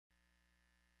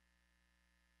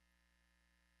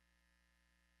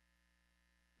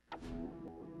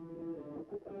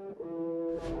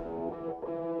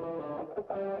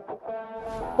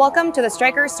Welcome to the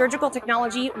Stryker Surgical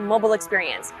Technology Mobile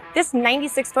Experience. This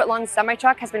 96-foot-long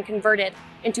semi-truck has been converted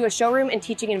into a showroom and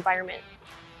teaching environment.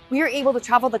 We are able to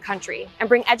travel the country and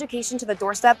bring education to the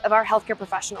doorstep of our healthcare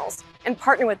professionals and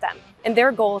partner with them in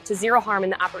their goal to zero harm in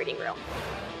the operating room.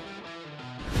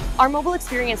 Our mobile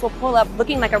experience will pull up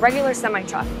looking like a regular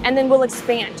semi-truck and then will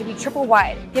expand to be triple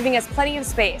wide, giving us plenty of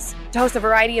space to host a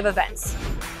variety of events.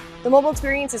 The mobile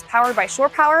experience is powered by shore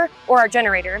power or our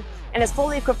generator and is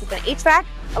fully equipped with an HVAC,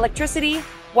 electricity,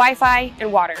 Wi-Fi,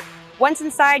 and water. Once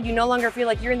inside, you no longer feel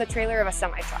like you're in the trailer of a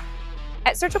semi-truck.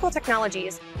 At Surgical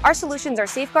Technologies, our solutions are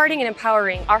safeguarding and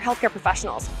empowering our healthcare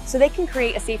professionals so they can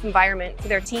create a safe environment for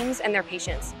their teams and their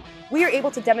patients. We are able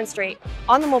to demonstrate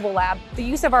on the mobile lab the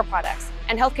use of our products,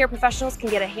 and healthcare professionals can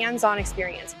get a hands-on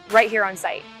experience right here on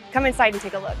site. Come inside and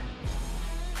take a look.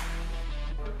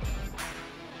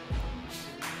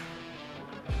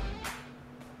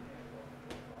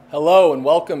 Hello and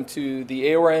welcome to the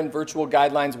AORN Virtual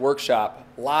Guidelines Workshop,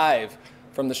 live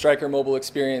from the Stryker Mobile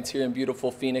Experience here in beautiful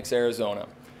Phoenix, Arizona,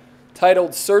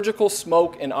 titled Surgical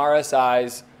Smoke and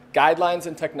RSIs, Guidelines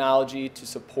and Technology to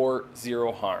Support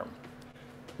Zero Harm.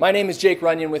 My name is Jake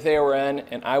Runyon with AORN,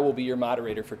 and I will be your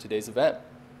moderator for today's event.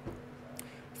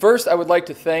 First, I would like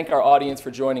to thank our audience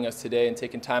for joining us today and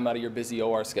taking time out of your busy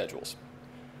OR schedules.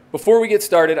 Before we get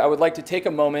started, I would like to take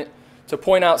a moment to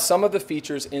point out some of the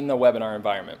features in the webinar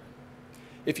environment.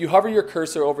 If you hover your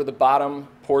cursor over the bottom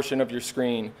portion of your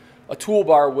screen, a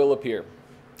toolbar will appear.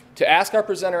 To ask our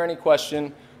presenter any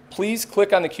question, please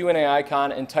click on the Q&A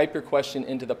icon and type your question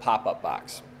into the pop-up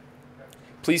box.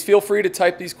 Please feel free to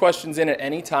type these questions in at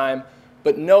any time,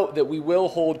 but note that we will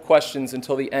hold questions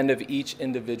until the end of each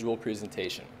individual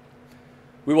presentation.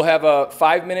 We will have a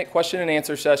 5-minute question and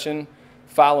answer session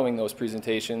following those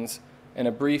presentations, and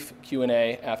a brief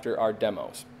Q&A after our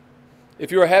demos.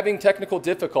 If you are having technical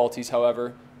difficulties,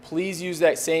 however, please use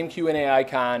that same Q&A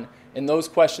icon and those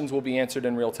questions will be answered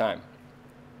in real time.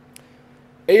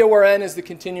 AORN is the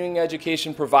continuing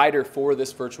education provider for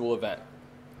this virtual event.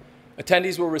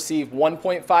 Attendees will receive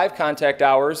 1.5 contact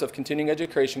hours of continuing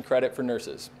education credit for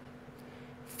nurses.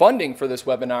 Funding for this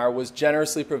webinar was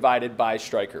generously provided by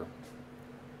Stryker.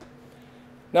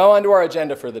 Now on to our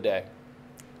agenda for the day.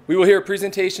 We will hear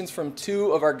presentations from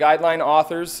 2 of our guideline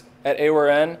authors at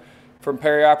AORN from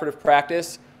perioperative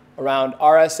practice around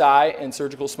RSI and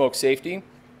surgical smoke safety.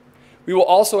 We will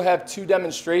also have 2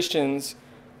 demonstrations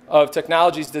of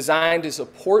technologies designed to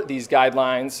support these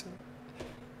guidelines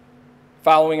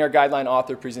following our guideline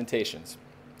author presentations.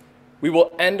 We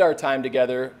will end our time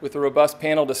together with a robust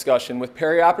panel discussion with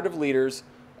perioperative leaders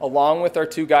along with our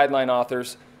 2 guideline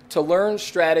authors to learn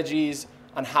strategies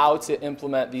on how to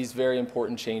implement these very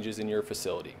important changes in your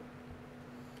facility.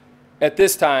 At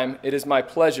this time, it is my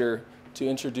pleasure to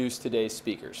introduce today's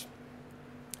speakers.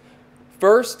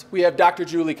 First, we have Dr.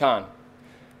 Julie Kahn.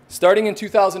 Starting in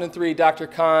 2003, Dr.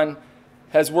 Kahn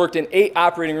has worked in 8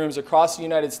 operating rooms across the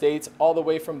United States, all the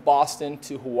way from Boston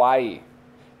to Hawaii,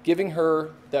 giving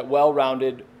her that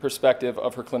well-rounded perspective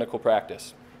of her clinical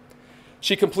practice.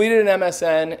 She completed an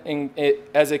MSN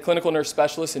as a clinical nurse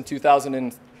specialist in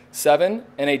 2007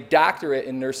 and a doctorate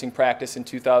in nursing practice in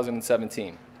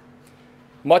 2017.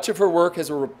 Much of her work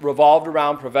has revolved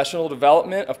around professional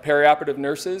development of perioperative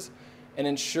nurses and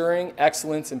ensuring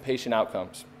excellence in patient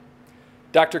outcomes.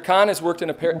 Dr. Kahn has worked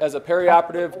as a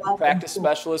perioperative practice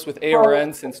specialist with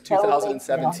AORN since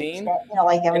 2017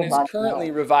 and is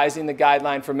currently revising the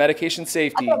guideline for medication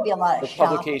safety for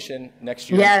publication next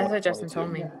year. Yeah, that's what Justin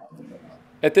told me.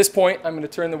 At this point, I'm going to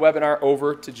turn the webinar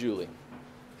over to Julie.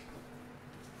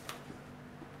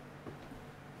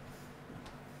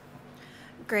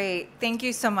 Great. Thank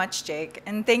you so much, Jake.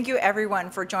 And thank you, everyone,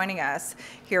 for joining us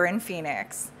here in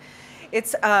Phoenix.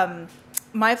 It's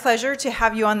my pleasure to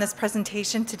have you on this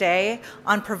presentation today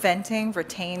on preventing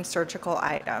retained surgical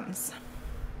items.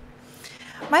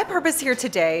 My purpose here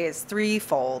today is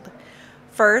threefold.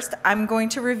 First, I'm going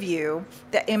to review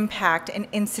the impact and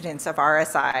incidence of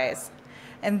RSIs.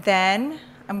 And then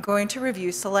I'm going to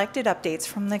review selected updates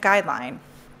from the guideline.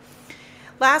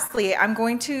 Lastly, I'm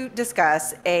going to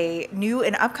discuss a new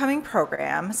and upcoming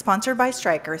program sponsored by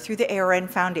Stryker through the AORN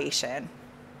Foundation.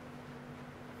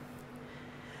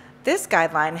 This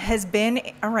guideline has been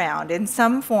around in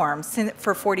some form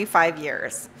for 45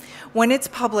 years. When it's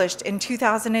published in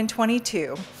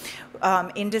 2022,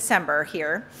 in December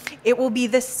here, it will be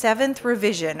the 7th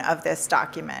revision of this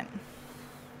document.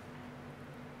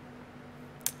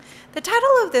 The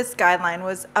title of this guideline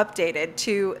was updated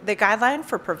to the Guideline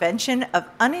for Prevention of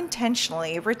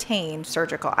Unintentionally Retained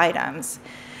Surgical Items.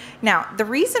 Now, the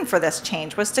reason for this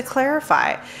change was to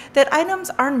clarify that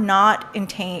items are not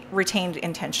retained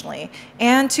intentionally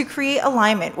and to create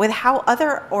alignment with how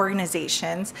other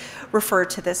organizations refer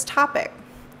to this topic.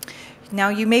 Now,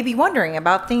 you may be wondering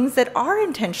about things that are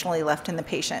intentionally left in the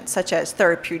patient, such as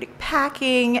therapeutic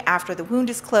packing after the wound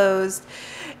is closed.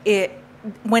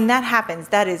 When that happens,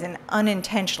 that is an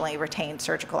unintentionally retained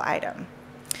surgical item.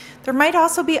 There might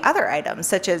also be other items,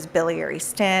 such as biliary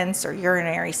stents or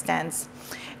urinary stents,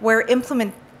 where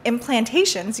implantation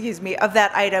of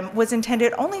that item was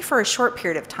intended only for a short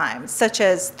period of time, such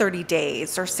as 30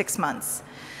 days or 6 months.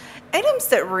 Items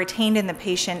that were retained in the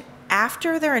patient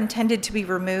after they're intended to be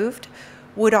removed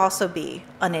would also be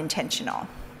unintentional.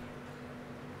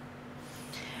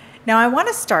 Now, I want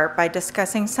to start by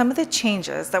discussing some of the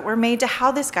changes that were made to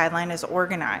how this guideline is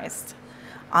organized.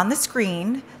 On the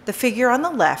screen, the figure on the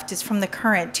left is from the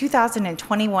current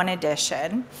 2021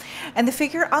 edition, and the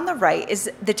figure on the right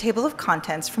is the table of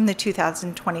contents from the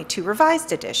 2022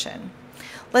 revised edition.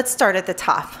 Let's start at the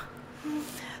top.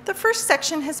 The first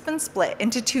section has been split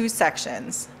into 2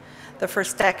 sections. The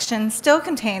first section still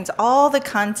contains all the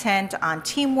content on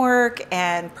teamwork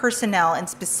and personnel in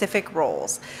specific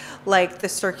roles, like the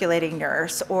circulating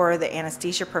nurse or the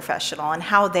anesthesia professional, and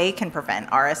how they can prevent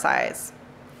RSIs.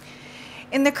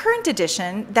 In the current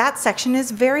edition, that section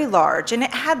is very large, and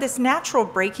it had this natural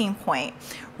breaking point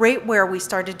right where we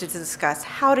started to discuss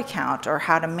how to count or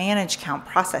how to manage count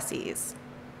processes.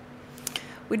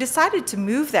 We decided to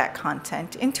move that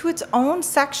content into its own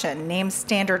section named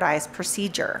Standardized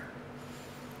Procedure.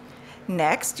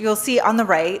 Next, you'll see on the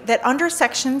right that under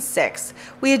Section 6,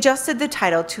 we adjusted the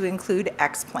title to include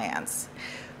explants.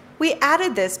 We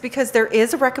added this because there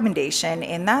is a recommendation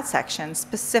in that section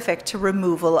specific to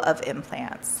removal of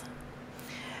implants.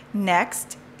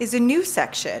 Next is a new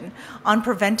section on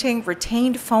preventing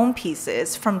retained foam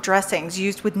pieces from dressings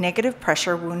used with negative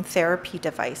pressure wound therapy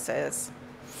devices.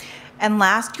 And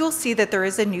last, you'll see that there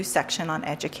is a new section on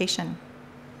education.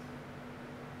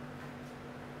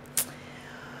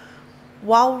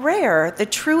 While rare, the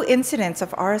true incidence of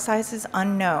RSIs is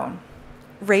unknown.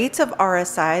 Rates of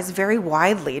RSIs vary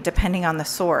widely depending on the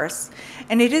source,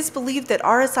 and it is believed that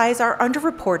RSIs are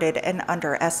underreported and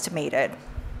underestimated,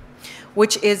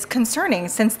 which is concerning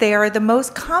since they are the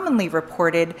most commonly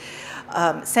reported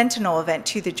sentinel event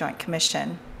to the Joint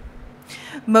Commission.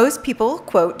 Most people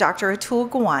quote Dr. Atul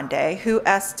Gawande, who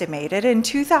estimated in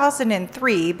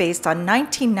 2003, based on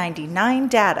 1999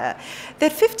 data,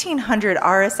 that 1,500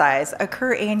 RSIs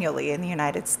occur annually in the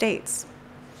United States.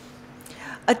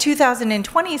 A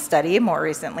 2020 study, more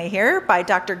recently here, by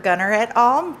Dr. Gunnar et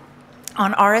al.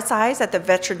 On RSIs at the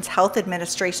Veterans Health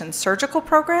Administration surgical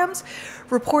programs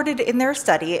reported in their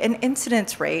study an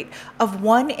incidence rate of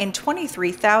 1 in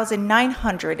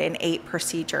 23,908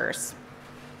 procedures.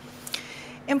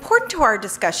 Important to our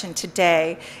discussion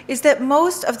today is that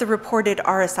most of the reported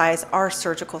RSIs are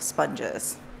surgical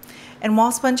sponges. And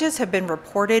while sponges have been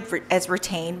reported as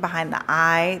retained behind the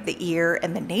eye, the ear,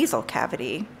 and the nasal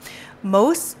cavity,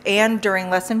 and during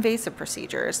less invasive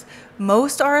procedures,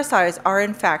 most RSIs are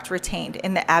in fact retained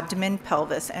in the abdomen,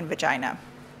 pelvis, and vagina.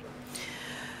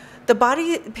 The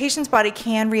patient's body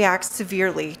can react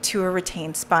severely to a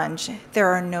retained sponge. There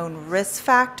are known risk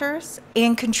factors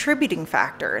and contributing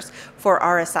factors for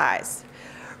RSIs.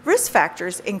 Risk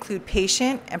factors include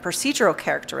patient and procedural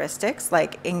characteristics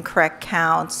like incorrect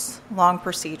counts, long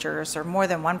procedures, or more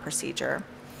than one procedure.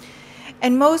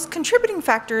 And most contributing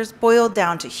factors boil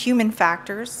down to human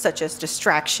factors such as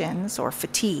distractions or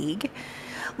fatigue,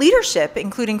 leadership,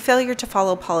 including failure to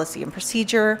follow policy and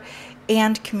procedure,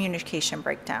 and communication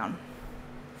breakdown.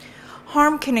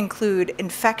 Harm can include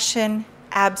infection,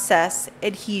 abscess,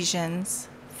 adhesions,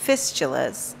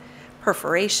 fistulas,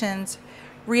 perforations,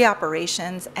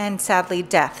 reoperations, and sadly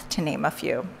death, to name a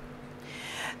few.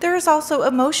 There is also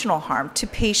emotional harm to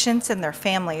patients and their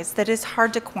families that is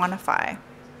hard to quantify.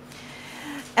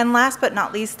 And last but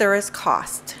not least, there is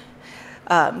cost.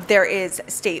 There is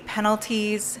state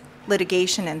penalties,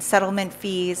 litigation and settlement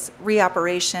fees,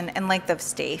 reoperation, and length of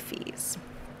stay fees,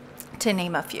 to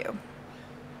name a few.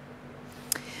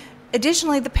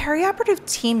 Additionally, the perioperative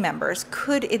team members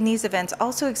could, in these events,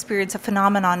 also experience a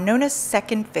phenomenon known as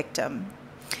second victim,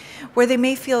 where they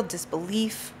may feel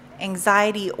disbelief,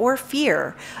 anxiety, or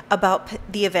fear about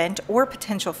the event or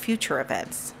potential future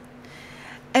events.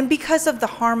 And because of the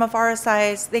harm of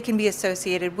RSIs, they can be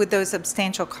associated with those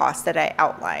substantial costs that I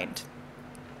outlined.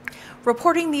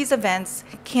 Reporting these events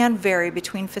can vary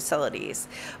between facilities,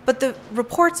 but the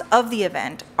reports of the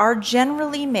event are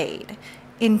generally made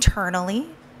internally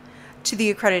to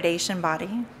the accreditation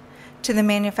body, to the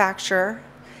manufacturer,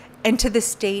 and to the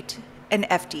state and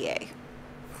FDA.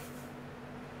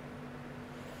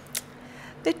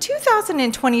 The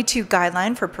 2022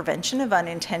 Guideline for Prevention of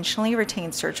Unintentionally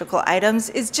Retained Surgical Items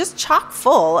is just chock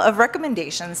full of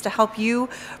recommendations to help you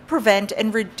prevent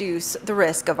and reduce the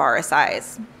risk of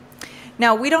RSIs.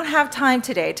 Now, we don't have time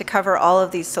today to cover all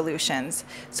of these solutions,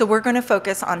 so we're going to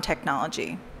focus on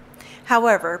technology.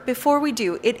 However, before we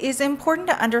do, it is important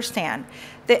to understand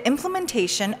the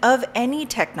implementation of any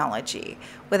technology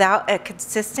without a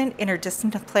consistent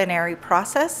interdisciplinary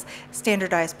process,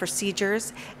 standardized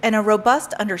procedures, and a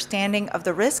robust understanding of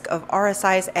the risk of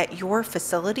RSIs at your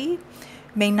facility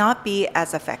may not be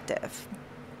as effective.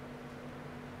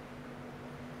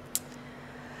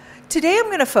 Today I'm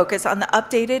going to focus on the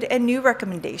updated and new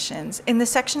recommendations in the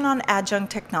section on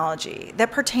adjunct technology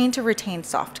that pertain to retained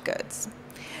soft goods.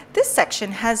 This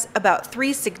section has about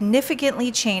 3 significantly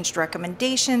changed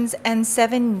recommendations and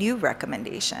 7 new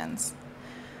recommendations.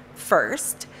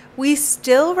 First, we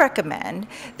still recommend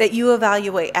that you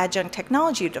evaluate adjunct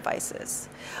technology devices,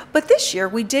 but this year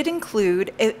we did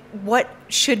include what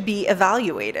should be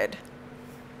evaluated.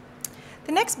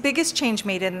 The next biggest change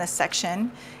made in this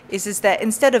section is that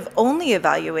instead of only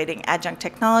evaluating adjunct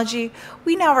technology,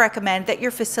 we now recommend that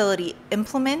your facility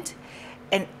implement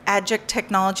an adjunct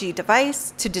technology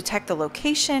device to detect the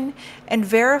location and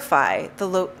verify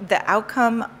the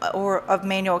outcome of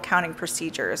manual counting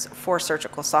procedures for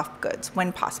surgical soft goods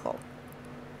when possible.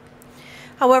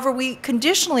 However, we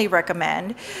conditionally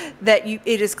recommend that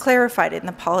it is clarified in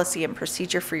the policy and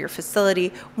procedure for your facility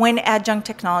when adjunct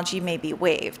technology may be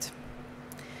waived.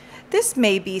 This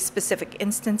may be specific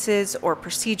instances or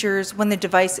procedures when the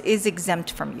device is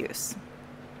exempt from use.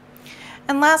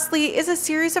 And lastly is a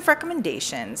series of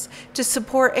recommendations to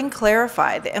support and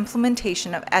clarify the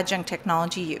implementation of adjunct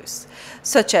technology use,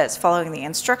 such as following the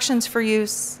instructions for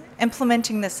use,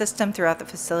 implementing the system throughout the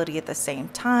facility at the same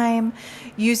time,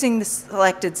 using the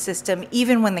selected system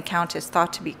even when the count is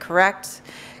thought to be correct,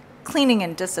 cleaning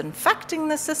and disinfecting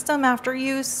the system after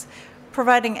use,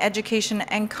 providing education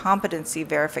and competency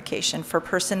verification for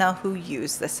personnel who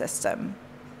use the system.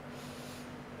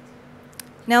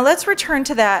 Now let's return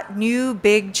to that new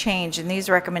big change in these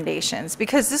recommendations,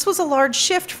 because this was a large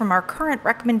shift from our current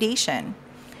recommendation.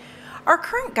 Our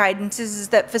current guidance is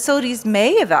that facilities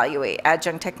may evaluate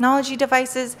adjunct technology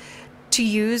devices to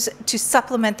use to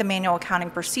supplement the manual accounting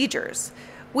procedures,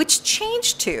 which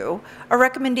changed to a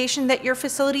recommendation that your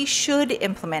facility should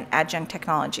implement adjunct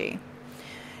technology.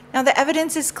 Now the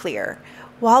evidence is clear.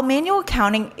 While manual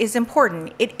counting is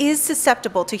important, it is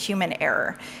susceptible to human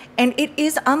error, and it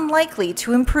is unlikely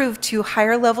to improve to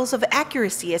higher levels of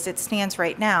accuracy as it stands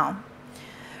right now.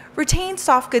 Retained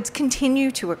soft goods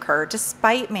continue to occur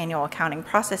despite manual counting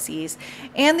processes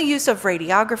and the use of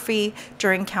radiography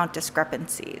during count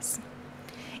discrepancies.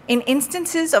 In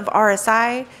instances of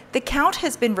RSI, the count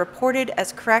has been reported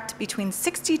as correct between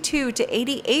 62 to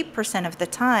 88% of the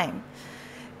time,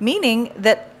 meaning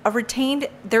that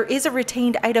there is a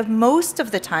retained item most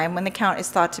of the time when the count is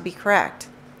thought to be correct.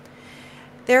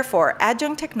 Therefore,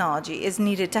 adjunct technology is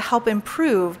needed to help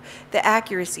improve the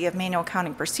accuracy of manual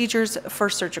counting procedures for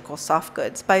surgical soft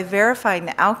goods by verifying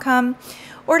the outcome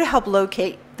or to help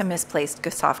locate the misplaced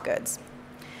soft goods.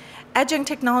 Adjunct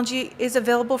technology is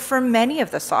available for many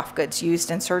of the soft goods used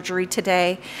in surgery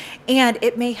today, and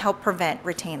it may help prevent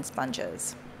retained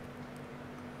sponges.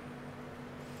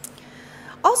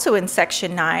 Also in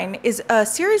Section 9 is a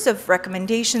series of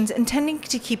recommendations intending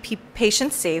to keep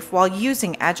patients safe while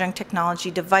using adjunct technology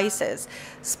devices,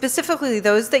 specifically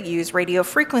those that use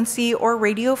radiofrequency or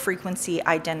radiofrequency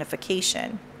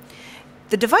identification.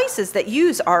 The devices that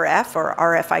use RF or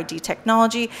RFID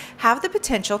technology have the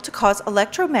potential to cause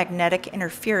electromagnetic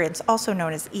interference, also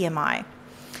known as EMI,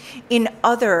 in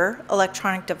other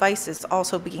electronic devices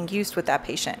also being used with that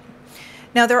patient.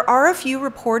 Now, there are a few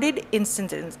reported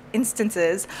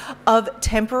instances of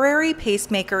temporary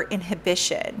pacemaker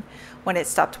inhibition when it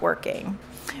stopped working,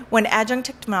 when adjunct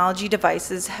technology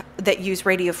devices that use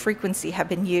radiofrequency have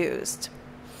been used.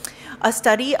 A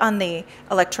study on the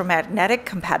electromagnetic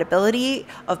compatibility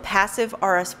of passive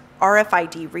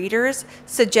RFID readers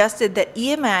suggested that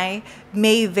EMI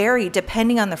may vary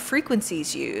depending on the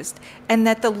frequencies used, and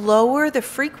that the lower the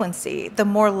frequency, the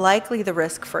more likely the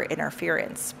risk for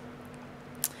interference.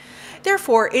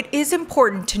 Therefore, it is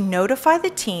important to notify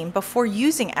the team before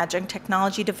using adjunct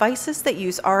technology devices that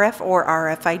use RF or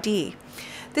RFID.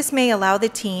 This may allow the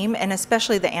team, and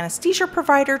especially the anesthesia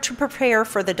provider, to prepare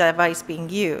for the device being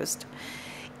used.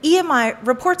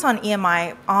 Reports on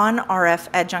EMI on RF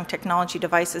adjunct technology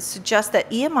devices suggest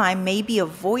that EMI may be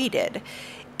avoided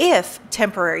if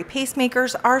temporary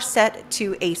pacemakers are set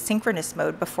to asynchronous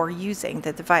mode before using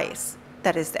the device.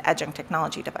 that is the adjunct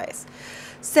technology device.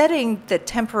 Setting the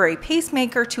temporary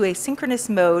pacemaker to a synchronous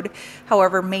mode,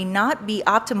 however, may not be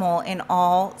optimal in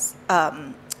all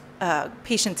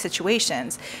patient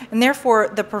situations, and therefore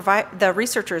the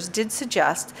researchers did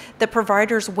suggest that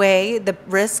providers weigh the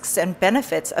risks and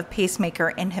benefits of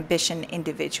pacemaker inhibition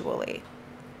individually.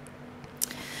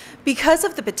 Because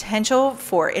of the potential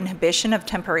for inhibition of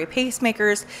temporary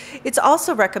pacemakers, it's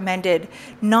also recommended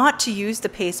not to use the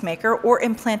pacemaker or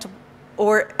implant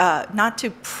or not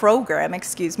to program,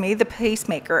 the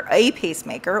pacemaker, a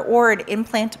pacemaker, or an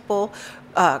implantable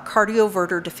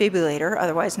cardioverter defibrillator,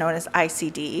 otherwise known as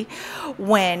ICD,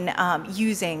 when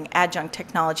using adjunct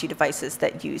technology devices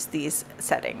that use these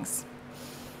settings.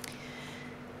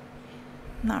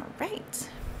 All right.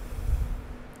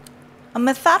 A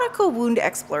methodical wound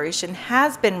exploration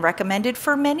has been recommended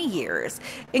for many years,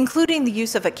 including the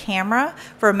use of a camera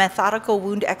for a methodical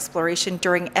wound exploration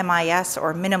during MIS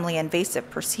or minimally invasive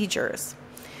procedures.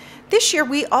 This year,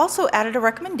 we also added a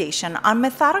recommendation on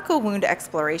methodical wound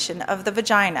exploration of the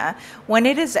vagina when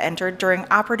it is entered during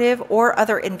operative or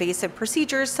other invasive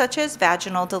procedures such as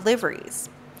vaginal deliveries.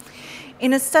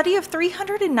 In a study of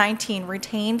 319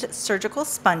 retained surgical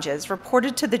sponges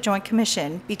reported to the Joint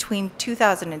Commission between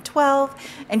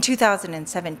 2012 and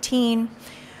 2017,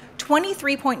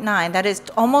 23.9, that is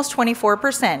almost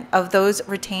 24% of those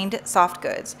retained soft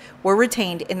goods were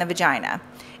retained in the vagina.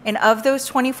 And of those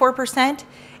 24%,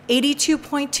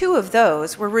 82.2 of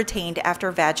those were retained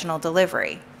after vaginal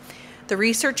delivery. The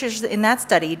researchers in that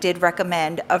study did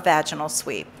recommend a vaginal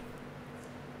sweep.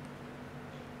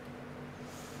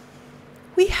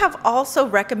 We have also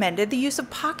recommended the use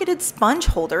of pocketed sponge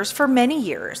holders for many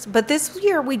years, but this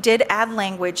year we did add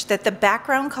language that the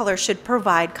background color should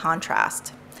provide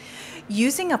contrast.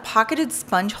 Using a pocketed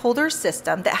sponge holder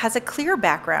system that has a clear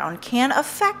background can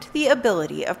affect the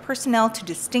ability of personnel to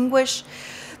distinguish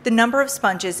the number of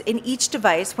sponges in each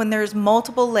device when there's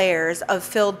multiple layers of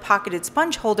filled pocketed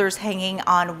sponge holders hanging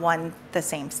on the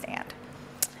same stand.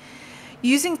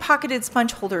 Using pocketed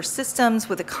sponge holder systems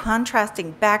with a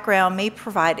contrasting background may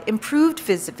provide improved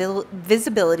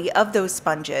visibility of those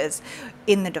sponges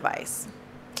in the device.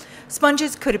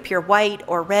 Sponges could appear white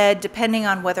or red depending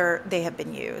on whether they have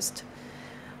been used.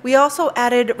 We also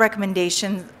have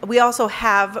recommendations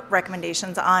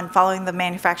on following the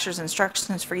manufacturer's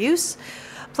instructions for use,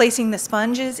 placing the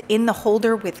sponges in the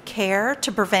holder with care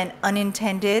to prevent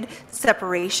unintended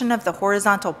separation of the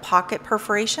horizontal pocket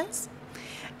perforations,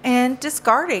 and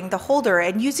discarding the holder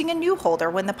and using a new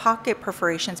holder when the pocket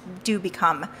perforations do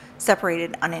become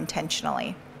separated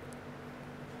unintentionally.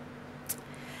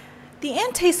 The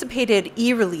anticipated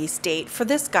e-release date for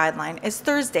this guideline is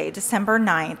Thursday, December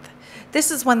 9th.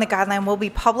 This is when the guideline will be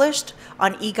published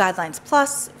on eGuidelines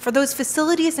Plus for those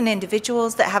facilities and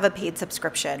individuals that have a paid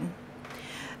subscription.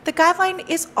 The guideline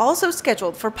is also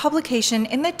scheduled for publication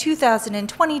in the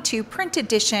 2022 print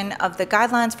edition of the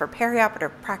Guidelines for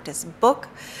Perioperative Practice book,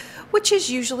 which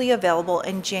is usually available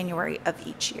in January of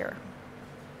each year.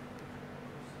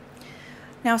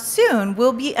 Now soon,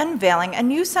 we'll be unveiling a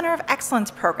new Center of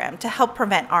Excellence program to help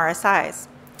prevent RSIs.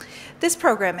 This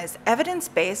program is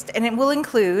evidence-based and it will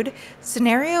include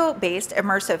scenario-based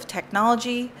immersive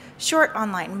technology, short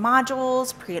online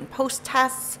modules, pre and post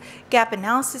tests, gap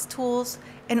analysis tools,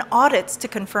 and audits to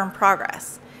confirm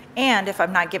progress, and if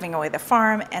I'm not giving away the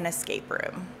farm, an escape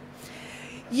room.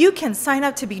 You can sign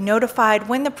up to be notified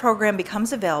when the program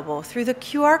becomes available through the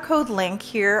QR code link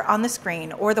here on the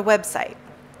screen or the website.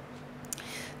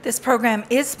 This program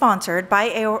is sponsored by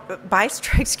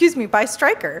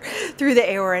Stryker through the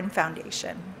AORN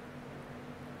Foundation.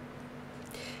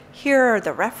 Here are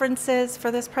the references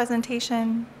for this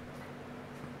presentation.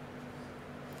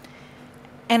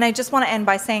 And I just want to end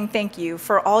by saying thank you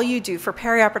for all you do for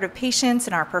perioperative patients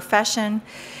in our profession.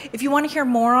 If you want to hear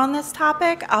more on this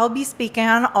topic, I'll be speaking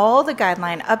on all the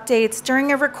guideline updates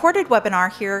during a recorded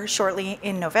webinar here shortly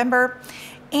in November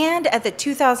and at the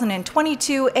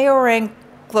 2022 AORN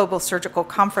Global Surgical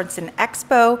Conference and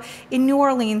Expo in New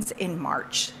Orleans in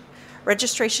March.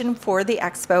 Registration for the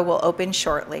expo will open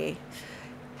shortly.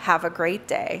 Have a great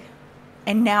day.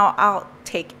 And now I'll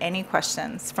take any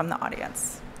questions from the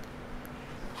audience.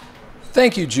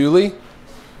 Thank you, Julie.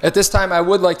 At this time, I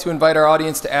would like to invite our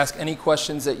audience to ask any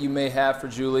questions that you may have for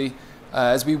Julie,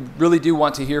 as we really do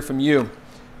want to hear from you.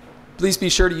 Please be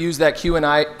sure to use that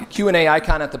Q&A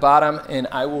icon at the bottom, and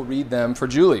I will read them for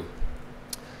Julie.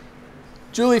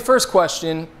 Julie, first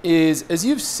question is, as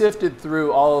you've sifted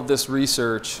through all of this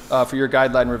research for your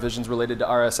guideline revisions related to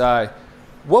RSI,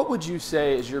 what would you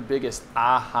say is your biggest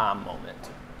aha moment?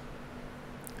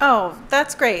 Oh,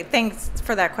 that's great. Thanks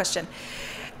for that question.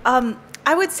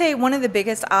 I would say one of the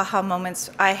biggest aha moments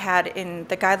I had in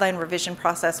the guideline revision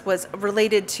process was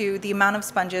related to the amount of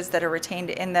sponges that are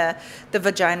retained in the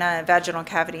vagina and vaginal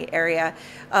cavity area.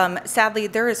 Sadly,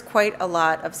 there is quite a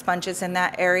lot of sponges in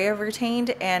that area retained,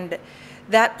 and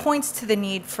that points to the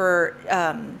need for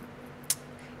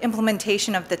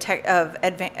implementation of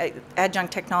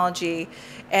adjunct technology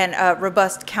and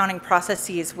robust counting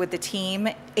processes with the team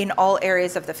in all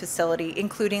areas of the facility,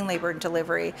 including labor and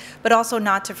delivery, but also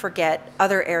not to forget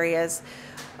other areas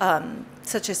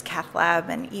such as cath lab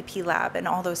and EP lab and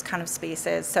all those kind of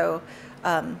spaces. So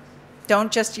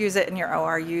don't just use it in your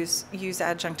OR, use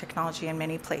adjunct technology in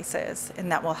many places,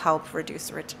 and that will help reduce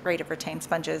the rate of retained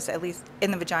sponges, at least in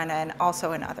the vagina and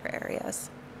also in other areas.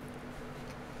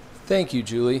 Thank you,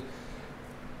 Julie.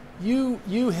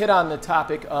 You hit on the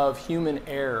topic of human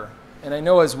error, and I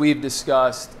know as we've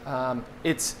discussed,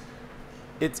 it's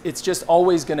just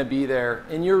always going to be there.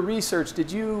 In your research, did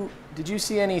you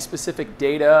see any specific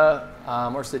data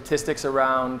or statistics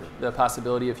around the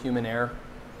possibility of human error?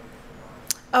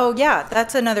 Oh yeah,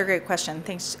 that's another great question.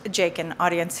 Thanks, Jake and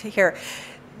audience here.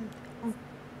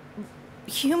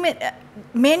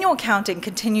 Manual counting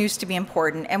continues to be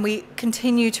important, and we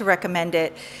continue to recommend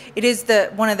it. It is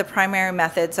one of the primary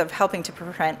methods of helping to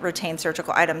prevent retained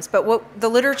surgical items. But what the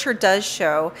literature does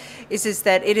show is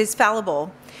that it is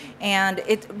fallible, and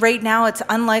right now it's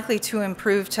unlikely to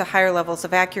improve to higher levels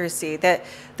of accuracy. That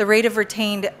the rate of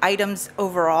retained items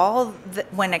overall,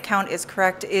 when a count is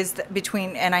correct, is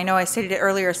between, and I know I stated it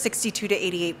earlier, 62 to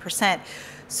 88%.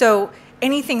 So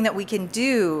anything that we can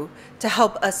do to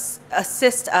help us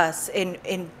assist us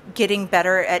in getting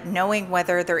better at knowing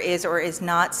whether there is or is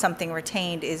not something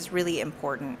retained is really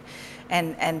important,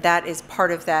 and that is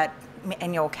part of that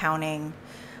manual counting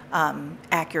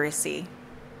accuracy.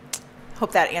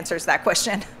 Hope that answers that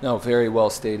question. No, very well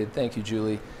stated. Thank you,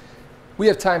 Julie. We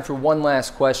have time for one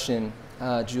last question,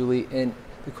 Julie, and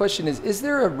the question is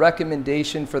there a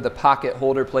recommendation for the pocket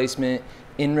holder placement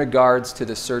in regards to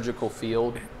the surgical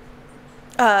field?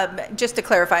 Just to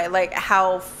clarify, like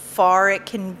how far it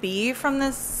can be from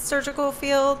the surgical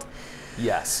field?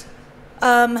 Yes.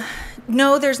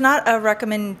 No, there's not a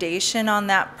recommendation on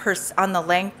that on the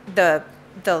length, the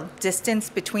distance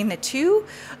between the two.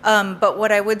 But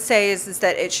what I would say is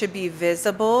that it should be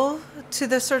visible to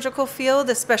the surgical field,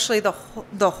 especially the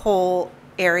whole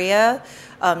area,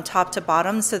 top to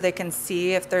bottom, so they can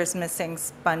see if there's missing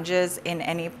sponges in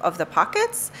any of the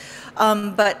pockets.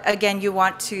 But again, you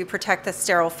want to protect the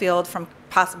sterile field from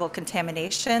possible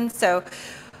contamination. So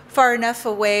far enough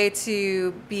away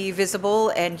to be visible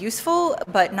and useful,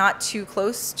 but not too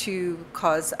close to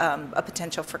cause a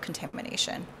potential for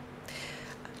contamination.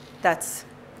 That's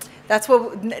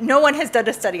what, no one has done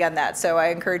a study on that, so I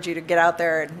encourage you to get out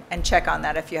there and check on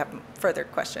that if you have further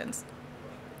questions.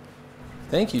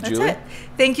 Thank you, Julie. That's it.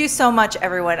 Thank you so much,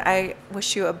 everyone. I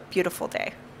wish you a beautiful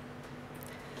day.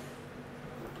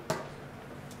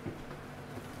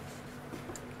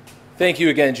 Thank you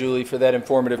again, Julie, for that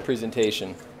informative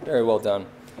presentation. Very well done.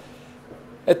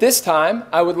 At this time,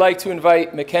 I would like to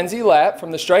invite Mackenzie Lapp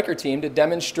from the Stryker team to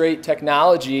demonstrate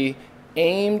technology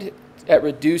aimed at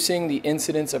reducing the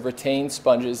incidence of retained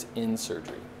sponges in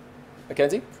surgery.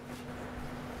 Mackenzie?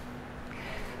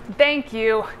 Thank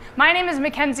you. My name is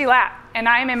Mackenzie Lapp, and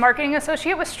I am a marketing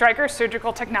associate with Stryker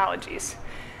Surgical Technologies.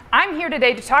 I'm here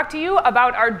today to talk to you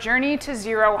about our journey to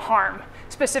zero harm,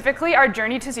 specifically our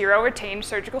journey to zero retained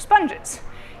surgical sponges.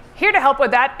 Here to help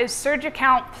with that is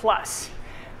SurgiCount Plus,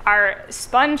 our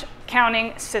sponge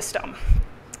counting system.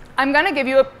 I'm going to give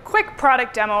you a quick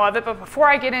product demo of it, but before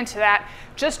I get into that,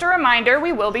 just a reminder,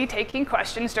 we will be taking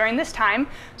questions during this time,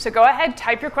 so go ahead,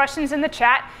 type your questions in the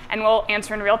chat, and we'll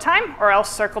answer in real time, or else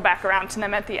circle back around to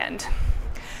them at the end.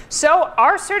 So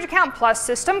our SurgiCount Plus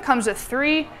system comes with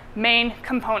three main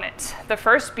components, the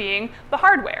first being the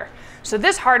hardware. So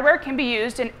this hardware can be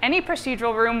used in any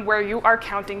procedural room where you are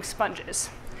counting sponges.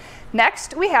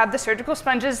 Next, we have the surgical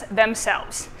sponges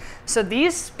themselves. So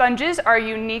these sponges are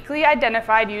uniquely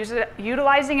identified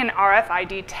utilizing an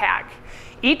RFID tag.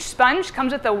 Each sponge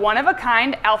comes with a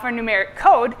one-of-a-kind alphanumeric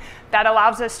code that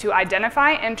allows us to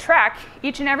identify and track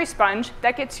each and every sponge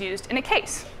that gets used in a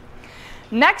case.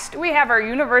 Next, we have our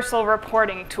universal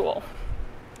reporting tool.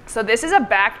 So this is a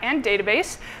back-end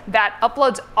database that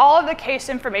uploads all of the case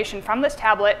information from this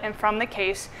tablet and from the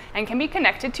case and can be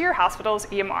connected to your hospital's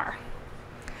EMR.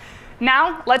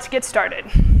 Now, let's get started.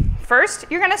 First,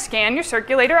 you're going to scan your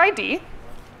circulator ID.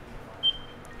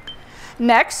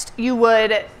 Next, you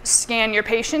would scan your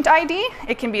patient ID.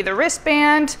 It can be the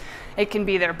wristband, it can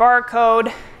be their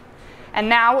barcode. And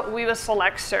now we will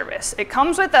select service. It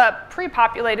comes with a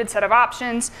pre-populated set of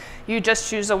options. You just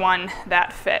choose the one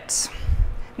that fits.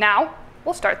 Now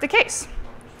we'll start the case.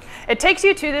 It takes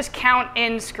you to this count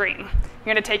in screen. You're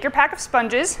going to take your pack of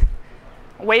sponges,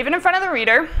 wave it in front of the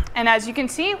reader, and as you can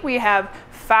see, we have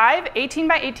 5 18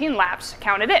 by 18 laps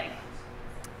counted in.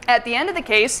 At the end of the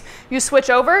case, you switch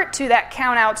over to that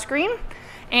count out screen,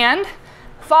 and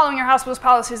following your hospital's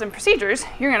policies and procedures,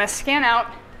 you're going to scan out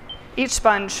each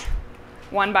sponge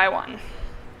one by one.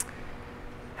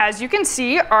 As you can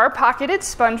see, our pocketed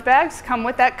sponge bags come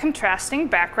with that contrasting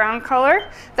background color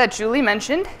that Julie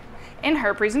mentioned in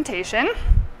her presentation.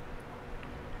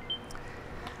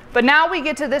 But now we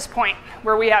get to this point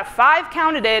where we have 5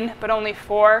 counted in, but only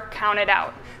 4 counted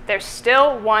out. There's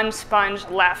still 1 sponge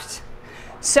left.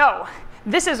 So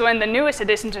this is when the newest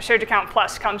addition to SurgiCount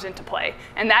Plus comes into play,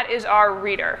 and that is our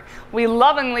reader. We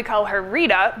lovingly call her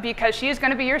Rita because she is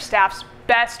going to be your staff's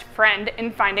best friend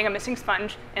in finding a missing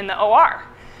sponge in the OR.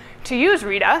 To use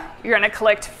Rita, you're going to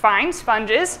click Find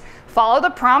Sponges, follow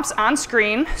the prompts on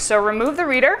screen, so remove the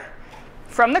reader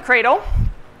from the cradle,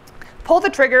 pull the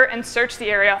trigger, and search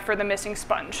the area for the missing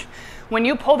sponge. When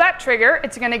you pull that trigger,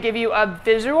 it's going to give you a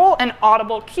visual and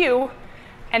audible cue,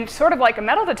 and sort of like a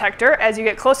metal detector, as you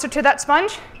get closer to that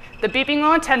sponge, the beeping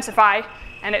will intensify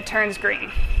and it turns green.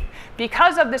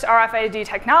 Because of this RFID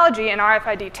technology and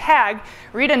RFID tag,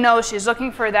 Rita knows she's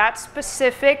looking for that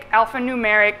specific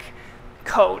alphanumeric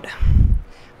code.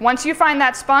 Once you find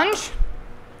that sponge,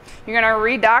 you're going to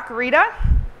redock Rita,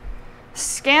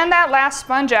 scan that last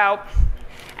sponge out,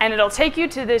 and it'll take you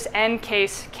to this end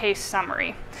case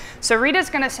summary. So Rita's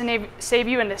going to save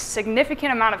you a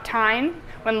significant amount of time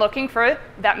when looking for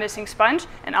that missing sponge,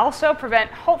 and also prevent,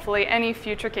 hopefully, any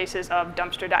future cases of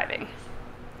dumpster diving.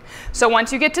 So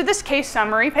once you get to this case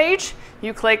summary page,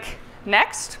 you click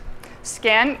Next,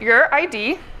 scan your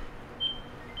ID,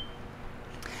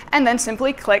 and then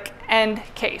simply click End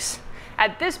Case.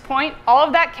 At this point, all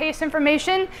of that case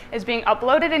information is being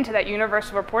uploaded into that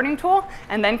universal reporting tool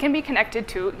and then can be connected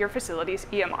to your facility's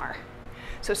EMR.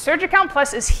 So SurgiCount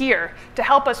Plus is here to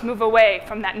help us move away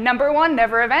from that #1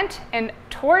 never event and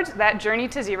towards that journey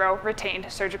to 0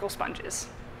 retained surgical sponges.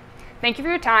 Thank you for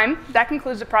your time. That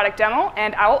concludes the product demo,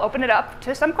 and I will open it up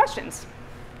to some questions.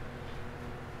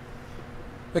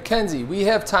 Mackenzie, we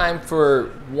have time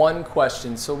for one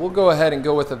question, so we'll go ahead and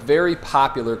go with a very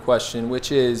popular question,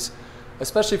 which is,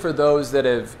 especially for those that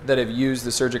have used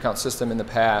the SurgiCount system in the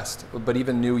past, but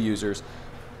even new users,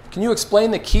 can you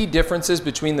explain the key differences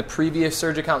between the previous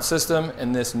SurgiCount system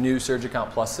and this new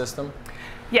SurgiCount Plus system?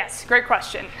 Yes, great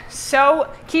question. So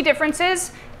key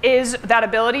differences is that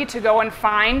ability to go and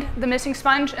find the missing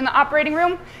sponge in the operating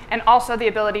room, and also the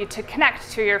ability to connect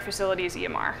to your facility's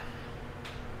EMR.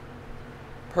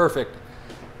 Perfect.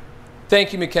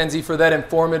 Thank you, Mackenzie, for that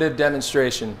informative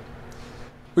demonstration.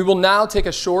 We will now take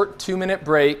a short 2-minute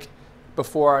break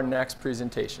before our next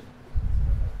presentation.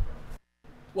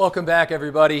 Welcome back,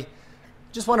 everybody.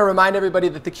 Just want to remind everybody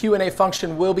that the Q&A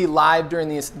function will be live during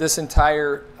this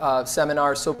entire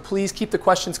seminar, so please keep the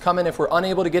questions coming. If we're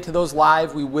unable to get to those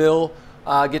live, we will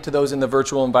get to those in the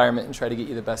virtual environment and try to get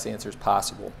you the best answers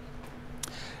possible.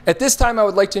 At this time, I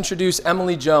would like to introduce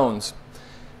Emily Jones.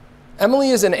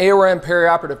 Emily is an AORN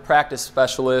perioperative practice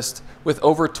specialist with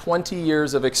over 20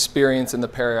 years of experience in the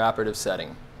perioperative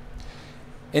setting.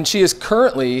 And she is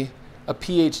currently a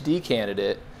PhD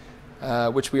candidate,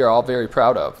 which we are all very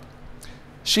proud of.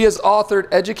 She has authored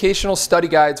educational study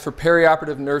guides for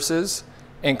perioperative nurses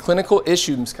and clinical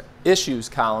issues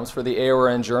columns for the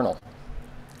AORN Journal.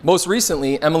 Most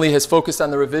recently, Emily has focused on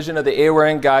the revision of the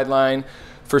AORN Guideline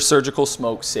for surgical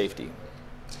smoke safety.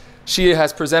 She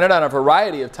has presented on a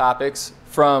variety of topics,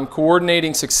 from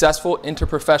coordinating successful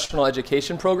interprofessional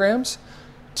education programs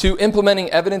to implementing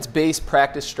evidence-based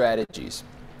practice strategies.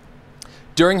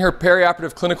 During her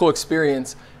perioperative clinical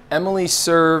experience, Emily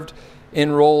served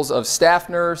in roles of staff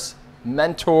nurse,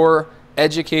 mentor,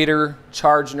 educator,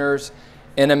 charge nurse,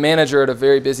 and a manager at a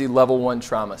very busy Level 1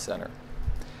 trauma center.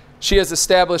 She has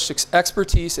established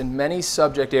expertise in many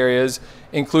subject areas,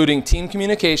 including team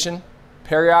communication,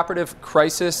 perioperative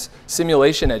crisis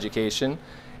simulation education,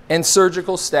 and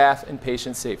surgical staff and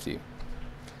patient safety.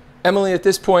 Emily, at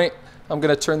this point, I'm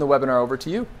going to turn the webinar over to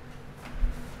you.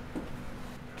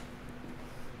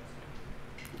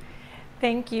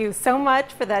 Thank you so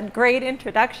much for that great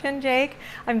introduction, Jake.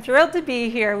 I'm thrilled to be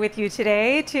here with you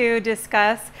today to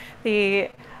discuss the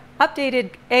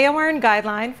updated AORN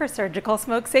Guideline for surgical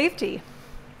smoke safety.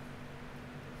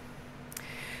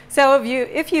 So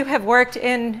if you have worked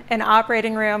in an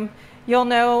operating room, you'll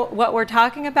know what we're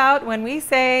talking about when we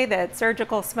say that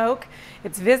surgical smoke,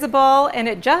 it's visible and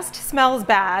it just smells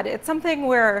bad. It's something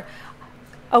we're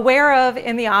aware of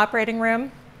in the operating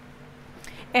room,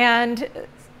 and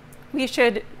we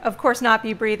should, of course, not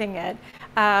be breathing it.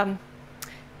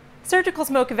 Surgical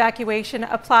smoke evacuation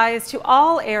applies to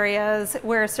all areas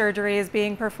where surgery is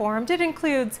being performed. It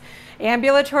includes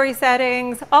ambulatory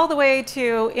settings all the way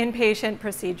to inpatient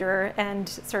procedure and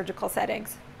surgical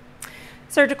settings.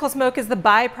 Surgical smoke is the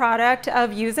byproduct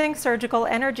of using surgical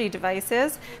energy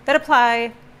devices that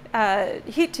apply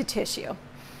heat to tissue.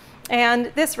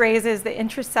 And this raises the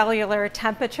intracellular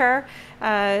temperature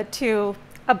to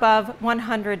above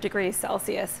 100 degrees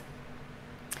Celsius.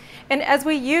 And as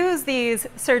we use these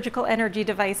surgical energy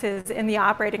devices in the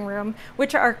operating room,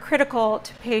 which are critical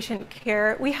to patient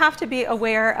care, we have to be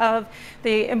aware of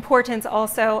the importance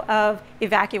also of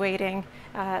evacuating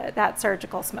that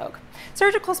surgical smoke.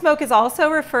 Surgical smoke is also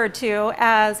referred to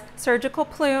as surgical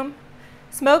plume,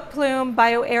 smoke plume,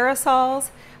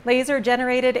 bioaerosols,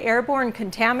 laser-generated airborne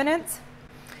contaminants.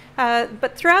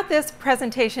 But throughout this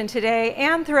presentation today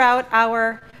and throughout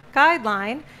our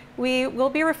guideline, we will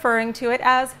be referring to it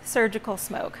as surgical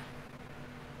smoke.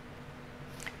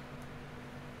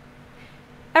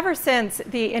 Ever since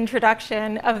the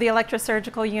introduction of the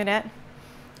electrosurgical unit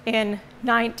in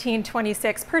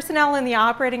 1926, personnel in the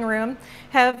operating room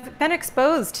have been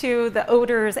exposed to the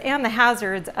odors and the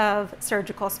hazards of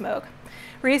surgical smoke.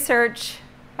 Research,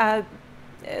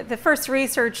 the first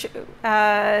research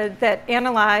that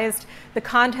analyzed the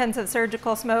contents of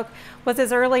surgical smoke was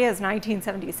as early as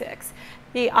 1976.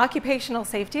 The Occupational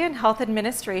Safety and Health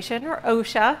Administration, or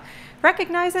OSHA,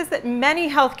 recognizes that many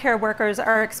healthcare workers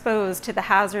are exposed to the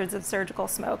hazards of surgical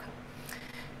smoke.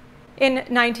 In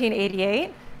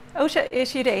 1988, OSHA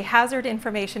issued a hazard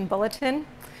information bulletin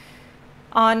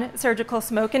on surgical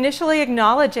smoke, initially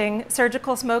acknowledging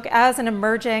surgical smoke as an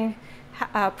emerging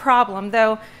problem,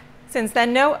 though since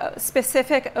then no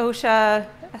specific OSHA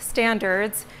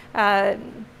standards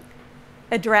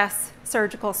address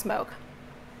surgical smoke.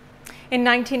 In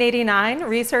 1989,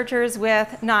 researchers with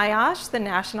NIOSH, the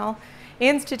National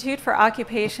Institute for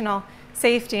Occupational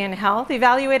Safety and Health,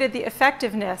 evaluated the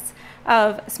effectiveness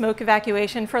of smoke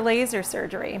evacuation for laser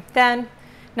surgery. Then,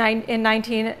 in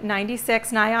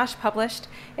 1996, NIOSH published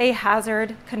a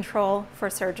hazard control for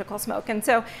surgical smoke. And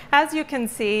so, as you can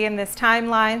see in this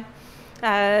timeline,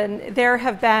 there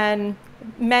have been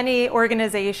many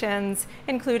organizations,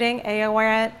 including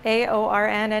AORN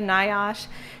and NIOSH,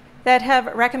 that have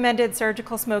recommended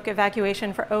surgical smoke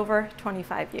evacuation for over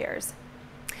 25 years.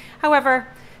 However,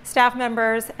 staff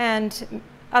members and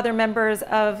other members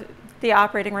of the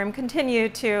operating room continue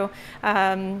to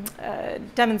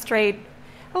demonstrate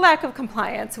a lack of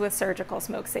compliance with surgical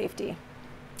smoke safety.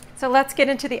 So let's get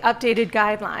into the updated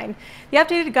guideline. The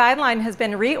updated guideline has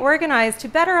been reorganized to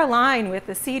better align with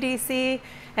the CDC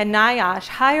and NIOSH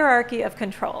hierarchy of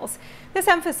controls. This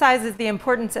emphasizes the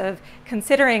importance of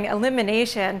considering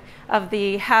elimination of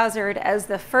the hazard as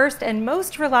the first and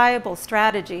most reliable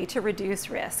strategy to reduce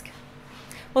risk.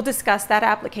 We'll discuss that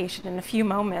application in a few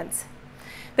moments.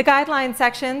 The guideline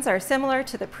sections are similar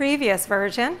to the previous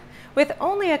version, with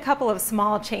only a couple of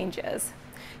small changes.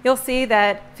 You'll see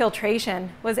that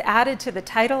filtration was added to the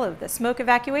title of the smoke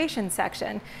evacuation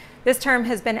section. This term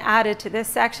has been added to this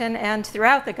section and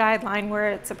throughout the guideline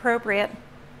where it's appropriate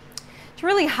to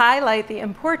really highlight the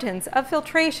importance of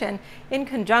filtration in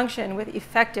conjunction with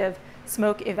effective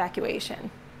smoke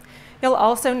evacuation. You'll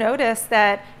also notice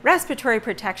that respiratory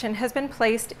protection has been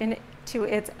placed into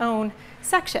its own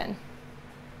section.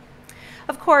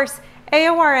 Of course,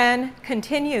 AORN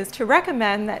continues to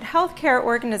recommend that healthcare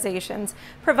organizations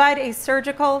provide a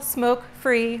surgical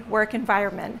smoke-free work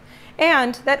environment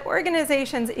and that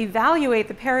organizations evaluate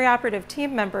the perioperative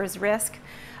team members' risk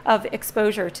of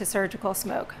exposure to surgical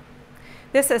smoke.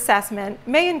 This assessment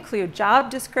may include job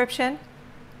description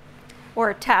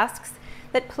or tasks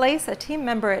that place a team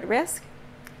member at risk,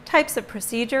 types of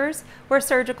procedures where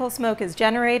surgical smoke is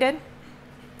generated,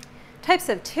 types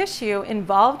of tissue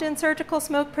involved in surgical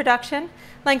smoke production,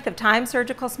 length of time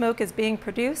surgical smoke is being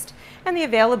produced, and the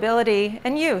availability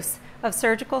and use of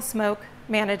surgical smoke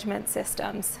management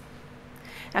systems.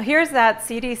 Now here's that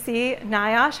CDC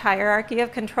NIOSH hierarchy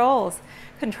of controls,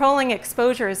 controlling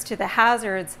exposures to the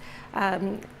hazards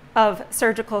of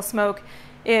surgical smoke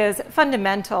is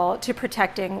fundamental to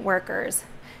protecting workers.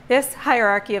 This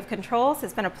hierarchy of controls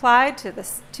has been applied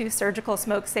to surgical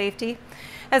smoke safety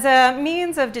as a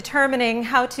means of determining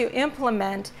how to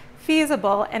implement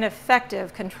feasible and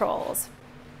effective controls.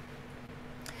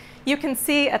 You can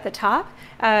see at the top,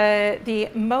 the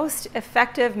most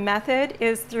effective method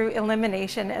is through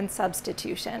elimination and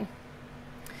substitution.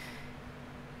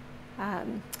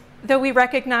 Though we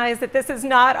recognize that this is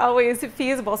not always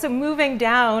feasible, so moving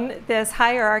down this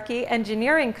hierarchy,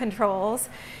 engineering controls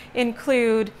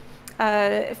include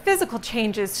physical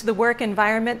changes to the work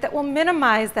environment that will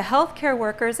minimize the healthcare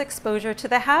workers' exposure to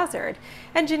the hazard.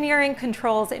 Engineering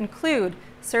controls include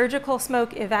surgical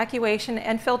smoke evacuation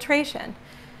and filtration,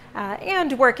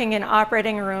 and working in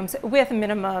operating rooms with a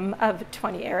minimum of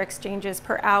 20 air exchanges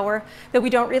per hour, though we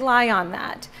don't rely on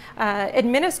that.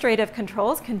 Administrative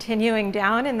controls, continuing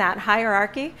down in that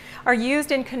hierarchy, are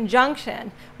used in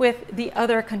conjunction with the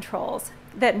other controls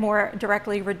that more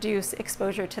directly reduce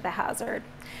exposure to the hazard.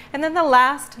 And then the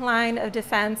last line of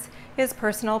defense is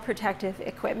personal protective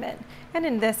equipment, and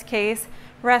in this case,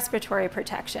 respiratory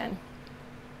protection.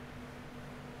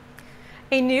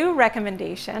 A new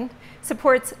recommendation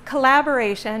supports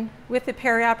collaboration with the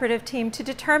perioperative team to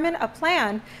determine a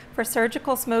plan for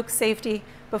surgical smoke safety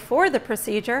before the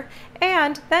procedure,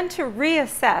 and then to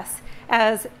reassess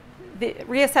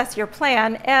your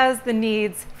plan as the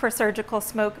needs for surgical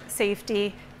smoke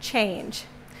safety change.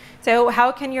 So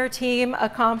how can your team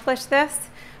accomplish this?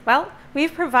 Well,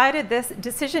 we've provided this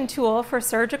decision tool for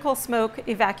surgical smoke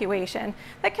evacuation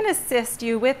that can assist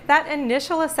you with that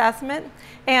initial assessment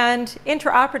and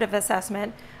intraoperative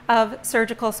assessment of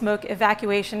surgical smoke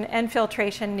evacuation and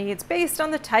filtration needs based on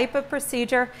the type of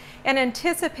procedure and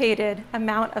anticipated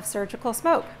amount of surgical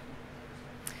smoke.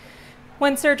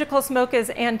 When surgical smoke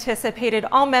is anticipated,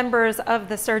 all members of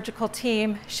the surgical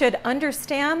team should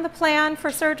understand the plan for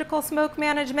surgical smoke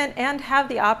management and have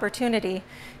the opportunity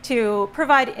to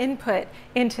provide input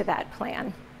into that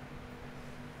plan.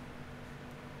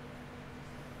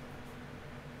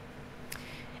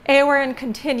 AORN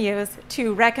continues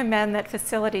to recommend that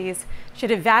facilities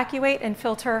should evacuate and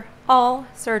filter all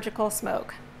surgical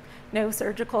smoke. No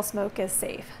surgical smoke is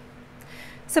safe.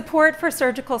 Support for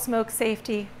surgical smoke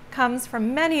safety comes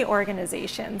from many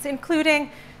organizations, including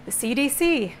the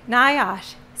CDC,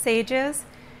 NIOSH, SAGES,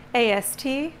 AST,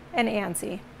 and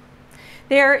ANSI.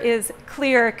 There is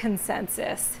clear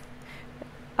consensus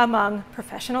among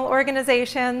professional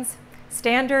organizations,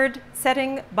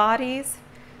 standard-setting bodies,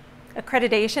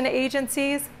 accreditation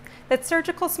agencies, that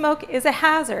surgical smoke is a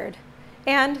hazard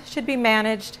and should be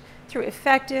managed through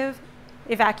effective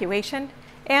evacuation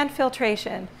and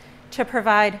filtration to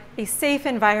provide a safe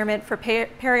environment for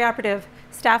perioperative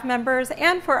staff members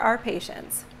and for our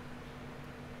patients.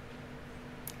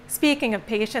 Speaking of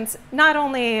patients, not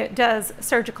only does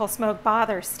surgical smoke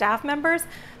bother staff members,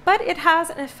 but it has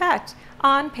an effect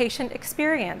on patient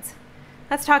experience.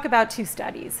 Let's talk about two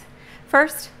studies.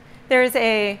 First, there's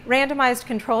a randomized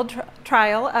controlled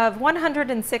trial of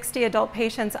 160 adult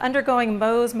patients undergoing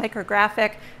Mohs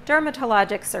micrographic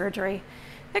dermatologic surgery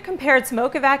that compared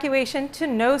smoke evacuation to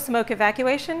no smoke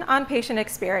evacuation on patient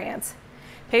experience.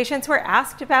 Patients were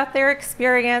asked about their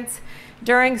experience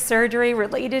during surgery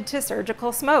related to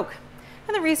surgical smoke.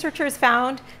 And the researchers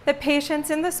found that patients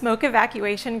in the smoke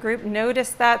evacuation group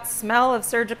noticed that smell of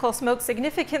surgical smoke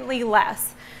significantly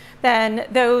less than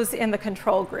those in the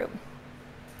control group.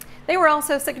 They were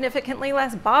also significantly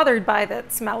less bothered by the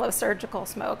smell of surgical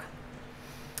smoke.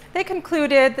 They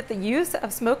concluded that the use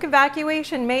of smoke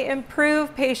evacuation may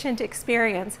improve patient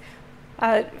experience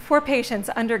for patients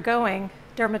undergoing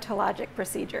dermatologic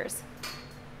procedures.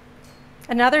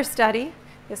 Another study,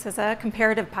 this is a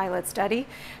comparative pilot study,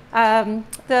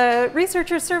 the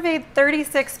researchers surveyed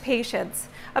 36 patients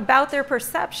about their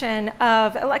perception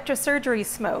of electrosurgery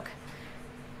smoke.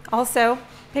 Also,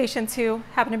 patients who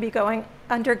happen to be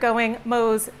undergoing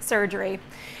Mohs surgery.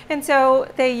 And so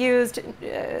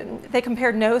they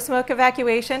compared no smoke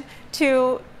evacuation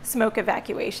to smoke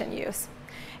evacuation use.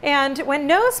 And when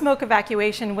no smoke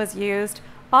evacuation was used,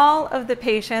 all of the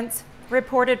patients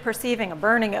reported perceiving a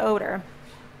burning odor.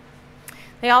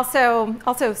 They also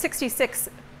 66%,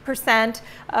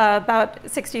 about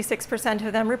 66%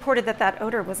 of them reported that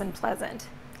odor was unpleasant.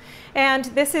 And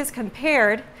this is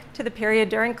compared to the period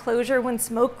during closure when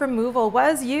smoke removal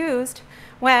was used,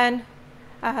 when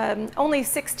only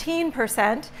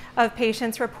 16% of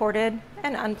patients reported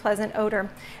an unpleasant odor.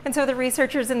 And so the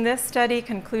researchers in this study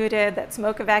concluded that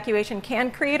smoke evacuation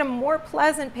can create a more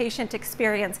pleasant patient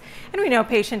experience. And we know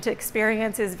patient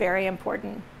experience is very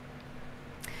important.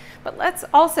 But let's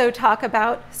also talk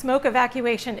about smoke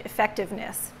evacuation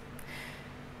effectiveness.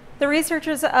 The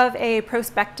researchers of a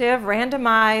prospective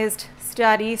randomized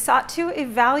study sought to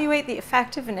evaluate the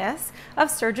effectiveness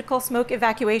of surgical smoke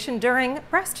evacuation during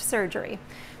breast surgery.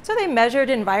 So they measured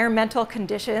environmental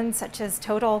conditions such as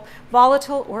total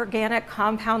volatile organic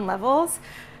compound levels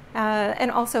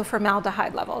and also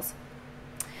formaldehyde levels.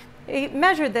 They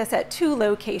measured this at 2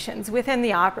 locations within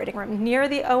the operating room, near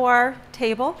the OR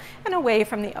table and away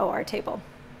from the OR table.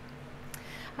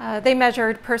 They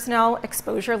measured personnel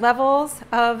exposure levels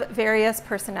of various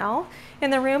personnel in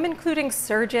the room, including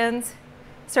surgeons,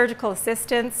 surgical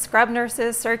assistants, scrub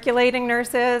nurses, circulating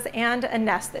nurses, and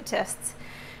anesthetists.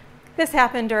 This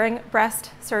happened during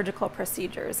breast surgical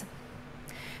procedures.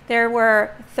 There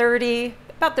were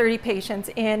about 30 patients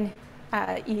in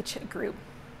each group.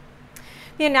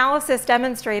 The analysis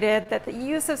demonstrated that the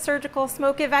use of surgical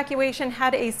smoke evacuation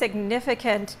had a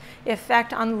significant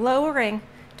effect on lowering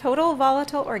total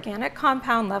volatile organic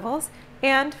compound levels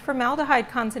and formaldehyde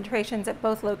concentrations at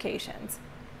both locations.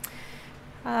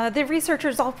 The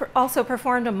researchers also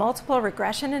performed a multiple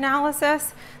regression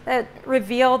analysis that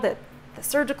revealed that the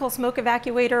surgical smoke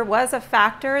evacuator was a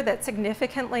factor that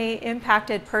significantly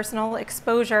impacted personal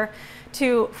exposure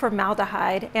to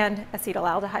formaldehyde and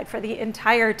acetaldehyde for the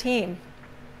entire team.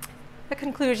 The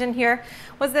conclusion here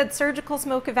was that surgical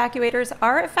smoke evacuators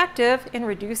are effective in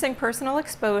reducing personal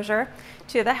exposure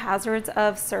to the hazards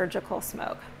of surgical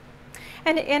smoke.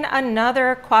 And in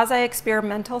another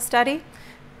quasi-experimental study,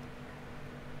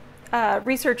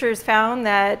 researchers found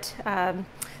that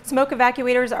smoke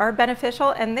evacuators are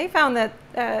beneficial, and they found that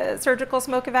surgical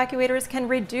smoke evacuators can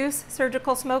reduce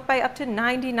surgical smoke by up to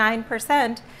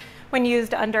 99% when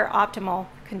used under optimal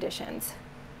conditions.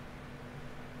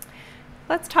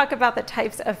 Let's talk about the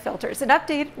types of filters. An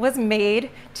update was made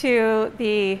to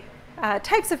the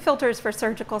types of filters for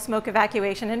surgical smoke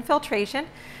evacuation and filtration.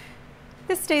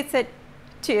 This states that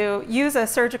to use a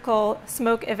surgical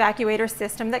smoke evacuator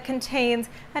system that contains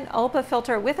an ULPA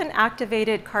filter with an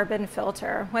activated carbon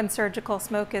filter when surgical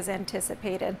smoke is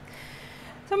anticipated.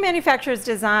 So manufacturers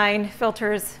design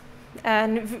filters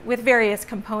with various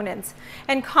components,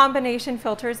 and combination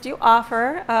filters do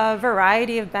offer a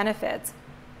variety of benefits.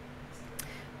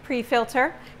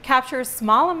 Pre-filter captures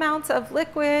small amounts of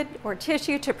liquid or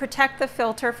tissue to protect the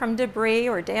filter from debris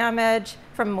or damage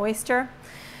from moisture.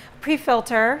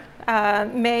 Pre-filter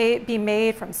may be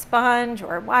made from sponge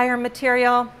or wire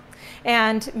material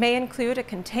and may include a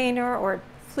container or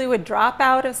fluid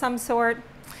dropout of some sort.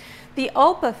 The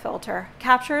ULPA filter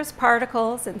captures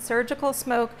particles in surgical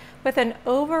smoke with an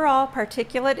overall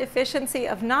particulate efficiency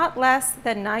of not less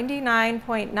than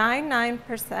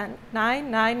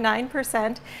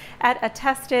 99.999% at a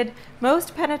tested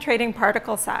most penetrating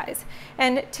particle size.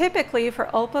 And typically for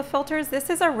ULPA filters, this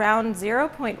is around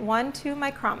 0.12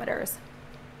 micrometers.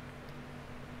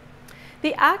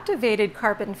 The activated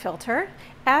carbon filter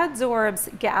adsorbs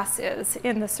gases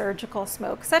in the surgical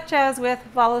smoke, such as with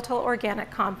volatile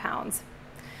organic compounds.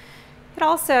 It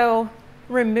also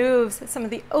removes some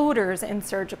of the odors in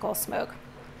surgical smoke.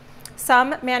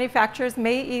 Some manufacturers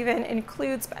may even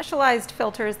include specialized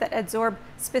filters that adsorb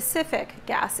specific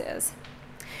gases.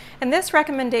 And this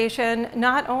recommendation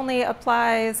not only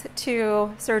applies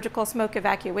to surgical smoke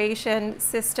evacuation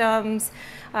systems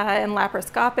and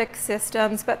laparoscopic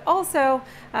systems, but also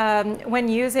when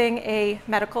using a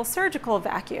medical surgical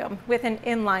vacuum with an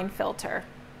inline filter.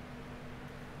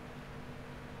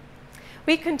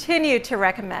 We continue to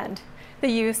recommend the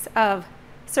use of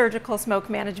surgical smoke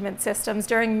management systems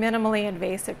during minimally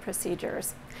invasive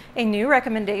procedures. A new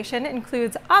recommendation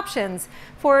includes options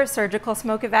for surgical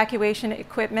smoke evacuation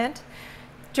equipment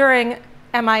during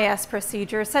MIS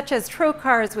procedures, such as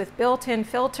trocars with built-in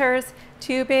filters,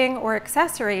 tubing, or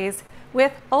accessories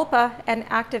with ULPA and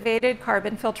activated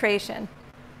carbon filtration.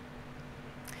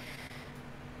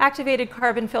 Activated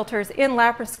carbon filters in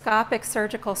laparoscopic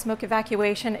surgical smoke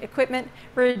evacuation equipment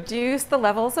reduce the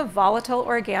levels of volatile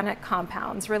organic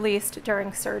compounds released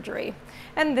during surgery.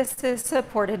 And this is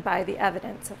supported by the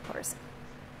evidence, of course.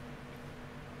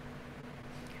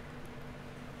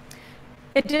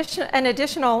 An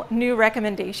additional new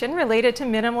recommendation related to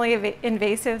minimally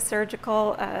invasive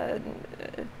surgical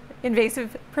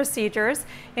invasive procedures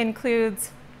includes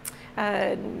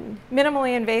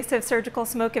minimally invasive surgical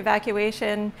smoke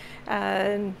evacuation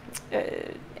and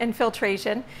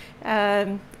filtration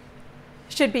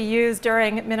should be used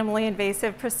during minimally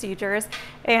invasive procedures,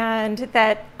 and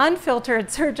that unfiltered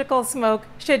surgical smoke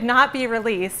should not be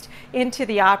released into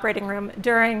the operating room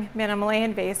during minimally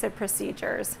invasive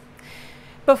procedures.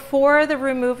 Before the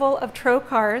removal of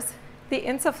trocars, the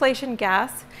insufflation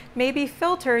gas may be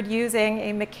filtered using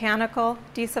a mechanical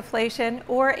desufflation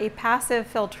or a passive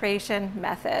filtration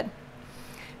method.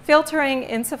 Filtering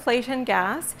insufflation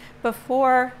gas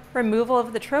before removal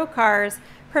of the trocars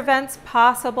prevents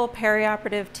possible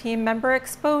perioperative team member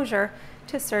exposure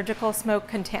to surgical smoke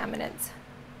contaminants.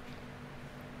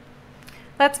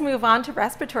 Let's move on to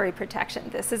respiratory protection.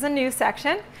 This is a new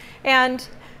section, and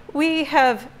we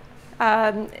have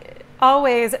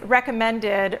always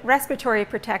recommended respiratory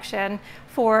protection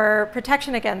for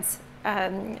protection against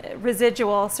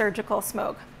residual surgical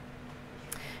smoke.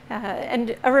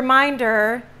 And a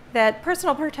reminder that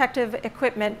personal protective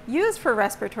equipment used for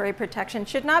respiratory protection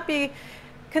should not be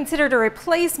considered a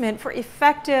replacement for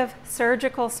effective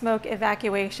surgical smoke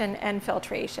evacuation and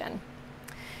filtration.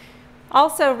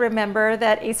 Also remember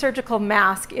that a surgical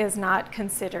mask is not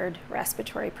considered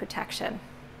respiratory protection.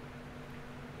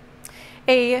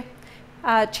 A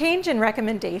change in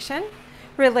recommendation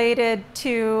related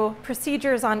to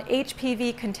procedures on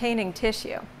HPV-containing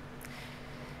tissue.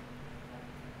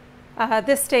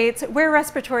 This states where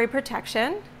respiratory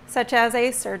protection, such as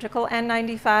a surgical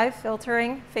N95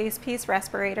 filtering facepiece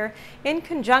respirator, in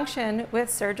conjunction with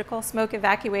surgical smoke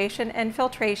evacuation and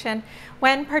filtration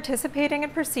when participating in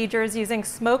procedures using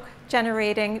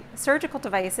smoke-generating surgical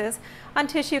devices on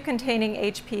tissue containing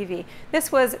HPV.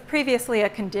 This was previously a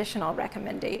conditional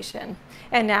recommendation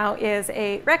and now is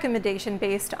a recommendation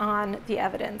based on the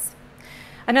evidence.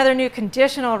 Another new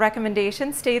conditional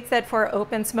recommendation states that for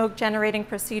open smoke-generating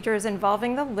procedures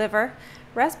involving the liver,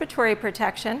 respiratory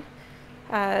protection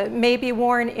may be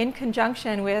worn in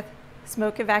conjunction with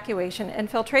smoke evacuation and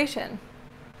filtration.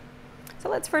 So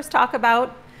let's first talk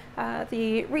about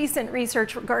the recent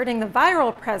research regarding the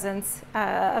viral presence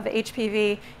of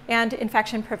HPV and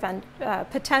infection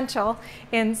potential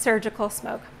in surgical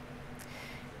smoke.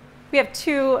 We have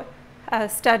two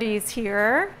studies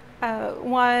here.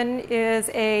 One is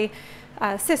a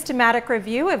systematic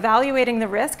review evaluating the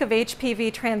risk of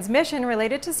HPV transmission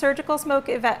related to surgical smoke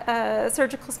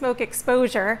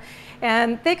exposure,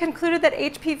 and they concluded that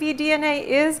HPV DNA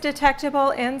is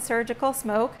detectable in surgical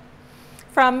smoke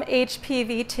from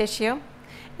HPV tissue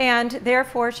and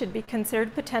therefore should be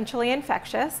considered potentially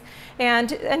infectious.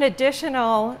 And an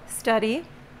additional study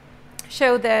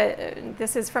showed that,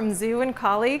 this is from Zhu and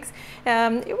colleagues,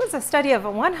 it was a study of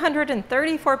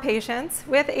 134 patients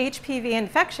with HPV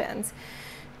infections.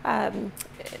 And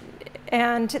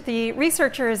the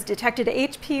researchers detected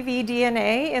HPV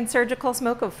DNA in surgical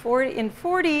smoke in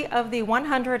 40 of the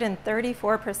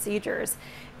 134 procedures,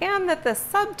 and that the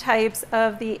subtypes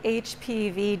of the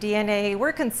HPV DNA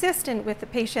were consistent with the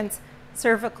patient's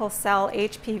cervical cell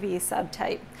HPV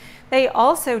subtype. They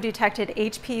also detected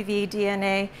HPV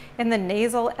DNA in the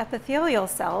nasal epithelial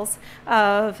cells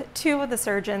of 2 of the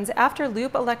surgeons after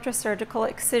loop electrosurgical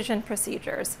excision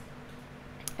procedures.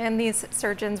 And these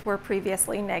surgeons were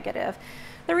previously negative.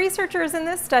 The researchers in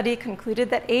this study concluded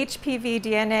that HPV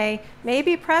DNA may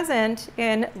be present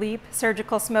in LEAP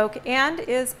surgical smoke and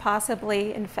is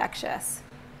possibly infectious.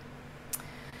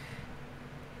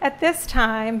 At this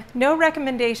time, no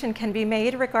recommendation can be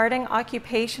made regarding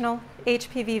occupational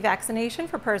HPV vaccination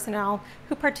for personnel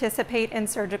who participate in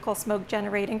surgical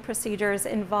smoke-generating procedures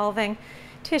involving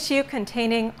tissue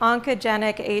containing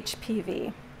oncogenic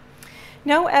HPV.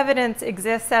 No evidence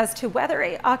exists as to whether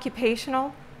an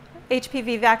occupational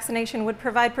HPV vaccination would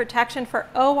provide protection for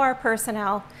OR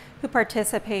personnel who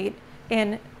participate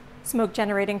in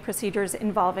smoke-generating procedures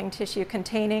involving tissue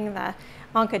containing the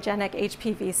oncogenic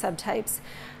HPV subtypes.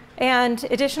 And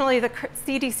additionally, the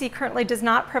CDC currently does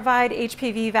not provide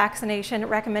HPV vaccination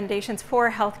recommendations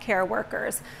for healthcare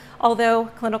workers, although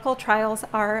clinical trials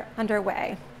are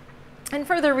underway. And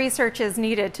further research is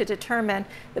needed to determine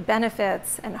the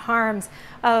benefits and harms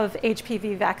of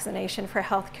HPV vaccination for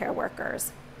healthcare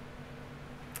workers.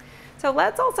 So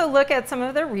let's also look at some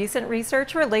of the recent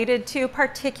research related to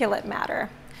particulate matter.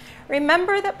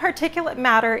 Remember that particulate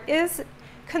matter is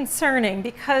concerning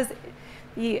because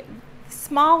the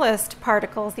smallest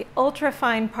particles, the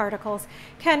ultrafine particles,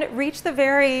 can reach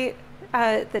the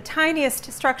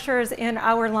tiniest structures in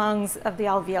our lungs of the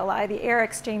alveoli, the air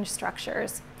exchange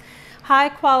structures. High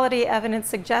quality evidence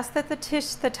suggests that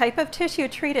the type of tissue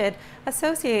treated is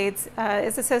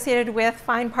associated with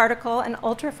fine particle and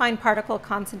ultrafine particle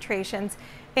concentrations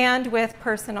and with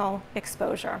personal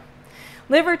exposure.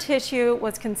 Liver tissue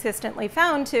was consistently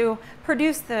found to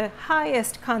produce the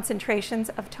highest concentrations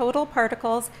of total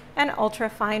particles and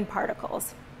ultrafine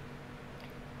particles.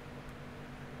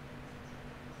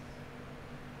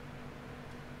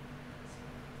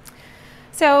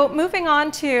 So moving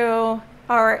on to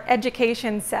our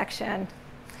education section.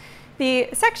 The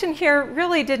section here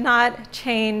really did not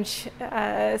change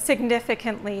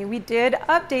significantly. We did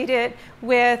update it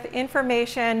with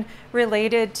information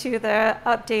related to the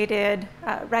updated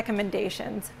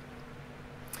recommendations.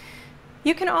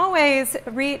 You can always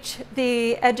reach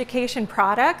the education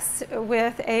products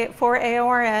for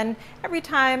AORN every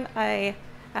time a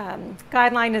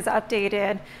guideline is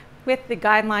updated with the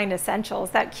Guideline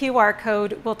Essentials. That QR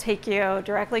code will take you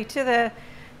directly to the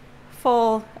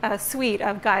full suite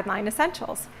of Guideline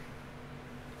Essentials.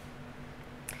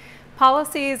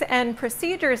 Policies and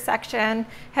Procedures section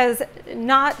has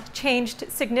not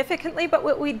changed significantly, but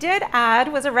what we did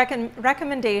add was a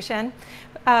recommendation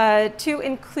to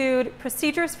include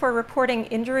procedures for reporting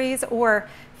injuries or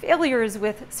failures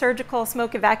with surgical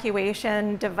smoke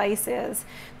evacuation devices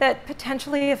that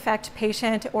potentially affect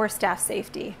patient or staff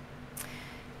safety.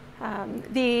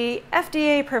 The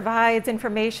FDA provides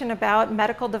information about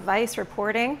medical device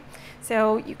reporting.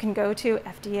 So you can go to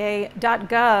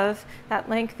fda.gov. That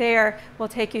link there will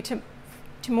take you to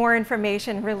more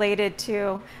information related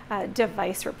to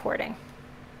device reporting.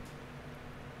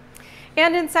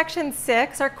 And in section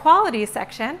 6, our quality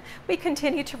section, we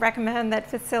continue to recommend that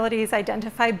facilities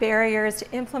identify barriers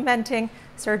to implementing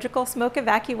surgical smoke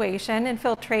evacuation and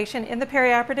filtration in the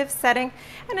perioperative setting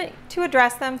and to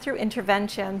address them through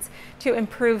interventions to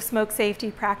improve smoke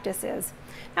safety practices.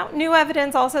 Now, new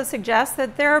evidence also suggests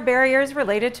that there are barriers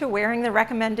related to wearing the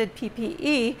recommended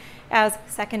PPE as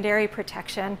secondary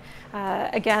protection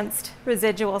against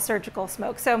residual surgical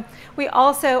smoke. So we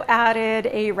also added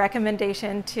a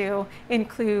recommendation to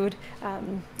include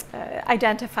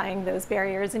identifying those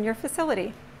barriers in your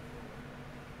facility.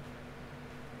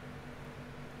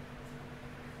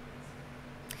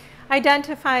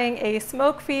 Identifying a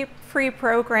smoke-free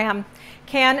program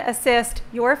can assist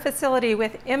your facility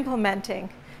with implementing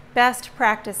best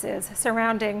practices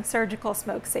surrounding surgical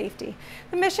smoke safety.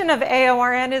 The mission of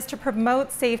AORN is to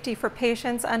promote safety for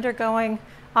patients undergoing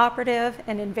operative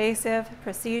and invasive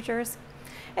procedures.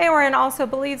 AORN also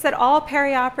believes that all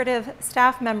perioperative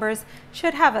staff members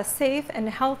should have a safe and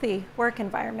healthy work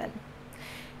environment.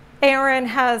 AORN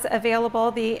has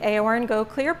available the AORN Go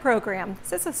Clear program.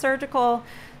 This is a surgical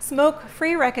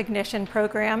smoke-free recognition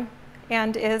program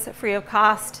and is free of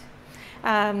cost.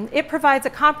 It provides a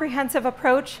comprehensive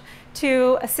approach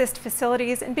to assist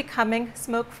facilities in becoming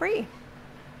smoke-free.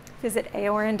 Visit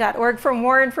AORN.org for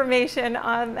more information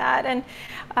on that. And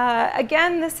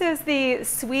again, this is the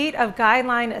suite of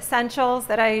guideline essentials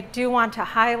that I do want to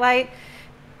highlight.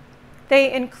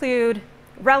 They include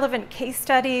relevant case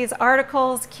studies,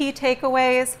 articles, key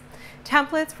takeaways,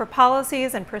 templates for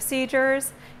policies and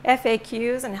procedures,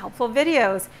 FAQs, and helpful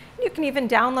videos. You can even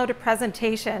download a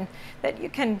presentation that you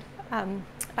can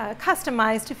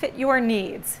customize to fit your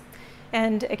needs.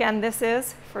 And again, this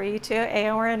is free to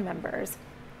AORN members.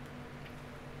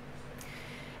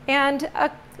 And a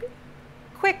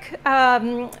quick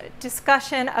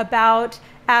discussion about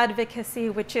advocacy,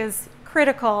 which is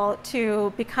critical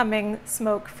to becoming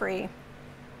smoke-free.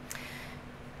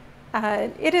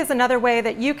 It is another way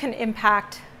that you can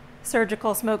impact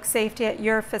surgical smoke safety at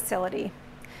your facility.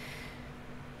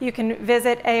 You can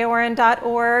visit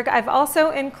AORN.org. I've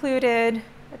also included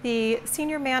the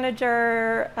Senior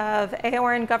Manager of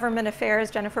AORN Government Affairs,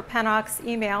 Jennifer Pennock's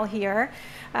email here.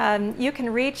 You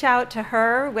can reach out to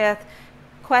her with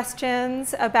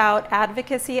questions about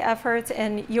advocacy efforts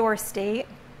in your state.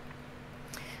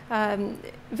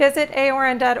 Visit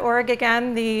AORN.org,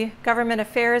 again, the Government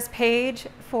Affairs page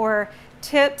for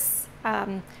tips,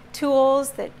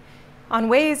 tools on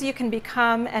ways you can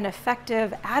become an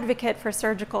effective advocate for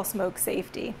surgical smoke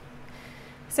safety.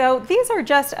 So these are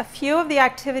just a few of the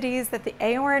activities that the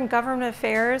AORN Government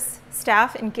Affairs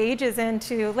staff engages in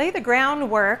to lay the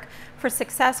groundwork for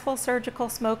successful surgical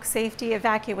smoke safety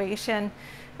evacuation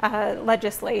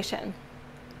legislation.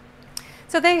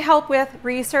 So they help with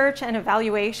research and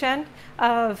evaluation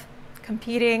of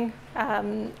competing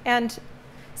and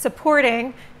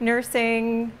supporting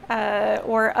nursing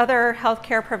or other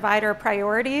healthcare provider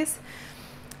priorities.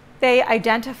 They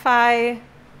identify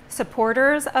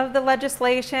supporters of the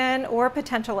legislation or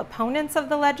potential opponents of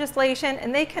the legislation,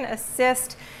 and they can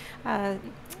assist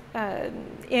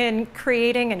in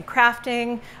creating and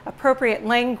crafting appropriate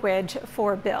language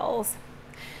for bills.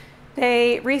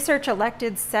 They research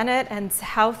elected Senate and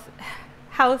House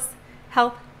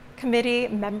Health Committee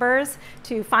members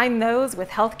to find those with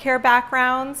healthcare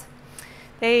backgrounds.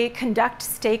 They conduct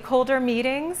stakeholder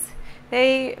meetings.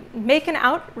 They make an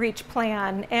outreach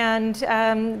plan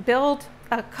and build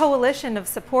a coalition of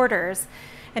supporters.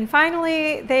 And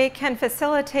finally, they can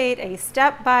facilitate a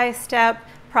step-by-step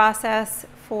process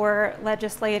for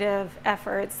legislative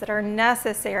efforts that are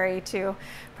necessary to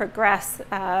progress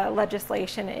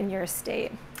legislation in your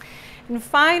state. And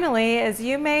finally, as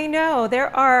you may know,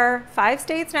 there are 5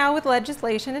 states now with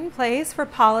legislation in place for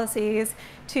policies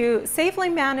to safely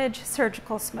manage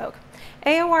surgical smoke.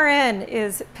 AORN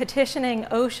is petitioning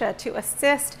OSHA to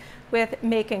assist with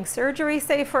making surgery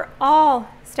safe for all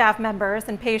staff members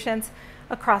and patients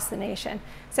across the nation.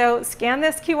 So scan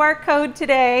this QR code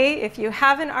today if you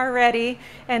haven't already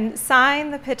and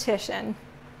sign the petition.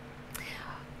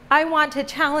 I want to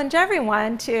challenge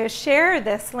everyone to share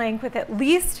this link with at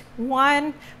least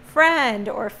one friend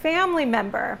or family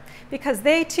member, because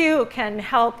they too can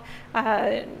help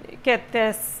get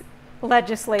this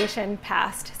legislation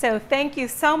passed. So thank you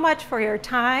so much for your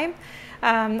time.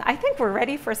 I think we're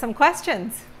ready for some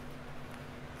questions.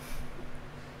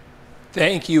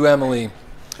 Thank you, Emily.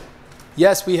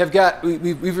 Yes,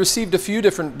 we've received a few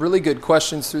different really good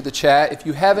questions through the chat. If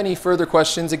you have any further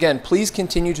questions, again, please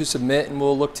continue to submit and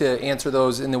we'll look to answer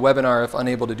those in the webinar if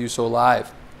unable to do so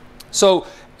live. So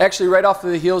actually, right off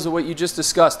the heels of what you just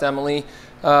discussed, Emily,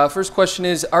 first question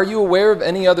is, are you aware of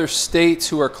any other states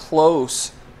who are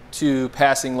close to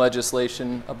passing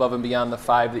legislation above and beyond the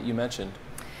 5 that you mentioned?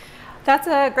 That's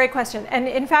a great question. And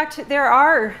in fact, there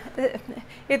are.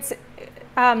 It's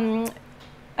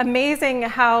amazing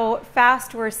how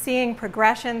fast we're seeing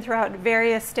progression throughout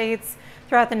various states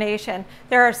throughout the nation.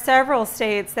 There are several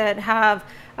states that have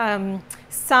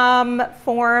some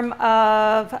form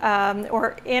of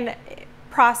or in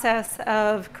process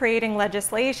of creating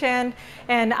legislation,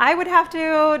 and I would have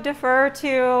to defer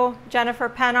to Jennifer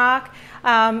Pennock,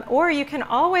 or you can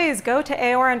always go to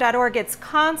AORN.org. It's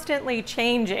constantly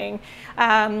changing.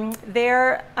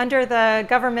 There, under the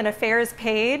Government Affairs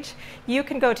page, you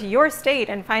can go to your state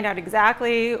and find out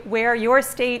exactly where your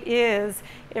state is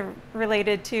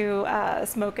related to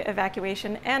smoke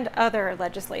evacuation and other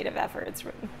legislative efforts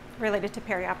related to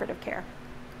perioperative care.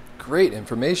 Great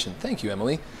information. Thank you,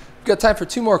 Emily. We've got time for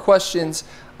 2 more questions.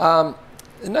 The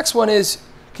next one is,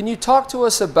 can you talk to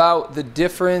us about the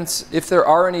difference, if there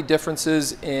are any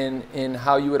differences in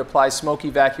how you would apply smoke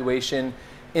evacuation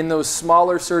in those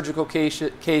smaller surgical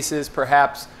cases,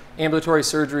 perhaps ambulatory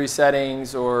surgery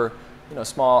settings or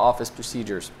small office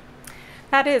procedures?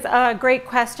 That is a great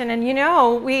question. And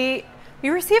we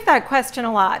receive that question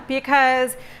a lot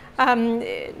because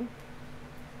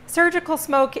surgical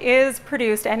smoke is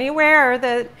produced anywhere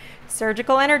that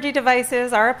surgical energy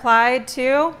devices are applied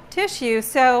to tissue.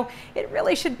 So it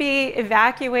really should be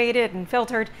evacuated and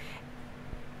filtered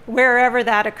wherever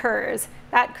that occurs.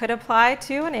 That could apply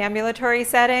to an ambulatory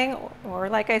setting or,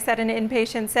 like I said, an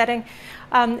inpatient setting.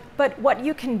 But what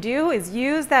you can do is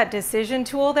use that decision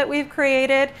tool that we've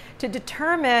created to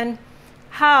determine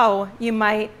how you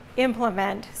might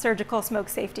implement surgical smoke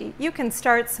safety. You can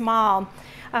start small.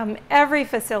 Every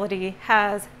facility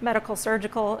has medical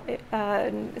surgical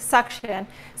suction.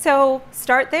 So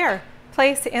start there.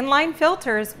 Place inline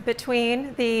filters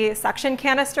between the suction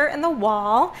canister and the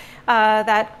wall,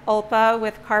 that ULPA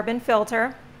with carbon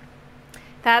filter.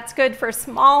 That's good for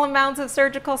small amounts of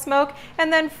surgical smoke.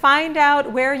 And then find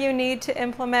out where you need to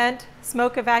implement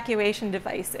smoke evacuation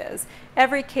devices.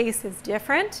 Every case is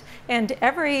different, and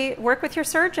work with your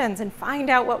surgeons and find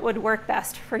out what would work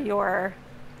best for your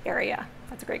area.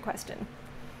 That's a great question.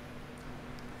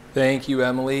 Thank you,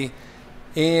 Emily.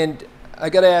 And I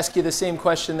got to ask you the same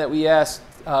question that we asked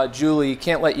Julie.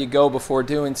 Can't let you go before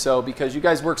doing so, because you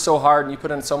guys work so hard and you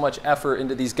put in so much effort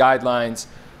into these guidelines.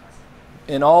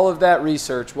 In all of that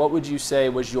research, what would you say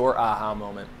was your aha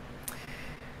moment?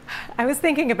 I was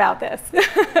thinking about this.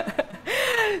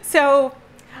 So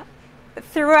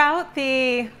throughout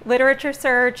the literature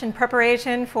search and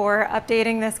preparation for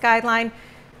updating this guideline,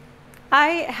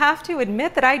 I have to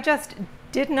admit that I just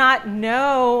did not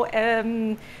know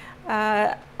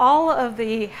all of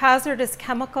the hazardous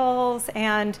chemicals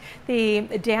and the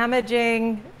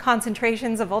damaging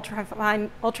concentrations of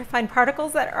ultrafine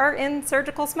particles that are in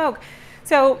surgical smoke.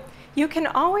 So you can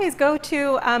always go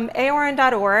to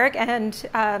AORN.org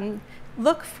and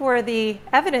look for the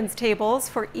evidence tables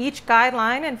for each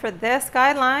guideline. And for this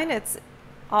guideline, it's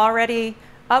already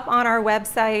up on our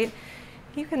website.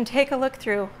 You can take a look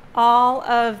through all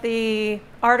of the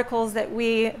articles that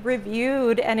we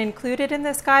reviewed and included in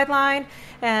this guideline,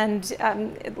 and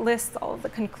it lists all of the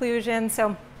conclusions.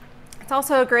 So it's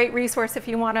also a great resource if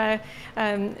you want to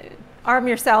arm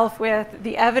yourself with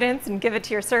the evidence and give it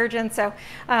to your surgeon. So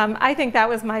I think that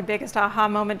was my biggest aha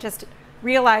moment, just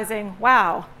realizing,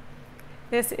 wow,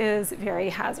 this is very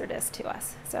hazardous to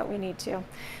us. So we need to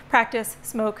practice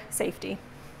smoke safety.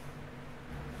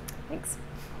 Thanks.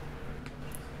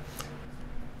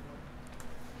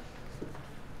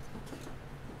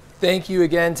 Thank you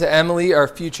again to Emily, our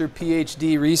future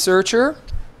PhD researcher.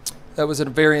 That was a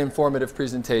very informative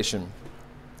presentation.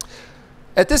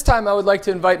 At this time, I would like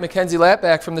to invite Mackenzie Lapp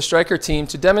back from the Stryker team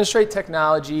to demonstrate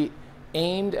technology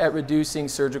aimed at reducing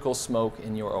surgical smoke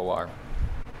in your OR.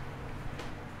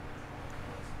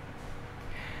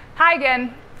 Hi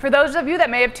again. For those of you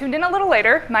that may have tuned in a little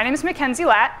later, my name is Mackenzie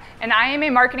Latt, and I am a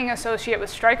marketing associate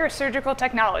with Stryker Surgical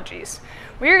Technologies.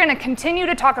 We are going to continue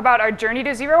to talk about our journey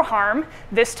to zero harm,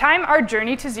 this time our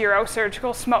journey to zero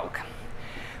surgical smoke.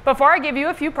 Before I give you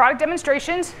a few product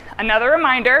demonstrations, another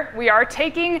reminder, we are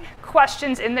taking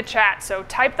questions in the chat, so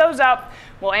type those up.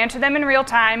 We'll answer them in real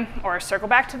time or circle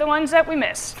back to the ones that we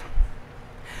missed.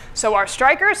 So our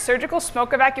Stryker Surgical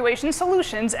Smoke Evacuation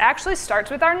Solutions actually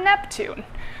starts with our Neptune.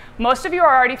 Most of you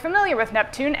are already familiar with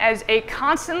Neptune as a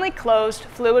constantly closed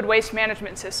fluid waste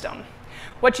management system.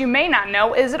 What you may not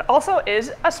know is it also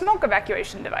is a smoke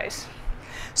evacuation device.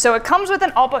 So it comes with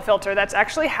an ULPA filter that's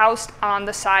actually housed on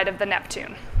the side of the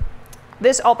Neptune.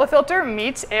 This ULPA filter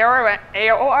meets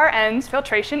AORN's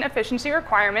filtration efficiency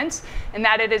requirements in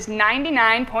that it is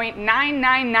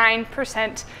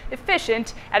 99.999%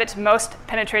 efficient at its most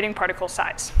penetrating particle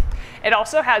size. It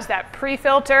also has that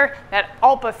pre-filter, that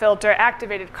ULPA filter,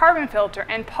 activated carbon filter,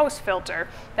 and post-filter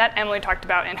that Emily talked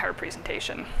about in her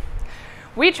presentation.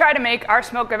 We try to make our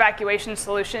smoke evacuation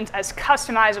solutions as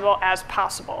customizable as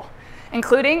possible,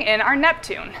 including in our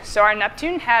Neptune. So our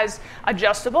Neptune has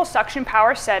adjustable suction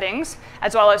power settings,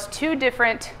 as well as 2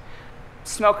 different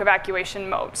smoke evacuation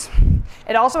modes.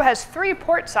 It also has 3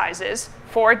 port sizes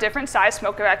for different size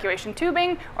smoke evacuation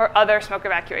tubing or other smoke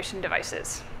evacuation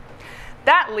devices.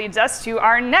 That leads us to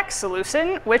our next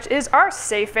solution, which is our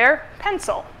SafeAir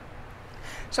pencil.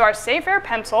 So our SafeAir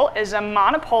pencil is a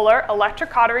monopolar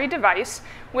electrocautery device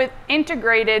with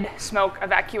integrated smoke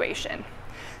evacuation.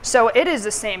 So it is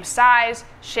the same size,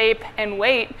 shape, and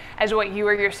weight as what you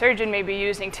or your surgeon may be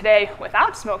using today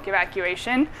without smoke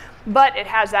evacuation, but it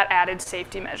has that added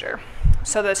safety measure.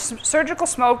 So the surgical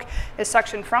smoke is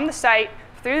suctioned from the site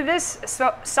through this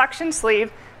suction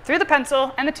sleeve, through the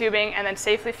pencil and the tubing, and then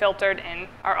safely filtered in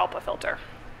our ULPA filter.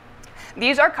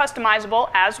 These are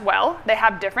customizable as well. They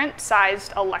have different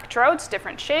sized electrodes,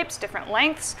 different shapes, different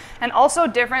lengths, and also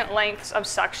different lengths of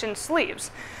suction sleeves.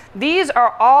 These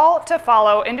are all to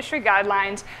follow industry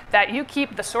guidelines that you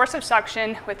keep the source of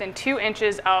suction within 2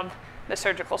 inches of the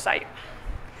surgical site.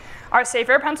 Our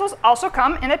SafeAir pencils also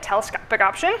come in a telescopic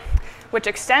option, which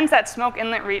extends that smoke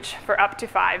inlet reach for up to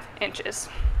 5 inches.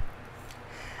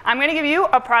 I'm going to give you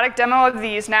a product demo of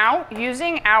these now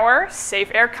using our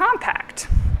SafeAir Compact.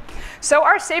 So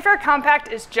our SafeAir Compact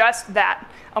is just that,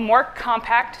 a more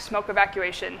compact smoke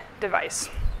evacuation device.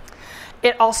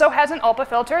 It also has an ULPA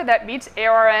filter that meets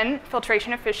AORN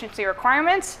filtration efficiency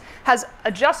requirements, has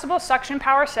adjustable suction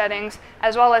power settings,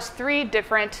 as well as 3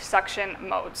 different suction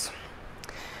modes.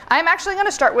 I'm actually going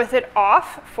to start with it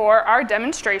off for our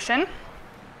demonstration.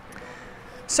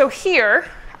 So here,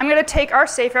 I'm going to take our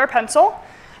SafeAir pencil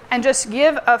and just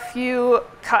give a few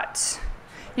cuts.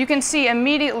 You can see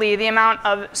immediately the amount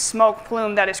of smoke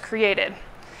plume that is created.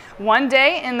 1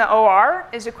 day in the OR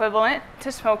is equivalent to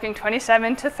smoking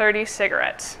 27 to 30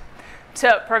 cigarettes.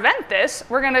 To prevent this,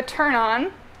 we're going to turn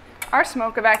on our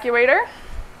smoke evacuator.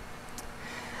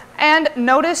 And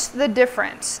notice the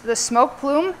difference. The smoke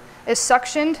plume is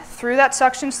suctioned through that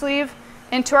suction sleeve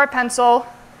into our pencil,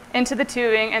 into the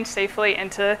tubing, and safely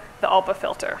into the ULPA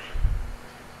filter.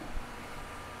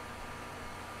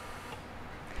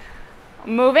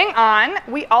 Moving on,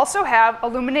 we also have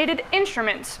illuminated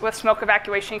instruments with smoke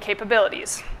evacuation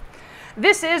capabilities.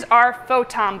 This is our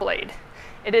photon blade.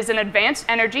 It is an advanced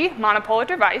energy monopolar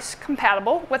device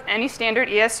compatible with any standard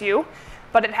ESU,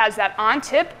 but it has that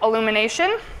on-tip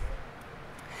illumination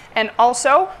and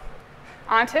also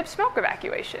on-tip smoke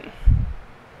evacuation.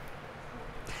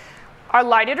 Our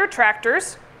lighted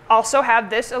retractors also have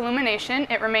this illumination.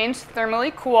 It remains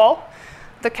thermally cool.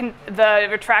 The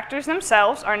retractors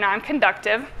themselves are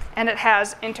non-conductive, and it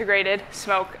has integrated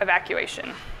smoke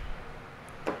evacuation.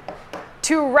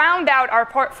 To round out our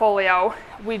portfolio,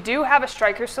 we do have a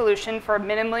Stryker solution for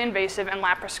minimally invasive and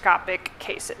laparoscopic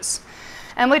cases.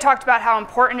 Emily talked about how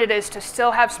important it is to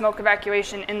still have smoke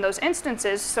evacuation in those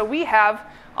instances, so we have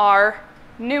our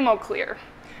PneumoClear.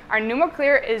 Our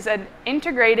PneumoClear is an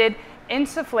integrated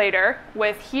insufflator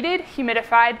with heated,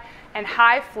 humidified, and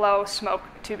high-flow smoke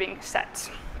tubing sets.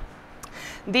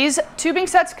 These tubing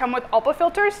sets come with ULPA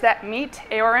filters that meet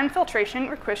AORN filtration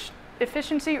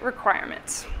efficiency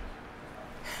requirements.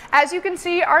 As you can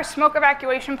see, our smoke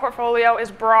evacuation portfolio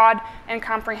is broad and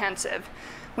comprehensive.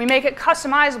 We make it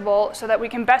customizable so that we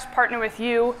can best partner with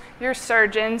you, your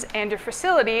surgeons, and your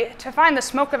facility to find the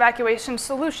smoke evacuation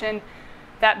solution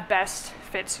that best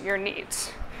fits your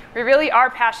needs. We really are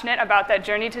passionate about that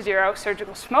journey to zero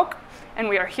surgical smoke, and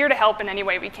we are here to help in any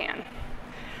way we can.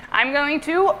 I'm going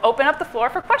to open up the floor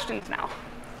for questions now.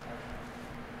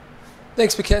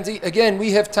 Thanks, Mackenzie. Again,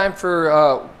 we have time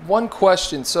for one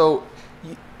question. So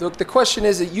the question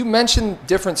is that you mentioned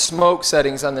different smoke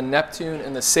settings on the Neptune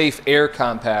and the Safe Air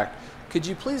Compact. Could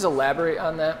you please elaborate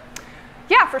on that?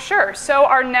 Yeah, for sure. So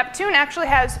our Neptune actually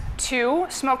has 2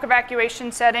 smoke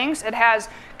evacuation settings. It has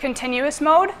continuous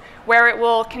mode, where it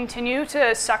will continue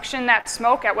to suction that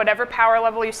smoke at whatever power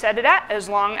level you set it at, as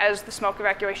long as the smoke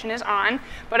evacuation is on.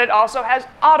 But it also has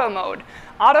auto mode.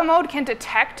 Auto mode can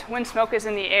detect when smoke is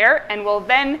in the air and will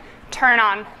then turn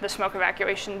on the smoke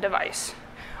evacuation device.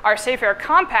 Our Safe Air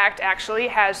Compact actually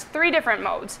has 3 different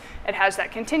modes. It has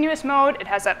that continuous mode, it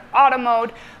has that auto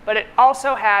mode, but it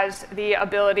also has the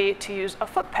ability to use a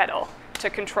foot pedal to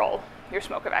control your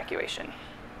smoke evacuation.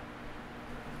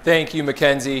 Thank you,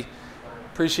 Mackenzie.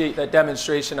 Appreciate that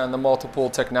demonstration on the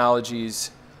multiple technologies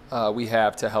we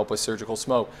have to help with surgical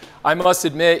smoke. I must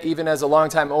admit, even as a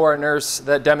longtime OR nurse,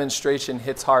 that demonstration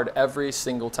hits hard every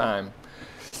single time.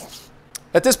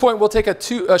 At this point, we'll take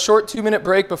a short 2-minute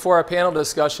break before our panel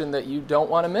discussion that you don't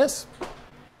want to miss.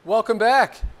 Welcome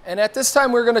back. And at this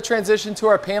time, we're going to transition to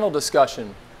our panel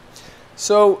discussion.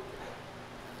 So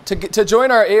to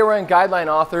join our AORN Guideline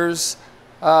authors,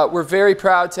 we're very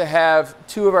proud to have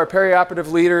 2 of our perioperative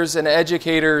leaders and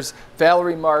educators,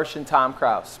 Valerie Marsh and Tom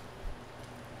Kraus.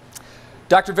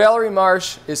 Dr. Valerie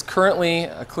Marsh is currently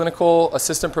a clinical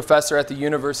assistant professor at the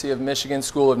University of Michigan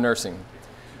School of Nursing.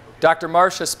 Dr.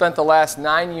 Marsh has spent the last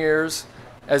 9 years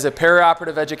as a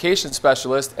perioperative education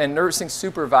specialist and nursing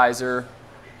supervisor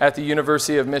at the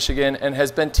University of Michigan and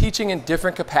has been teaching in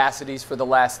different capacities for the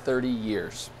last 30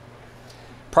 years.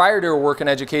 Prior to her work in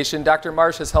education, Dr.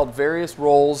 Marsh has held various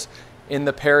roles in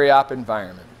the peri-op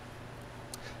environment.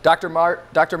 Dr.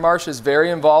 Marsh is very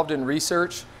involved in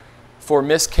research for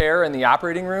miscare in the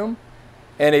operating room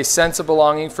and a sense of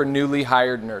belonging for newly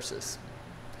hired nurses.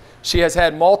 She has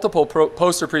had multiple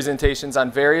poster presentations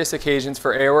on various occasions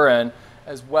for AORN,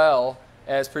 as well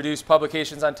as produced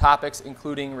publications on topics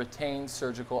including retained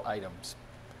surgical items.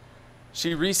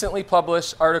 She recently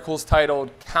published articles titled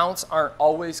 "Counts Aren't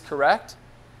Always Correct"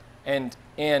 and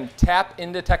 "Tap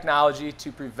into Technology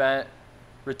to Prevent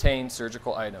Retained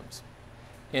Surgical Items"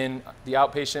 in the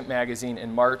Outpatient magazine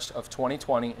in March of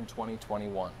 2020 and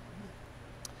 2021.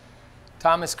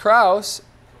 Thomas Kraus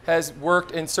has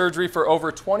worked in surgery for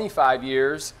over 25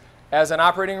 years as an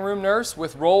operating room nurse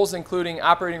with roles including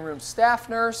operating room staff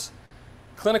nurse,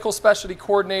 clinical specialty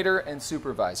coordinator, and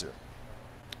supervisor.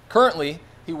 Currently,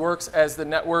 he works as the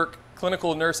network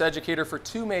clinical nurse educator for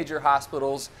 2 major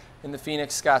hospitals in the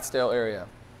Phoenix-Scottsdale area: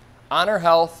 Honor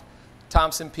Health,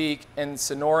 Thompson Peak, and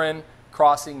Sonoran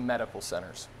Crossing Medical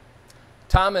Centers.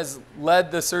 Tom has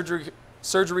led the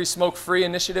surgery smoke-free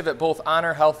initiative at both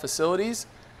Honor Health facilities,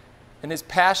 and his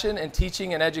passion in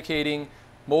teaching and educating,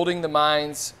 molding the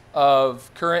minds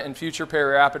of current and future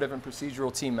perioperative and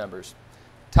procedural team members.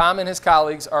 Tom and his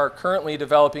colleagues are currently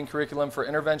developing curriculum for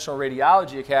Interventional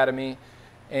Radiology Academy,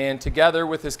 and together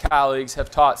with his colleagues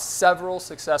have taught several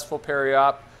successful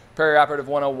perioperative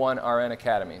 101 RN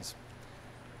academies.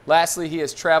 Lastly, he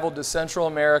has traveled to Central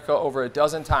America over a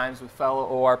dozen times with fellow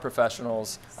OR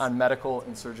professionals on medical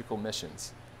and surgical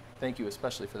missions. Thank you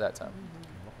especially for that, Tom.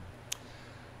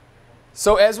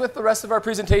 So as with the rest of our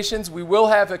presentations, we will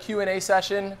have a Q&A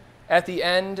session at the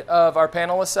end of our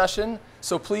panelist session.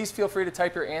 So please feel free to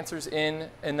type your answers in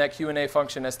that Q&A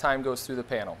function as time goes through the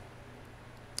panel.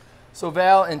 So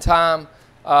Val and Tom,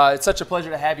 it's such a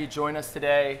pleasure to have you join us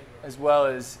today, as well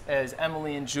as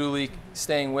Emily and Julie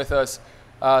staying with us.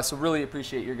 So really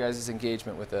appreciate your guys'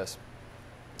 engagement with this.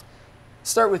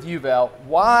 Start with you, Val.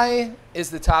 Why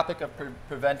is the topic of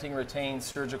preventing retained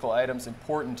surgical items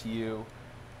important to you?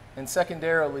 And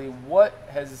secondarily, what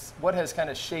has kind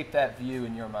of shaped that view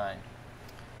in your mind?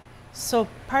 So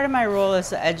part of my role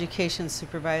as an education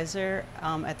supervisor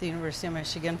at the University of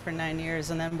Michigan for 9 years,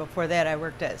 and then before that I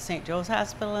worked at St. Joe's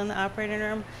Hospital in the operating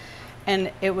room.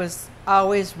 And it was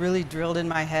always really drilled in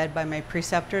my head by my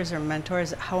preceptors or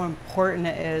mentors how important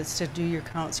it is to do your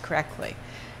counts correctly.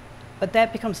 But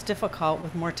that becomes difficult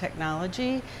with more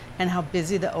technology and how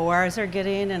busy the ORs are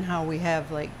getting and how we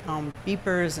have like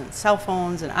beepers and cell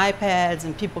phones and iPads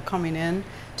and people coming in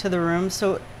to the room.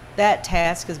 So that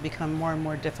task has become more and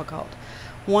more difficult.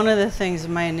 One of the things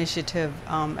in my initiative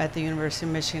at the University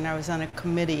of Michigan, I was on a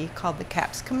committee called the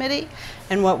CAPS Committee,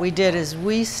 and what we did is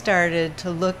we started to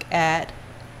look at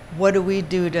what do we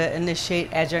do to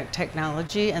initiate adjunct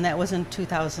technology, and that was in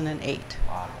 2008.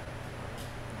 Wow.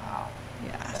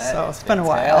 Yeah, That so it's been a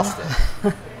while.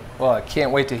 Well, I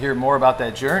can't wait to hear more about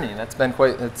that journey. That's been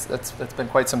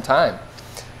quite some time.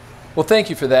 Well, thank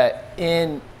you for that.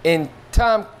 And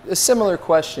Tom, a similar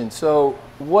question. So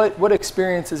what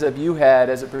experiences have you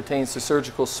had as it pertains to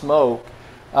surgical smoke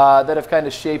that have kind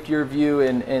of shaped your view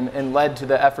and led to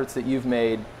the efforts that you've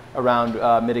made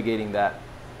around mitigating that?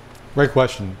 Great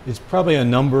question. It's probably a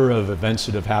number of events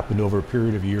that have happened over a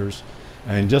period of years.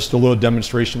 And just a little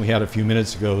demonstration we had a few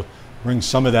minutes ago brings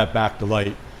some of that back to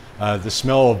light. The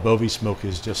smell of bovie smoke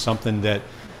is just something that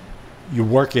you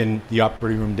work in the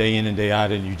operating room day in and day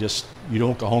out, and you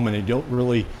don't go home and you don't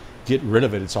really get rid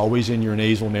of it. It's always in your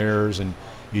nasal nares, and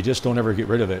you just don't ever get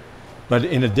rid of it. But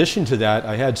in addition to that,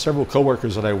 I had several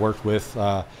coworkers that I worked with,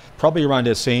 probably around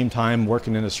the same time,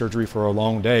 working in a surgery for a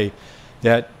long day,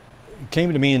 that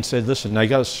came to me and said, listen, I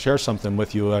got to share something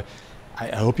with you.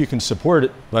 I hope you can support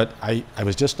it, but I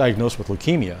was just diagnosed with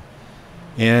leukemia.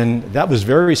 And that was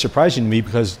very surprising to me,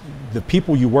 because the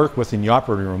people you work with in the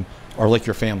operating room are like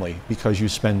your family, because you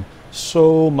spend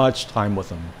so much time with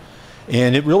them.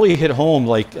 And it really hit home.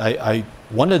 Like I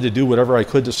wanted to do whatever I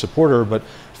could to support her, but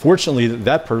fortunately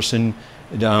that person,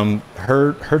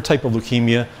 her type of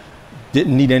leukemia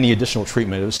didn't need any additional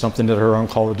treatment. It was something that her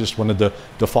oncologist wanted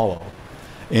to follow.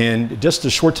 And just a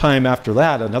short time after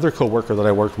that, another coworker that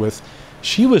I worked with,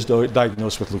 she was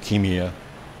diagnosed with leukemia.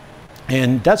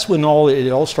 And that's when it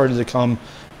all started to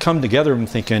come together. I'm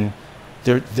thinking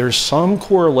there's some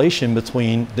correlation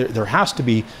between, there has to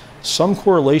be some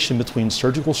correlation between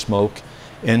surgical smoke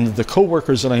and the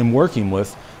coworkers that I'm working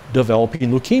with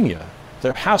developing leukemia.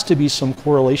 There has to be some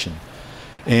correlation.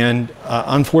 And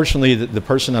unfortunately, the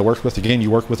person I worked with, again,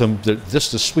 you work with them, they're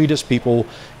just the sweetest people,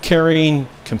 caring,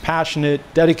 compassionate,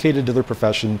 dedicated to their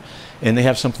profession, and they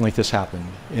have something like this happen,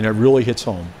 and it really hits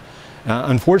home.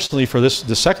 Unfortunately for the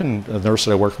second nurse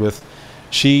that I worked with,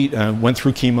 she went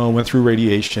through chemo, went through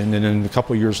radiation, and then a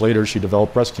couple of years later, she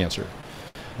developed breast cancer.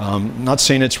 Not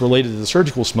saying it's related to the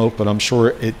surgical smoke, but I'm sure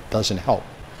it doesn't help.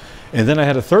 And then I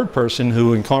had a third person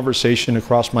who, in conversation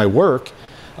across my work,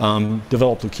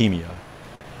 developed leukemia.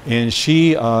 And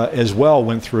she as well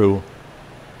went through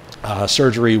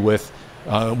surgery went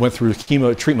through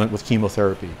treatment with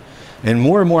chemotherapy. And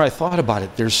more I thought about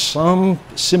it, there's some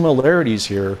similarities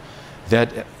here that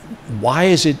why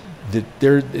is it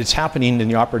that it's happening in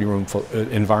the operating room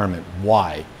environment?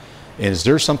 Why? And is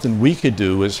there something we could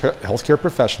do as healthcare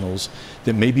professionals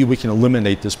that maybe we can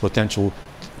eliminate this potential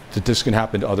that this can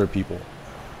happen to other people?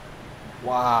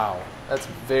 Wow, that's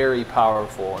very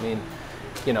powerful. I mean,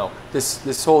 you know,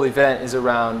 this whole event is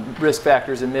around risk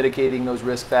factors and mitigating those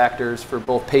risk factors for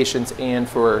both patients and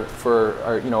for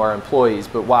our employees.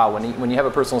 But wow, when you have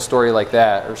a personal story like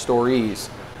that, or stories,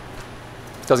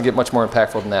 it doesn't get much more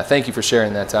impactful than that. Thank you for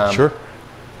sharing that, Tom. Sure.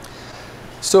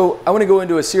 So I want to go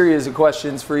into a series of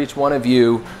questions for each one of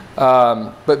you.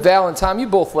 But Val and Tom, you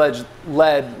both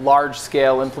led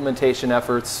large-scale implementation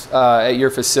efforts at your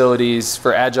facilities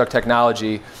for adjunct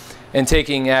technology and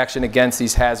taking action against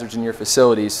these hazards in your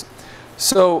facilities.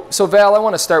 So Val, I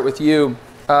want to start with you.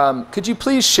 Could you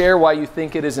please share why you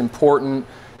think it is important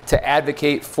to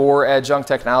advocate for adjunct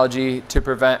technology to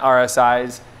prevent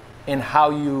RSIs, and how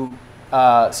you,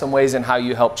 some ways in how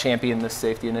you help champion this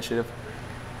safety initiative?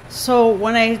 So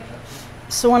when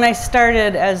I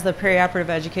started as the perioperative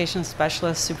education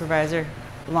specialist supervisor,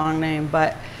 long name,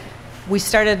 but we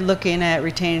started looking at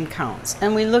retained counts,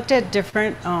 and we looked at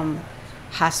different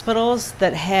hospitals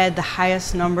that had the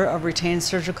highest number of retained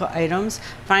surgical items,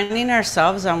 finding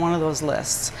ourselves on one of those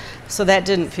lists. So that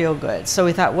didn't feel good. So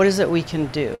we thought, what is it we can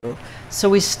do? So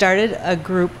we started a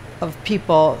group of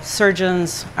people,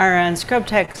 surgeons, RNs, scrub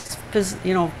techs,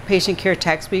 patient care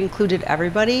techs. We included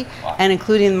everybody. Wow. And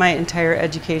including my entire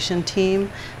education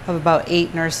team of about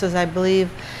 8 nurses, I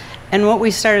believe. And what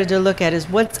we started to look at is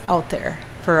what's out there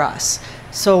for us.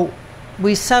 So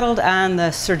we settled on the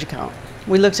SurgiCount.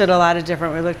 We looked at a lot of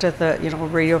different, we looked at the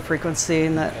radio frequency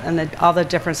and all the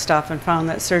different stuff, and found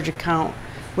that SurgiCount,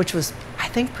 which was I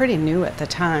think pretty new at the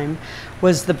time,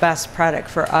 was the best product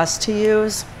for us to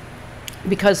use,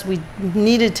 because we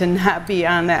needed to not be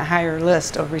on that higher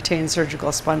list of retained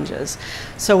surgical sponges.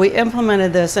 So we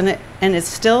implemented this, and it's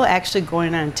still actually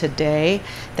going on today.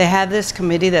 They have this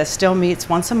committee that still meets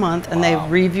once a month, and Wow.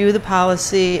 They review the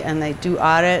policy, and they do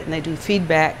audit, and they do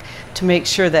feedback to make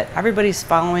sure that everybody's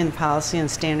following the policy and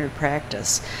standard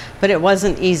practice. But it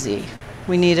wasn't easy.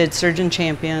 We needed surgeon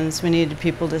champions. We needed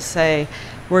people to say,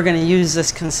 we're going to use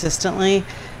this consistently.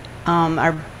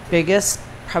 Our biggest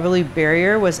probably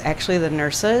barrier was actually the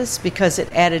nurses, because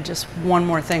it added just one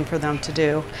more thing for them to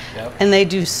do. Yep. And they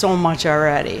do so much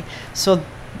already. So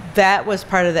that was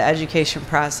part of the education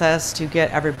process to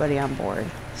get everybody on board.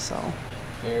 So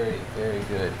Very, very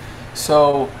good.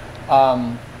 So,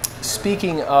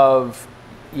 speaking of,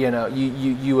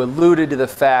 you alluded to the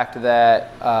fact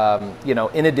that,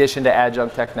 in addition to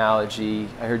adjunct technology,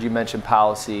 I heard you mention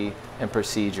policy and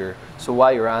procedure. So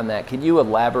while you're on that, can you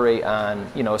elaborate on,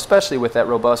 especially with that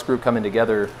robust group coming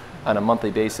together on a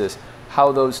monthly basis,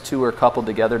 how those two are coupled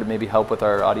together to maybe help with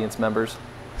our audience members?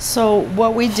 So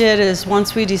what we did is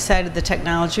once we decided the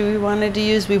technology we wanted to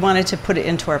use, we wanted to put it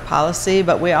into our policy,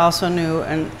 but we also knew,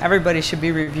 and everybody should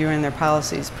be reviewing their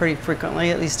policies pretty frequently,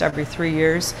 at least every 3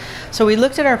 years. So we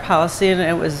looked at our policy and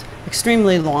it was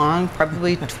extremely long,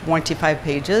 probably 25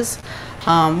 pages.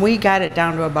 We got it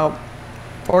down to about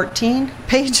 14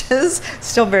 pages,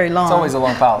 still very long. It's always a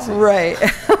long policy. Right.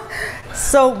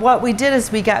 So what we did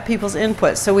is we got people's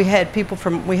input. So we had people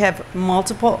we have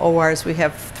multiple ORs. We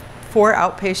have 4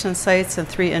 outpatient sites and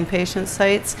 3 inpatient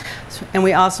sites, and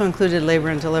we also included labor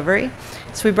and delivery.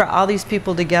 So we brought all these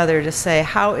people together to say,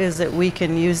 how is it we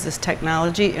can use this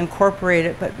technology, incorporate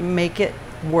it, but make it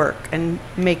work and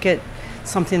make it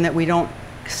something that we don't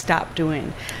stop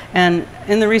doing. And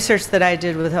in the research that I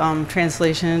did with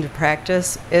translation into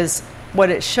practice, is what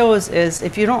it shows is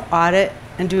if you don't audit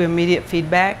and do immediate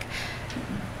feedback,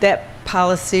 that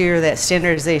policy or that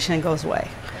standardization goes away.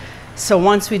 So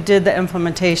once we did the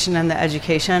implementation and the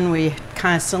education, we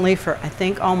constantly, for I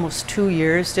think almost 2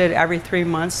 years, did every 3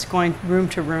 months, going room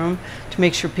to room to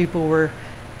make sure people were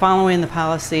following the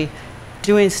policy,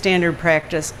 doing standard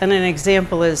practice. And an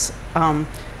example is, and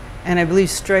I believe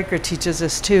Stryker teaches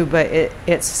this too, but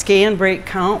it's scan, break,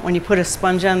 count. When you put a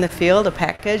sponge on the field, a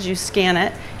package, you scan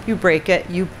it, you break it,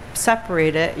 you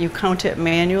separate it, you count it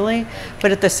manually,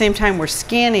 but at the same time we're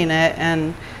scanning it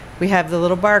and we have the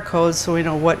little barcodes so we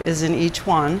know what is in each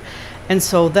one. And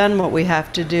so then what we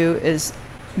have to do is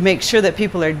make sure that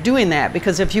people are doing that,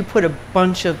 because if you put a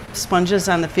bunch of sponges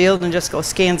on the field and just go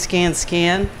scan, scan,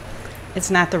 scan, it's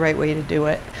not the right way to do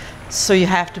it. So you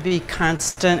have to be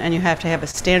constant and you have to have a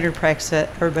standard practice that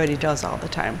everybody does all the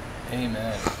time.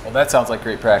 Amen. Well, that sounds like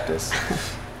great practice.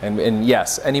 and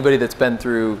yes, anybody that's been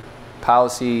through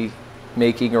policy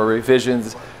making or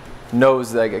revisions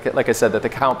knows that, like I said, that the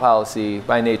count policy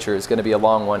by nature is going to be a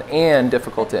long one and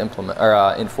difficult to implement or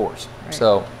enforce. Right.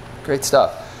 So great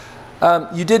stuff.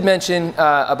 You did mention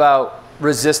about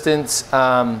resistance.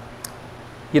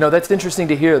 That's interesting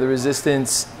to hear, the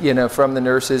resistance, from the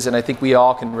nurses, and I think we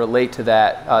all can relate to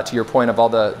that, to your point of all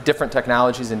the different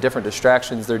technologies and different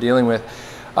distractions they're dealing with.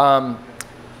 Can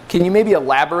you maybe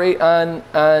elaborate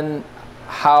on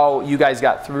how you guys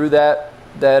got through that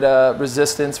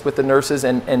resistance with the nurses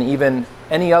and even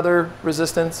any other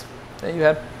resistance that you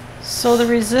had? So the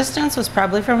resistance was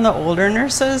probably from the older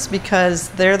nurses, because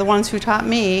they're the ones who taught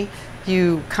me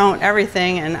you count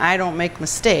everything and I don't make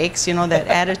mistakes. That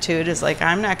attitude is like,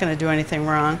 I'm not going to do anything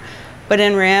wrong. But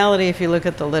in reality, if you look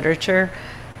at the literature,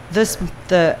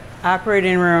 the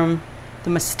operating room, the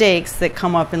mistakes that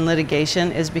come up in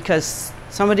litigation is because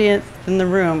somebody in the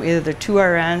room, either the 2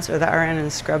 RNs or the RN and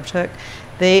the scrub took,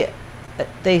 they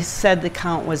said the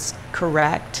count was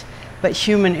correct, but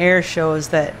human error shows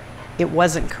that it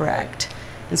wasn't correct.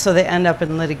 And so they end up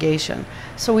in litigation.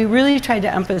 So we really tried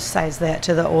to emphasize that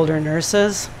to the older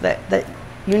nurses, that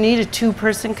you need a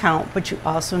 2-person count, but you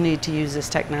also need to use this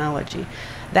technology.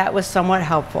 That was somewhat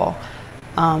helpful.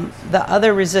 The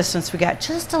other resistance we got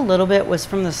just a little bit was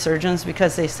from the surgeons,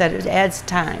 because they said it adds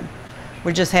time.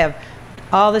 We just have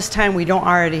all this time we don't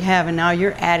already have, and now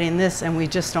you're adding this and we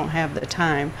just don't have the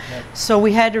time. Yep. So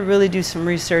we had to really do some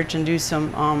research and do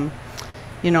some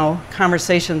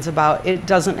conversations about it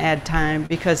doesn't add time,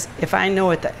 because if I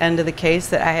know at the end of the case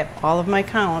that I have all of my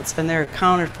counts and they're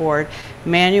accounted for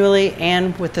manually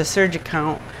and with the surge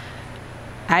count,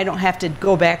 I don't have to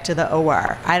go back to the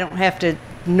OR. I don't have to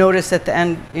notice at the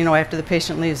end, after the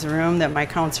patient leaves the room, that my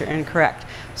counts are incorrect.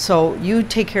 So you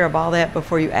take care of all that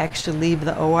before you actually leave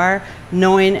the OR,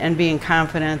 knowing and being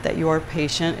confident that your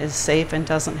patient is safe and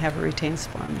doesn't have a retained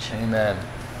sponge. Amen.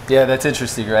 Yeah, that's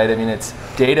interesting, right? I mean, it's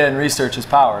data and research is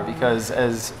power, because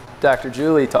as Dr.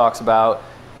 Julie talks about,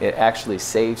 it actually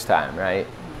saves time, right?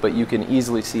 But you can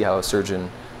easily see how a surgeon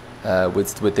would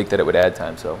think that it would add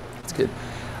time, so it's good.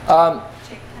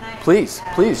 Please,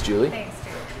 Julie. Thanks, Stu.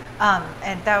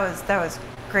 And that was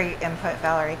great input,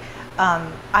 Valerie.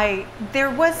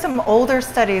 There was some older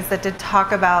studies that did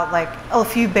talk about like a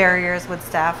few barriers with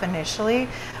staff initially,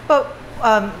 but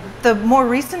the more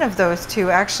recent of those two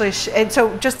actually, and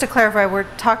so just to clarify, we're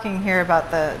talking here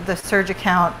about the surge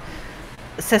account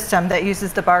system that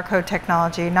uses the barcode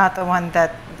technology, not the one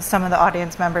that some of the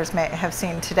audience members may have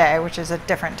seen today, which is a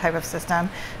different type of system,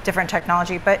 different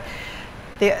technology. But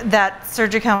that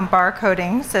SurgiCount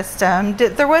barcoding system,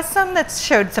 there was some that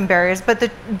showed some barriers, but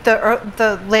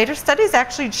the later studies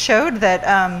actually showed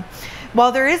that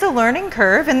while there is a learning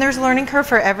curve, and there's a learning curve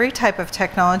for every type of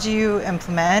technology you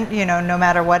implement, you know, no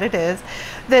matter what it is,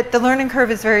 that the learning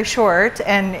curve is very short,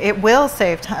 and it will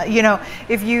save time. You know,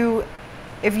 if you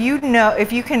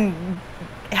can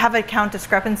have a count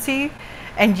discrepancy,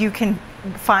 and you can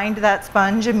find that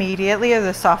sponge immediately or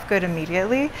the soft good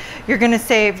immediately, you're going to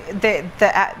save.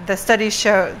 The studies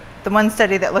show, the one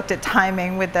study that looked at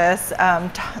timing with this,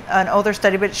 an older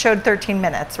study, but it showed 13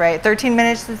 minutes, right? 13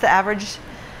 minutes is the average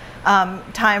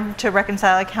time to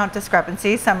reconcile a count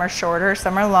discrepancy. Some are shorter,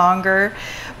 some are longer,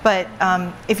 but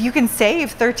if you can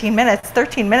save 13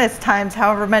 minutes times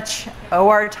however much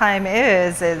OR time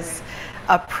is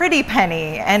a pretty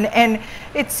penny, and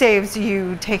it saves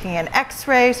you taking an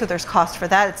x-ray, so there's cost for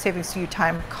that. It saves you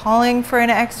time calling for an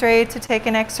x-ray to take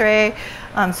an x-ray,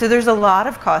 so there's a lot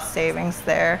of cost savings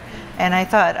there. And I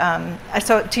thought,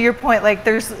 so to your point, like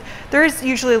there is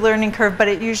usually a learning curve, but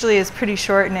it usually is pretty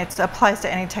short, and it applies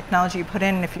to any technology you put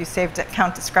in. If you saved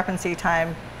count discrepancy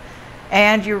time,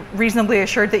 and you're reasonably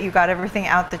assured that you got everything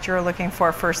out that you're looking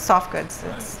for soft goods.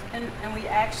 And we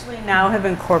actually now have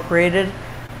incorporated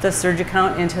the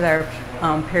SurgiCount into their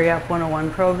Periop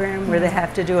 101 program, where they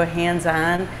have to do a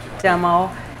hands-on demo,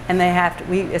 and they have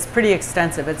to, it's pretty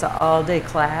extensive. It's an all-day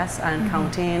class on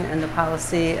counting and the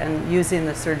policy and using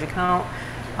the SurgiCount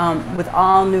with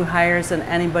all new hires and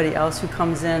anybody else who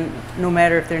comes in, no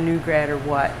matter if they're new grad or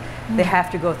what. They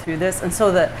have to go through this, and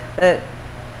so that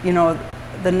you know,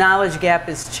 the knowledge gap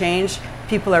is changed.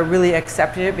 People are really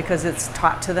accepting it because it's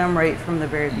taught to them right from the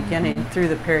very beginning through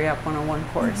the Periop 101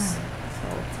 course.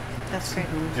 That's great.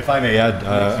 If I may add,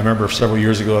 I remember several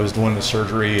years ago I was doing the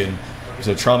surgery, and it was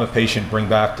a trauma patient bring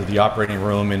back to the operating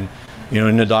room, and you know,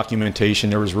 in the documentation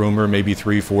there was rumor maybe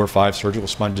 3, 4, 5 surgical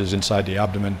sponges inside the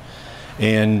abdomen,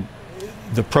 and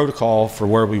the protocol for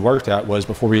where we worked at was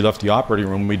before we left the operating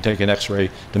room we'd take an x-ray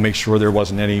to make sure there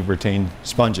wasn't any retained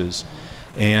sponges.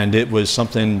 And it was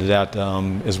something that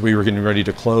as we were getting ready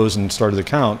to close and started the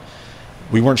count,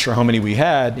 we weren't sure how many we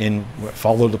had, and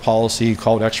followed the policy,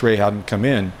 called x-ray, had them come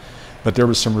in. But there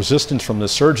was some resistance from the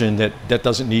surgeon that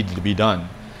doesn't need to be done.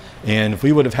 And if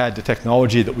we would have had the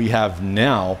technology that we have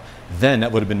now, then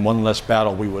that would have been one less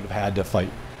battle we would have had to fight.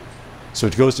 So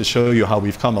it goes to show you how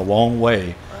we've come a long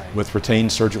way with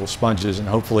retained surgical sponges, and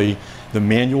hopefully the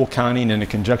manual counting and in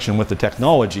conjunction with the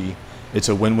technology, it's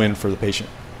a win-win for the patient.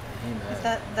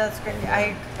 That's great.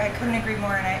 I couldn't agree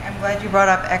more, and I'm glad you brought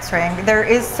up x-raying. There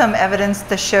is some evidence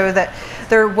to show that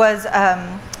there was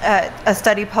a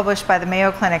study published by the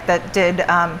Mayo Clinic that did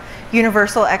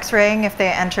universal x-raying if they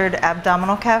entered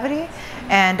abdominal cavity,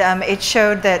 and it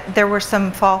showed that there were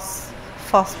some false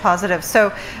positives.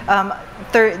 So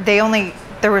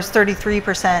there was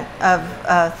 33%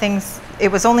 of things.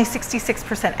 It was only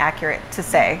 66% accurate to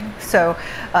say. So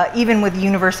even with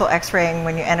universal x-raying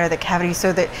when you enter the cavity,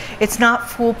 so that it's not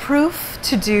foolproof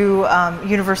to do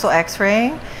universal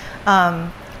x-raying.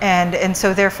 And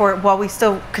so therefore, while we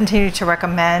still continue to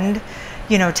recommend,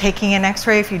 you know, taking an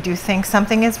x-ray if you do think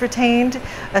something is retained,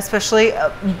 especially,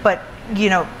 but you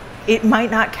know, it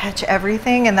might not catch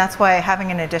everything, and that's why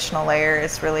having an additional layer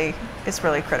is really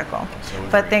critical.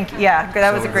 But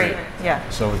that was a great,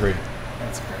 So agree.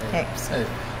 That's great. Thanks.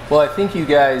 Well, I think you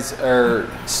guys are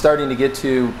starting to get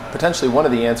to potentially one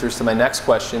of the answers to my next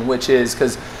question, which is,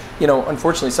 because, you know,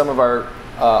 unfortunately some of our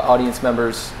audience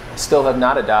members still have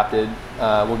not adopted,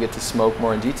 we'll get to smoke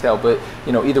more in detail, but,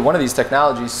 you know, either one of these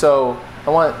technologies. So I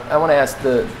want to ask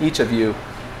each of you,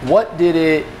 what did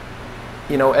it,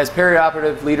 you know, as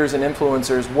perioperative leaders and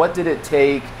influencers, what did it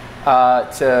take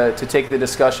to take the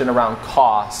discussion around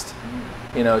cost,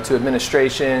 you know, to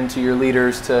administration, to your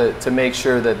leaders, to make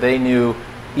sure that they knew,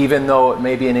 even though it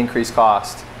may be an increased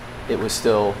cost, it was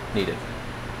still needed?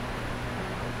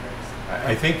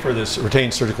 I think for this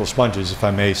retained surgical sponges, if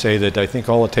I may say that, I think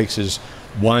all it takes is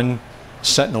one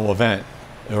sentinel event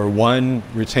or one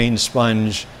retained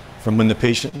sponge from when the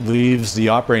patient leaves the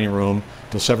operating room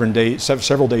till several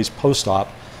days post-op,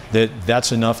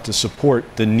 that's enough to support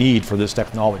the need for this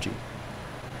technology.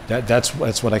 That's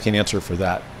what I can answer for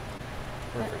that.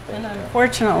 And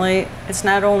unfortunately, it's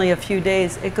not only a few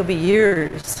days, it could be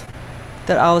years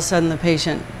that all of a sudden the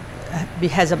patient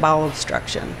has a bowel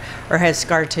obstruction or has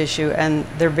scar tissue, and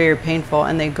they're very painful,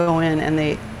 and they go in and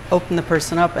they open the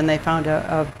person up and they found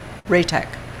a Raytec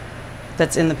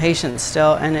that's in the patient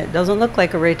still, and it doesn't look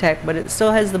like a Raytec, but it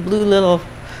still has the blue little,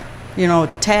 you know,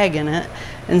 tag in it.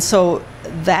 And so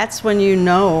that's when you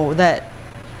know that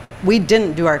we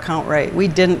didn't do our count right. We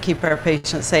didn't keep our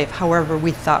patients safe, however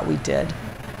we thought we did.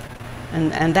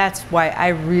 And that's why I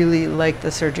really like the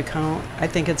SurgiCount. I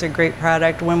think it's a great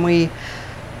product. When we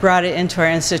brought it into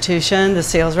our institution, the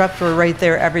sales reps were right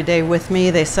there every day with me.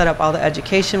 They set up all the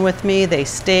education with me. They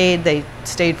stayed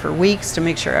for weeks to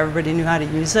make sure everybody knew how to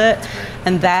use it.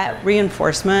 And that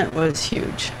reinforcement was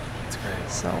huge. That's great.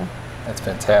 So that's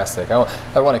fantastic.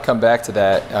 I want to come back to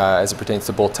that as it pertains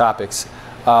to both topics.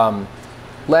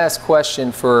 Last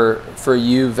question for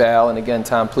you, Val, and again,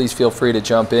 Tom, please feel free to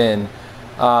jump in.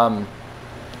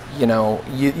 You know,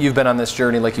 you've been on this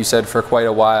journey, like you said, for quite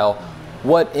a while.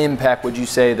 What impact would you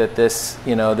say that this,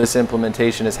 you know, this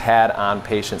implementation has had on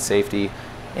patient safety?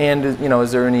 And, you know,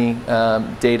 is there any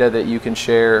data that you can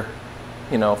share,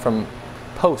 you know, from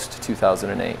post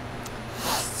 2008?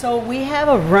 So we have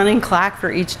a running clock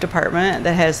for each department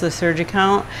that has the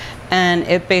SurgiCount, and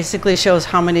it basically shows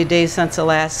how many days since the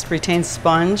last retained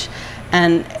sponge,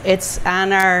 and it's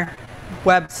on our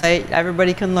website.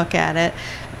 Everybody can look at it.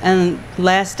 And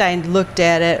last I looked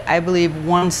at it, I believe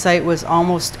one site was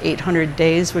almost 800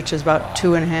 days, which is about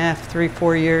 2.5, 3,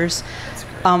 4 years.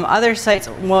 Other sites,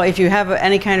 well, if you have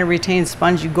any kind of retained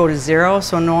sponge, you go to 0,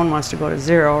 so no one wants to go to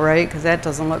 0, right? Because that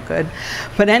doesn't look good.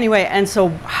 But anyway, and so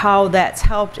how that's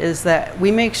helped is that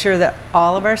we make sure that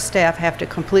all of our staff have to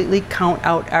completely count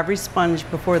out every sponge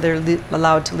before they're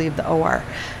allowed to leave the OR.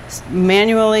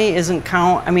 Manually isn't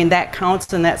count, I mean, that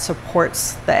counts and that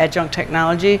supports the adjunct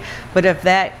technology, but if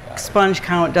that sponge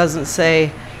count doesn't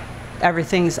say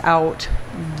everything's out,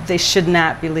 they should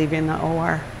not be leaving the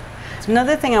OR.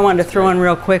 Another thing I wanted to throw in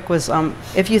real quick was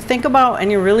if you think about,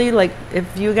 and you're really like,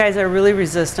 if you guys are really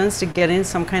resistant to getting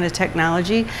some kind of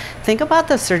technology, think about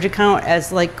the SurgiCount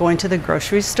as like going to the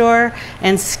grocery store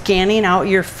and scanning out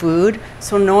your food.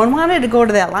 So no one wanted to go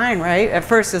to that line, right? At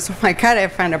first it's, oh my God, I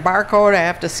have to find a barcode, I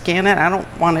have to scan it. I don't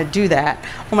want to do that.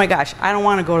 Oh my gosh, I don't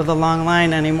want to go to the long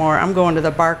line anymore. I'm going to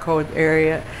the barcode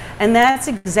area. And that's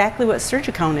exactly what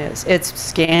SurgiCount is. It's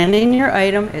scanning your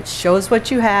item, it shows what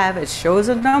you have, it shows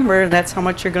a number, that's how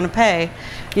much you're going to pay.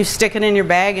 You stick it in your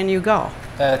bag and you go.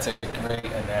 That's a great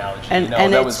analogy. And, you know,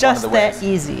 and that it's was just one of the that ways.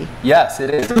 easy. Yes,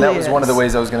 it is. It And that really was one of the is.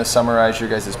 ways I was going to summarize your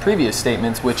guys' previous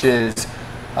statements, which is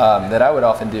that I would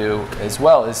often do as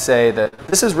well, is say that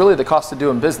this is really the cost of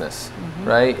doing business,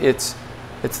 right? It's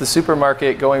the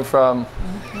supermarket going from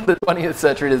the 20th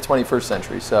century to the 21st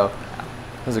century. So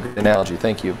that was a great analogy.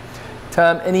 Thank you.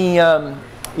 Tom, any,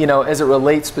 you know, as it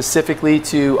relates specifically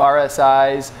to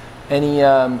RSIs, any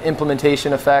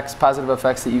implementation effects, positive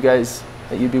effects that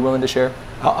you'd be willing to share?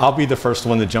 I'll be the first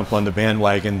one to jump on the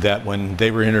bandwagon that when they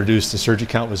were introduced, the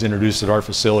SurgiCount was introduced at our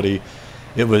facility,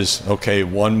 it was, okay,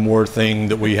 one more thing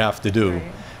that we have to do.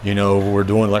 Right. You know, we're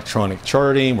doing electronic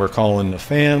charting, we're calling the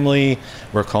family,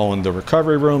 we're calling the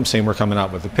recovery room, saying we're coming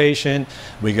out with the patient,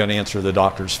 we got to answer the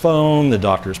doctor's phone, the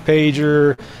doctor's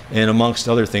pager, and amongst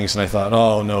other things. And I thought,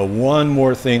 oh no, one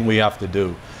more thing we have to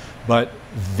do. But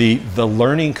the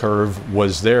learning curve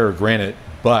was there, granted,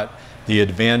 but the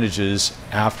advantages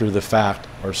after the fact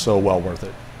are so well worth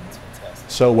it. That's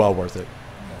fantastic. So well worth it.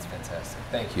 That's fantastic.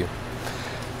 Thank you.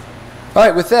 All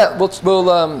right, with that,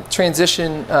 we'll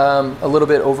transition a little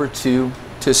bit over to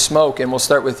smoke, and we'll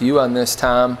start with you on this,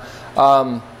 Tom.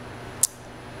 Kind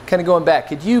of going back,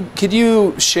 could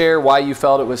you share why you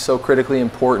felt it was so critically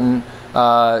important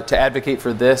to advocate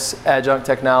for this adjunct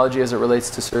technology as it relates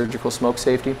to surgical smoke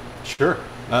safety? Sure.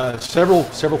 Several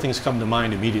things come to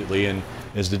mind immediately, and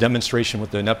as the demonstration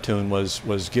with the Neptune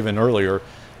was given earlier,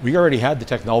 we already had the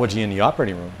technology in the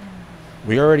operating room.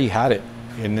 We already had it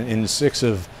in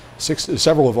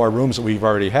several of our rooms that we've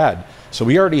already had. So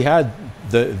we already had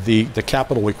the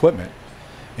capital equipment.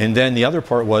 And then the other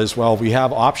part was, well, we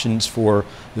have options for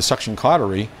the suction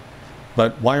cautery,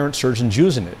 but why aren't surgeons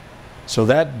using it? So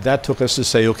that took us to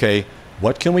say, okay,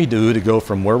 what can we do to go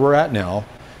from where we're at now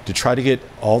to try to get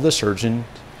all the surgeons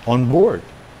on board?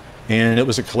 And it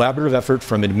was a collaborative effort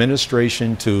from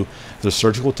administration to the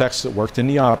surgical techs that worked in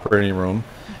the operating room.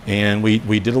 And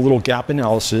we did a little gap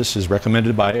analysis as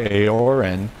recommended by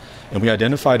AORN, and we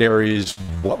identified areas,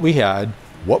 what we had,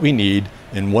 what we need,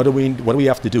 and what do we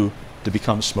have to do to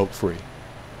become smoke-free.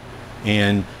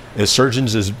 And as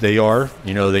surgeons as they are,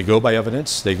 you know, they go by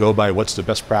evidence, they go by what's the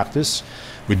best practice.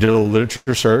 We did a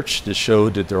literature search that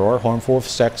showed that there are harmful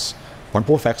effects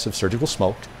of surgical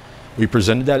smoke. We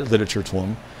presented that literature to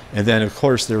them. And then, of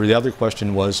course, the other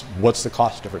question was, what's the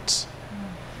cost difference?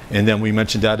 And then we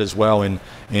mentioned that as well. And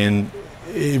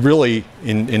it really,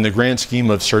 in the grand scheme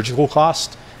of surgical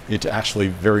cost, it's actually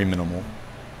very minimal,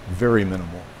 very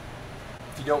minimal.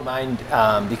 If you don't mind,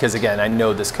 because again, I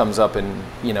know this comes up in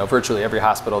virtually every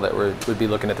hospital that would be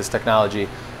looking at this technology,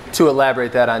 to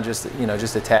elaborate that on just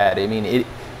a tad. I mean,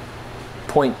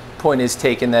 point is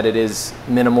taken that it is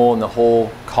minimal in the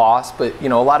whole cost, but a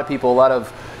lot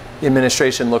of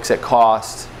administration looks at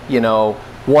cost,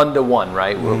 1-to-1,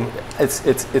 right? Mm-hmm.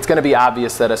 It's going to be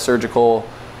obvious that a surgical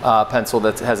pencil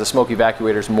that has a smoke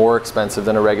evacuator is more expensive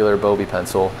than a regular Bovie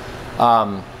pencil.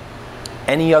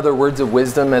 Any other words of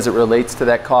wisdom as it relates to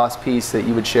that cost piece that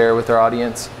you would share with our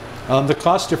audience? The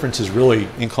cost difference is really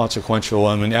inconsequential.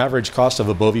 An average cost of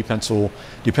a Bovie pencil,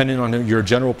 depending on your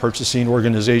general purchasing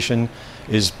organization,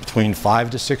 is between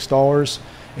 $5 to $6.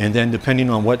 And then depending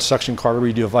on what suction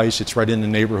cautery device, it's right in the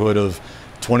neighborhood of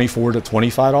 $24 to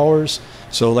 $25.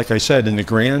 So like I said, in the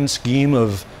grand scheme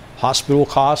of hospital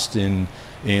cost and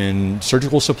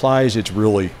surgical supplies, it's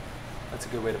really, that's a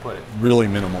good way to put it, really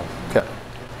minimal. Okay,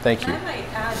 thank you. I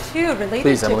might add too, related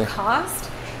Please, to Emily. cost,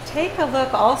 take a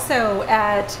look also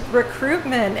at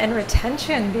recruitment and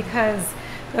retention, because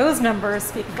those numbers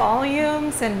speak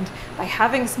volumes, and by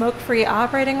having smoke-free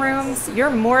operating rooms, you're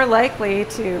more likely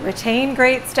to retain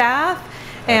great staff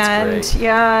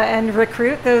and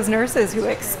recruit those nurses who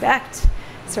expect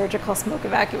surgical smoke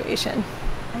evacuation.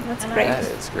 That's great. That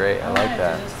is great. I like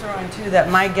that. Just throw in too that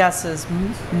my guess is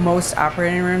most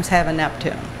operating rooms have a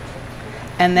Neptune,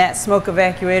 and that smoke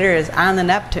evacuator is on the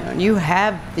Neptune. You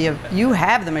have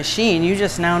the machine. You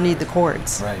just now need the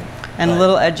cords, right? And a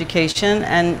little education.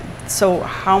 And so,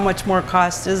 how much more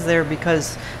cost is there?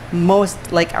 Because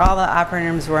most, like all the operating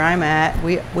rooms where I'm at,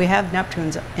 we have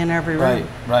Neptunes in every room.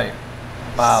 Right.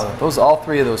 Wow. All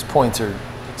three of those points are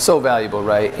so valuable,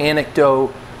 right?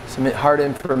 Anecdote, some hard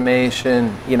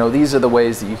information. These are the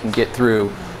ways that you can get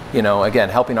through. Again,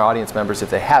 helping our audience members, if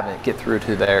they haven't, get through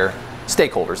to their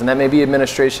stakeholders, and that may be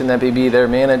administration, that may be their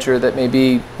manager, that may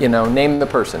be name the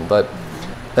person, but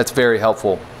that's very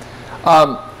helpful.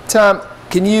 Tom,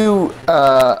 can you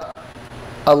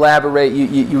elaborate?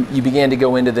 You began to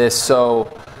go into this,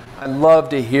 so I'd love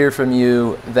to hear from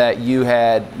you that you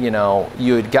had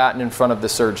gotten in front of the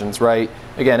surgeons, right?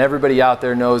 Again, everybody out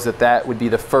there knows that would be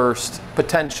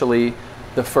potentially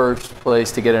the first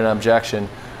place to get an objection.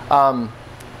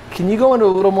 Can you go into a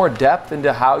little more depth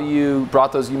into how you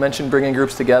brought those? You mentioned bringing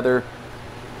groups together.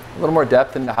 A little more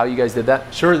depth into how you guys did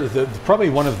that? Sure. Probably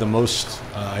one of the most,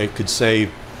 I could say,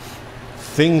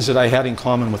 things that I had in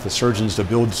common with the surgeons to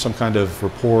build some kind of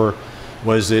rapport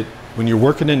was that when you're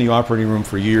working in the operating room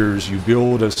for years, you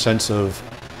build a sense of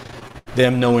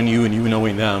them knowing you and you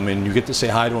knowing them, and you get to say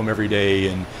hi to them every day,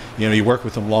 and you work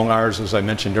with them long hours, as I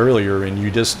mentioned earlier, and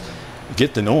you just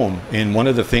get to know them. And one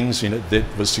of the things that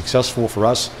was successful for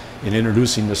us in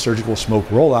introducing the surgical smoke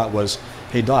rollout was,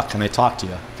 hey doc, can I talk to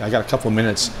you? I got a couple of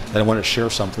minutes that I want to share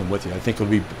something with you. I think it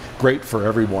would be great for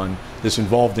everyone that's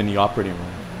involved in the operating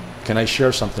room. Can I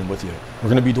share something with you? We're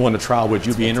going to be doing a trial. Would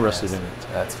you be interested in it?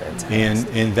 That's fantastic.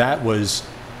 And that was,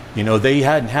 they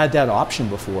hadn't had that option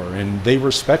before, and they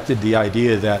respected the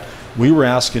idea that we were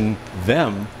asking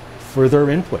them for their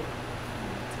input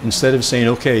instead of saying,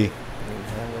 okay,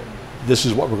 this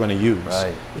is what we're going to use.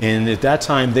 Right. And at that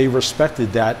time, they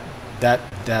respected that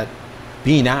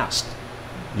being asked.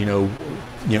 We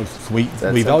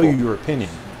value your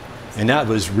opinion, and that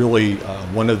was really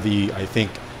one of the, I think,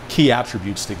 key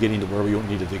attributes to getting to where we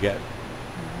needed to get.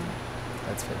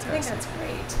 That's fantastic. I think that's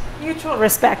great. Mutual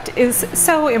respect is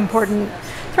so important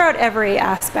throughout every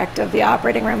aspect of the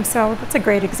operating room. So that's a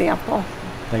great example.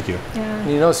 Thank you.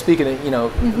 Yeah. Speaking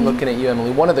of, looking at you,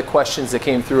 Emily, one of the questions that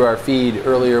came through our feed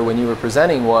earlier when you were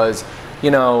presenting was,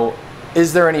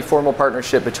 is there any formal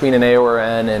partnership between an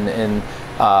AORN and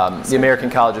the American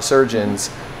College of Surgeons?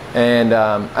 And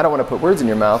I don't want to put words in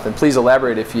your mouth, and please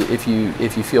elaborate if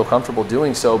you feel comfortable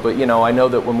doing so. But I know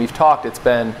that when we've talked, it's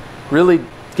been really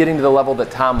getting to the level that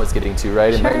Tom was getting to,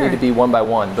 right? It might need to be one by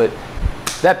one. But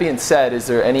that being said, is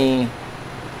there any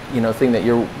thing that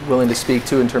you're willing to speak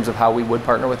to in terms of how we would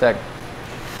partner with that?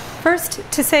 First,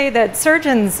 to say that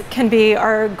surgeons can be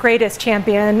our greatest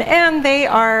champion, and they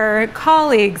are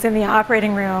colleagues in the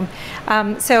operating room.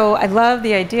 So I love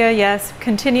the idea, yes,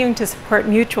 continuing to support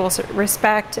mutual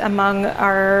respect among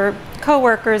our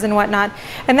coworkers and whatnot.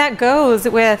 And that goes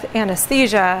with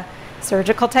anesthesia,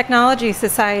 surgical technology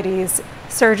societies,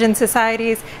 surgeon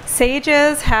societies.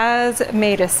 SAGES has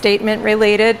made a statement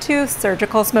related to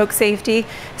surgical smoke safety,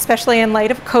 especially in light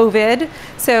of COVID.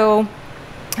 So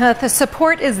the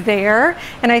support is there,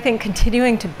 and I think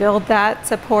continuing to build that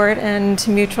support and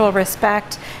mutual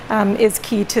respect is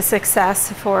key to success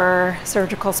for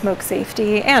surgical smoke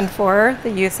safety and for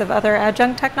the use of other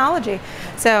adjunct technology.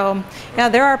 So, yeah,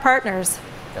 there are partners.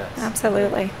 Yes.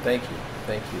 Absolutely. Thank you.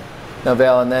 Now,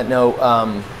 Val, on that note,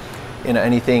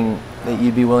 anything that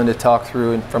you'd be willing to talk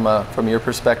through from your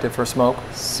perspective for smoke?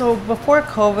 So before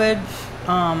COVID,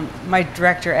 my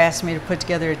director asked me to put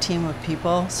together a team of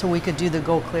people so we could do the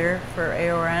Go Clear for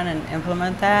AORN and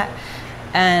implement that.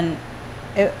 And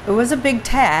it was a big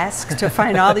task to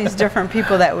find all these different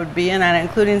people that would be in on it,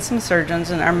 including some surgeons,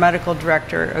 and our medical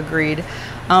director agreed.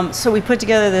 So we put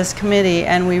together this committee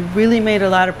and we really made a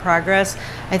lot of progress.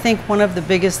 I think one of the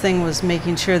biggest things was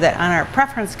making sure that on our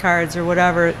preference cards, or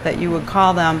whatever that you would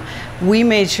call them, we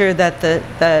made sure that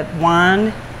the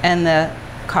wand and the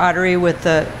cautery with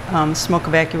the smoke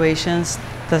evacuations,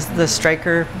 the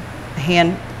Stryker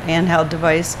handheld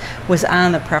device, was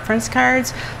on the preference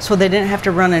cards, so they didn't have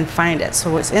to run and find it.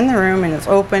 So it's in the room and it's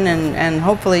open, and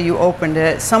hopefully you opened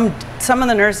it. Some of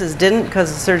the nurses didn't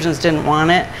because the surgeons didn't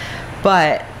want it,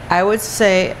 but I would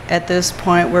say at this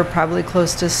point we're probably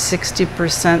close to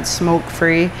 60%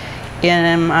 smoke-free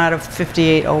out of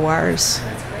 58 ORs.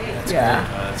 That's great. Yeah.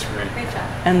 That's great. Great job.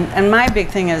 And my big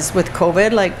thing is with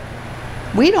COVID, like,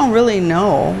 we don't really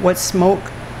know what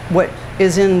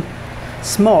is in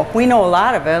smoke. We know a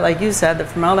lot of it, like you said, the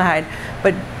formaldehyde,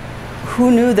 but who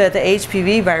knew that the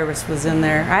HPV virus was in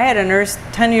there? I had a nurse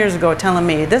 10 years ago telling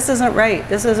me, this isn't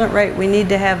right, we need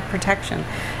to have protection.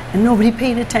 And nobody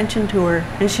paid attention to her,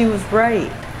 and she was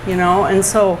right, you know? And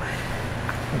so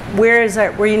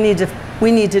we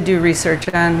need to do research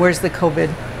on where's the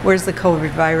COVID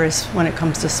virus when it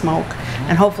comes to smoke.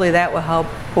 And hopefully that will help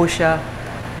OSHA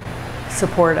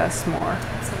support us more.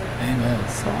 Amen.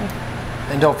 So.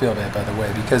 And don't feel bad, by the way,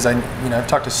 because I've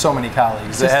talked to so many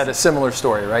colleagues that had a similar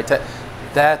story, right?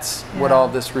 That's what all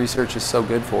this research is so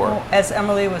good for. Well, as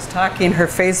Emily was talking, her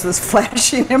face was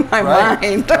flashing in my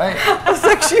mind. Right. I was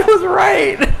like, she was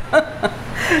right.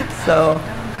 So.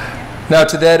 Now,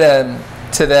 to that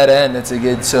end, it's a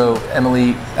good. So,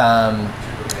 Emily,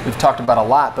 we've talked about a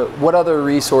lot, but what other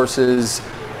resources,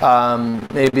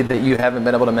 maybe that you haven't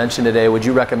been able to mention today, would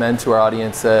you recommend to our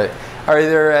audience? Are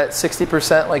either at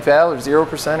 60% like Val, or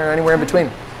 0%, or anywhere in between?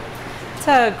 It's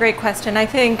a great question. I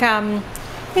think,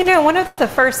 one of the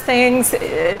first things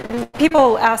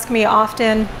people ask me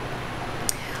often,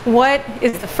 what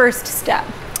is the first step?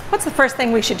 What's the first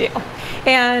thing we should do?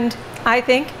 And I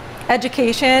think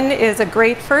education is a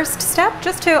great first step,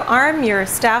 just to arm your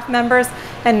staff members,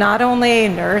 and not only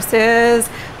nurses,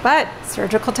 but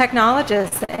surgical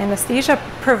technologists, anesthesia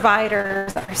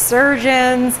providers, our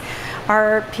surgeons,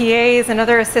 our PAs and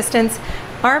other assistants.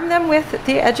 Arm them with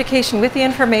the education, with the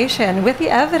information, with the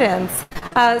evidence.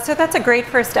 So that's a great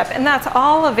first step, and that's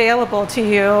all available to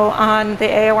you on the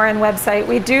AORN website.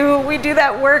 We do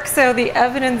that work so the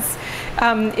evidence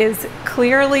is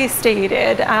clearly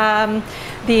stated.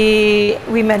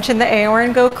 We mentioned the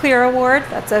AORN Go Clear Award.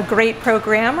 That's a great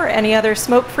program, or any other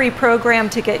smoke-free program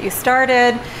to get you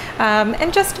started,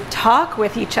 and just talk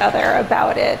with each other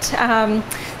about it.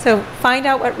 So find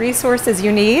out what resources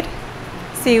you need,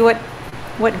 see what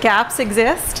gaps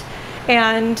exist,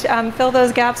 and fill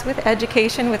those gaps with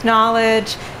education, with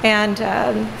knowledge, and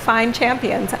find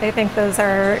champions. I think those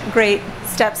are great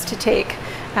steps to take,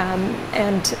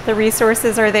 and the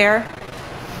resources are there.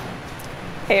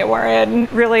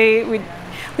 AORN, really,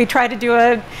 we try to do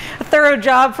a thorough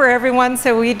job for everyone,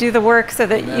 so we do the work so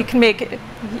that you can make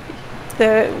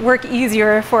the work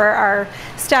easier for our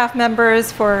staff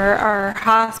members, for our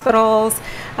hospitals,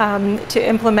 to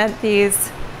implement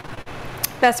these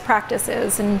best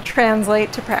practices and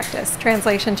translate to practice.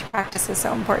 Translation to practice is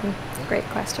so important. Great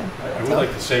question. I would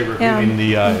like to say, reviewing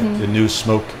the new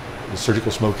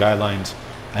surgical smoke guidelines,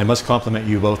 I must compliment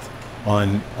you both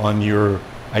on your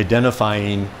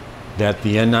identifying that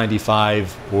the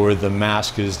N95 or the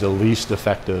mask is the least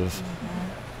effective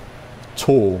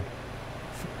tool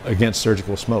against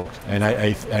surgical smoke. And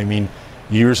I mean,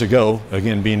 years ago,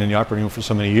 again, being in the operating room for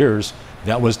so many years,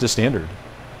 that was the standard.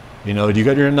 You know, do you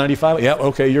got your N95? Yeah,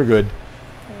 okay, you're good.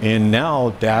 And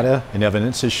now data and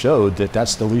evidence has showed that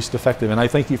that's the least effective. And I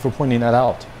thank you for pointing that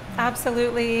out.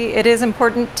 Absolutely. It is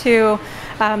important to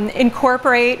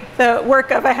incorporate the work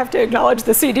of, I have to acknowledge,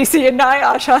 the CDC and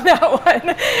NIOSH on that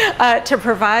one, to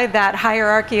provide that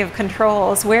hierarchy of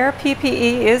controls where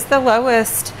PPE is the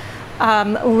lowest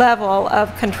level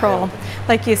of control.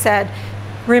 Like you said,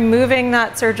 removing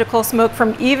that surgical smoke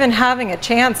from even having a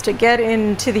chance to get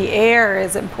into the air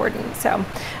is important. So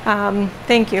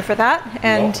thank you for that.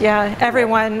 And yeah,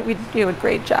 everyone, we do a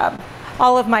great job.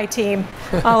 All of my team,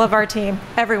 all of our team,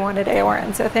 everyone at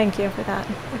AORN. So thank you for that.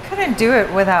 We couldn't do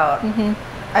it without,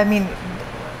 I mean,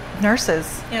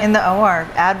 nurses in the OR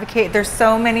advocate. There's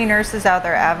so many nurses out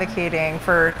there advocating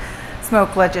for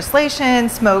smoke legislation,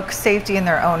 smoke safety in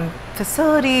their own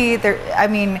facility. I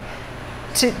mean,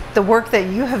 the work that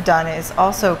you have done is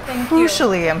also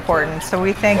crucially important. So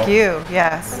we thank you.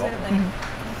 Yes.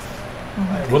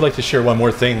 would like to share one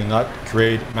more thing and not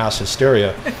create mass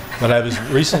hysteria, but I was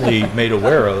recently made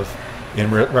aware of, in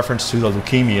reference to the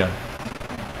leukemia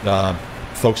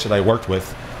folks that I worked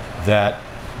with, that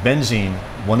benzene,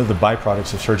 one of the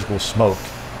byproducts of surgical smoke,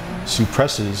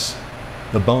 suppresses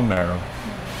the bone marrow.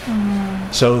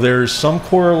 So there's some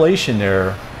correlation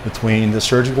there between the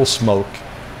surgical smoke,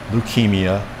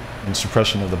 leukemia, and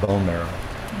suppression of the bone marrow.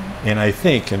 And I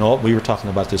think, and we were talking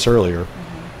about this earlier,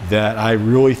 that I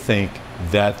really think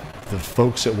that the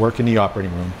folks that work in the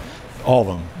operating room, all of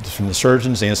them, from the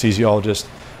surgeons, anesthesiologists,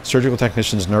 surgical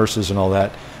technicians, nurses, and all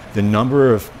that, the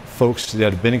number of folks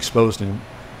that have been exposed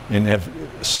and have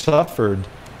suffered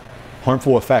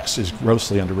harmful effects is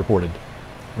grossly underreported,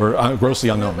 or grossly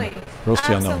unknown.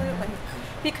 Grossly Absolutely. unknown.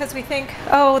 Because we think,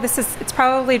 oh, it's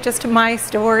probably just my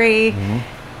story.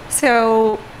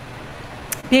 So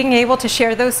being able to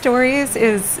share those stories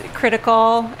is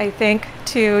critical, I think,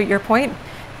 to your point.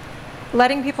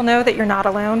 Letting people know that you're not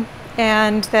alone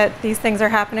and that these things are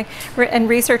happening. And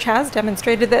research has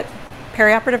demonstrated that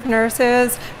perioperative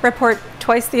nurses report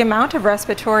twice the amount of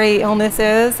respiratory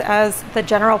illnesses as the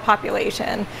general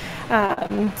population.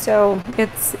 So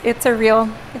it's a real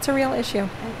issue.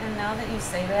 And now that you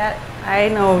say that, I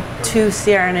know 2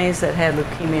 CRNAs that had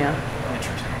leukemia.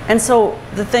 And so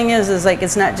the thing is like,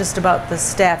 it's not just about the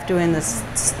staff doing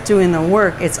the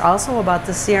work. It's also about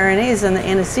the CRNAs and the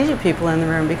anesthesia people in the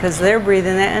room, because they're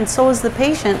breathing that, and so is the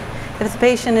patient. If the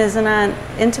patient isn't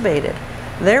intubated,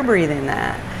 they're breathing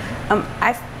that.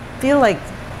 I feel like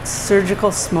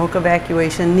surgical smoke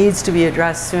evacuation needs to be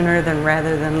addressed sooner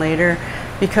rather than later,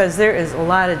 because there is a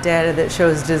lot of data that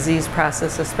shows disease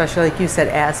process, especially like you said,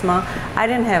 asthma. I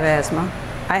didn't have asthma.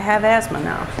 I have asthma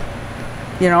now.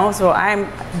 You know, so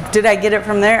did I get it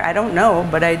from there? I don't know,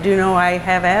 but I do know I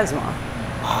have asthma.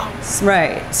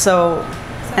 Right, so,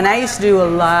 and I used to do a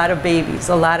lot of babies,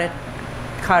 a lot of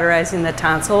cauterizing the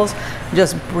tonsils,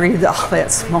 just breathe all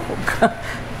that smoke.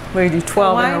 We do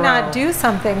 12 in a row. Why not do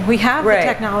something? We have the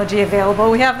technology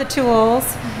available, we have the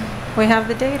tools, we have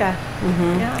the data.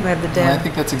 Yeah. We have the data. And I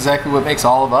think that's exactly what makes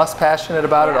all of us passionate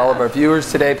about it, all of our viewers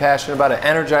today passionate about it,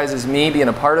 energizes me being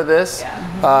a part of this,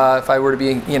 if I were to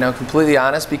be, completely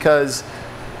honest, because,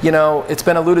 it's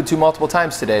been alluded to multiple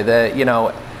times today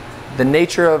that, the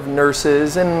nature of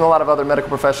nurses and a lot of other medical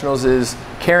professionals is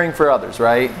caring for others,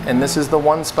 right? And this is the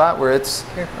one spot where it's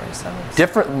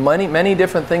many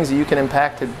different things that you can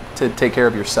impact to take care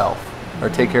of yourself or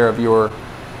take care of your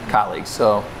colleagues.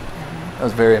 So that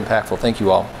was very impactful. Thank you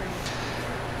all.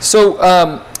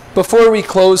 So before we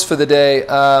close for the day,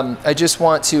 I just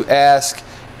want to ask,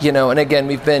 and again,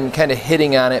 we've been kind of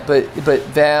hitting on it, but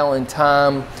Val and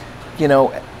Tom,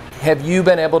 have you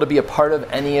been able to be a part of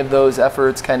any of those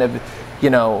efforts, kind of,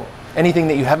 anything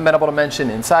that you haven't been able to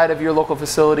mention inside of your local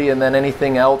facility, and then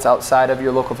anything else outside of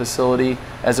your local facility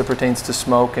as it pertains to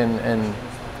smoke and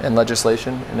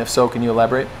legislation? And if so, can you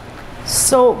elaborate?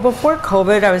 So before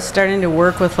COVID, I was starting to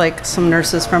work with some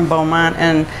nurses from Beaumont,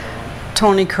 and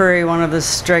Tony Curry, one of the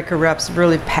Stryker reps,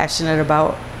 really passionate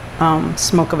about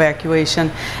smoke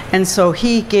evacuation. And so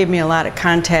he gave me a lot of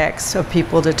contacts of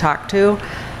people to talk to.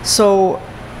 So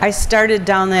I started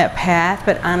down that path,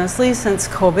 but honestly, since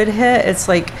COVID hit, it's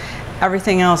like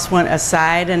everything else went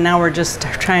aside, and now we're just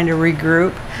trying to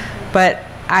regroup. But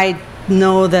I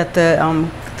know that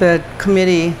the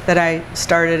committee that I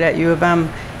started at U of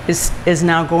M is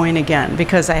now going again,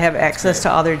 because I have access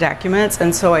to all their documents,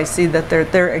 and so I see that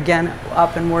they're again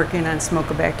up and working on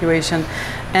smoke evacuation.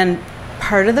 And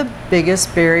part of the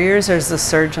biggest barriers is the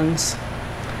surgeons.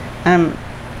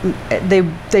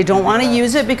 They don't want to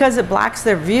use it because it blocks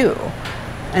their view,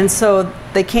 and so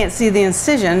they can't see the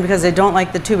incision because they don't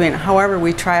like the tubing. However,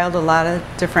 we trialed a lot of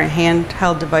different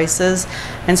handheld devices,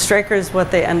 and Stryker is what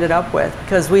they ended up with,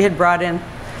 because we had brought in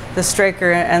the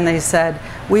Stryker and they said,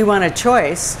 we want a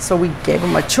choice, so we gave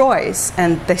them a choice,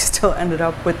 and they still ended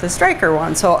up with the Stryker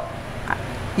one. So,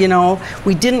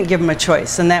 we didn't give them a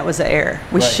choice, and that was an error.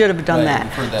 We should have done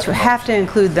that. So we have to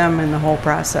include them in the whole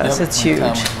process. It's huge.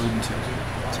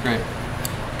 It's great.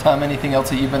 Tom, anything else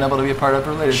that you've been able to be a part of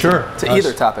related to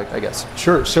either topic, I guess?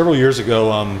 Sure. Several years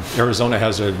ago, Arizona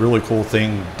has a really cool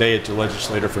thing, Day at the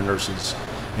Legislature for Nurses,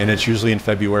 and it's usually in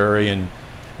February. And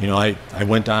I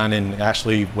went on, and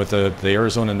actually with the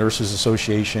Arizona Nurses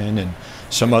Association and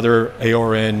some other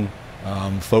AORN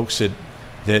folks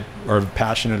that are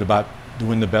passionate about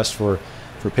doing the best for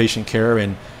patient care,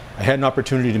 and I had an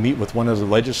opportunity to meet with one of the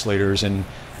legislators, and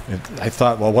I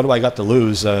thought, well, what do I got to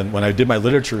lose? When I did my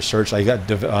literature search, we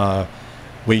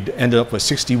ended up with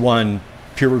 61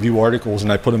 peer review articles,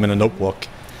 and I put them in a notebook.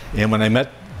 And when I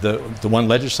met the one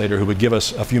legislator who would give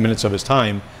us a few minutes of his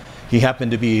time, he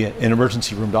happened to be an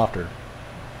emergency room doctor.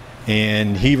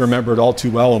 And he remembered all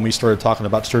too well when we started talking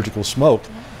about surgical smoke,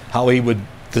 how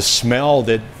the smell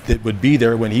that would be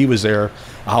there when he was there,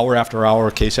 hour after hour,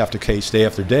 case after case, day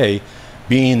after day,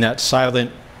 being that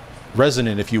silent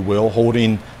resident, if you will,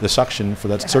 holding the suction for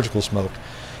that surgical smoke.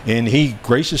 And he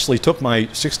graciously took my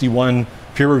 61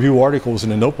 peer review articles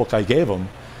in a notebook I gave him,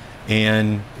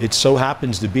 and it so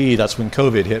happens to be that's when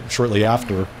COVID hit shortly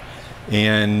after,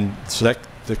 and so that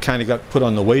kind of got put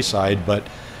on the wayside. But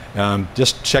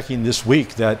just checking this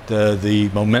week that the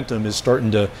momentum is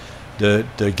starting to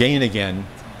gain again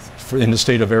in the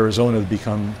state of Arizona to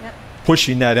become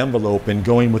pushing that envelope and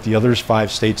going with the other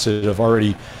 5 states that have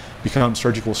already become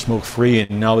surgical smoke free,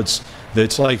 and now it's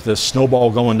like the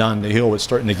snowball going down the hill. It's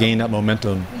starting to gain that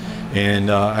momentum, and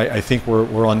I think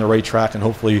we're on the right track, and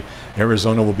hopefully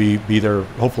Arizona will be there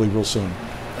hopefully real soon.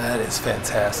 That is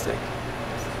fantastic.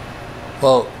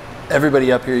 Well,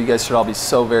 everybody up here, you guys should all be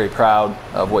so very proud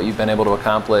of what you've been able to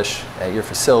accomplish at your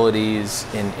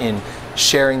facilities in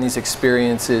sharing these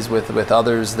experiences with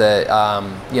others that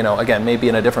you know, again, maybe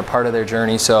in a different part of their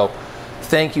journey. So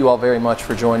thank you all very much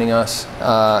for joining us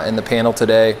in the panel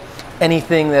today.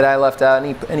 Anything that I left out,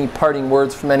 any parting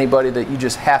words from anybody that you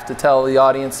just have to tell the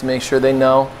audience to make sure they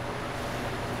know?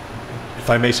 If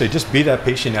I may say, just be that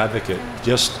patient advocate.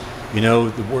 Just, you know,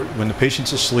 when the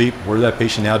patient's asleep, we're that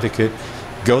patient advocate.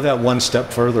 Go that 1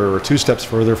 step further or 2 steps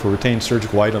further for retained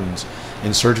surgical items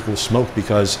in surgical smoke,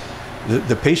 because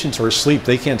the patients are asleep.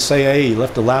 They can't say, hey, you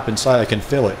left the lap inside, I can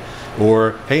feel it.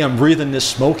 Or, hey, I'm breathing this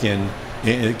smoke in.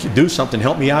 Do something,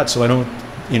 help me out so I don't,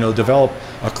 you know, develop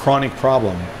a chronic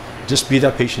problem. Just be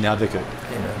that patient advocate.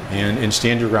 And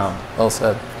stand your ground. Well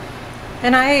said.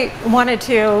 And I wanted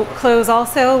to close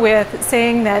also with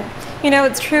saying that, you know,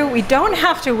 it's true, we don't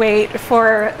have to wait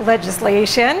for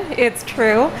legislation. It's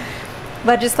true.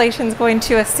 Legislation is going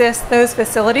to assist those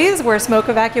facilities where smoke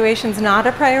evacuation is not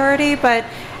a priority, but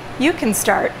you can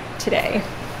start today.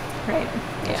 Right?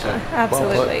 Yeah,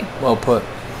 absolutely. Well put.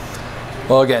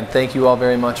 Well, again, thank you all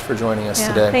very much for joining us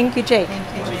today. Thank you, Jake.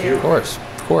 Thank you. Of course,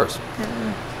 of course.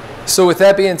 So with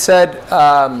that being said,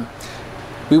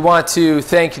 we want to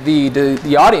thank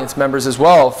the audience members as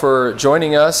well for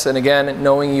joining us, and again,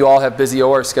 knowing you all have busy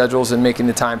OR schedules and making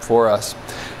the time for us.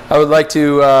 I would like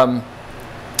to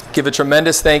give a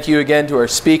tremendous thank you again to our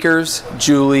speakers,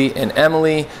 Julie and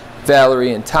Emily,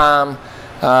 Valerie and Tom,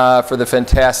 for the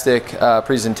fantastic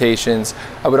presentations.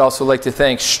 I would also like to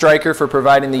thank Stryker for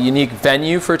providing the unique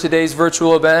venue for today's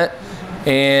virtual event,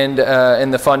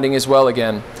 and the funding as well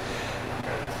again.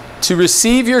 To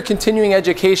receive your continuing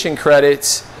education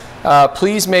credits,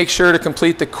 please make sure to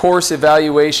complete the course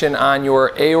evaluation on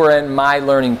your AORN My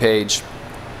Learning page.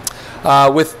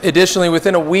 Additionally,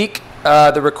 within a week,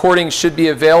 the recording should be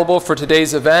available for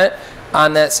today's event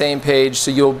on that same page,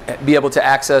 so you'll be able to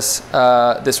access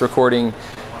this recording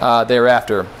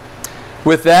thereafter.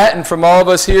 With that, and from all of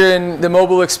us here in the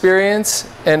Mobile Experience,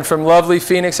 and from lovely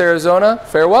Phoenix, Arizona,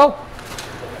 farewell.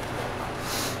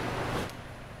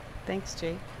 Thanks,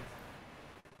 Jake.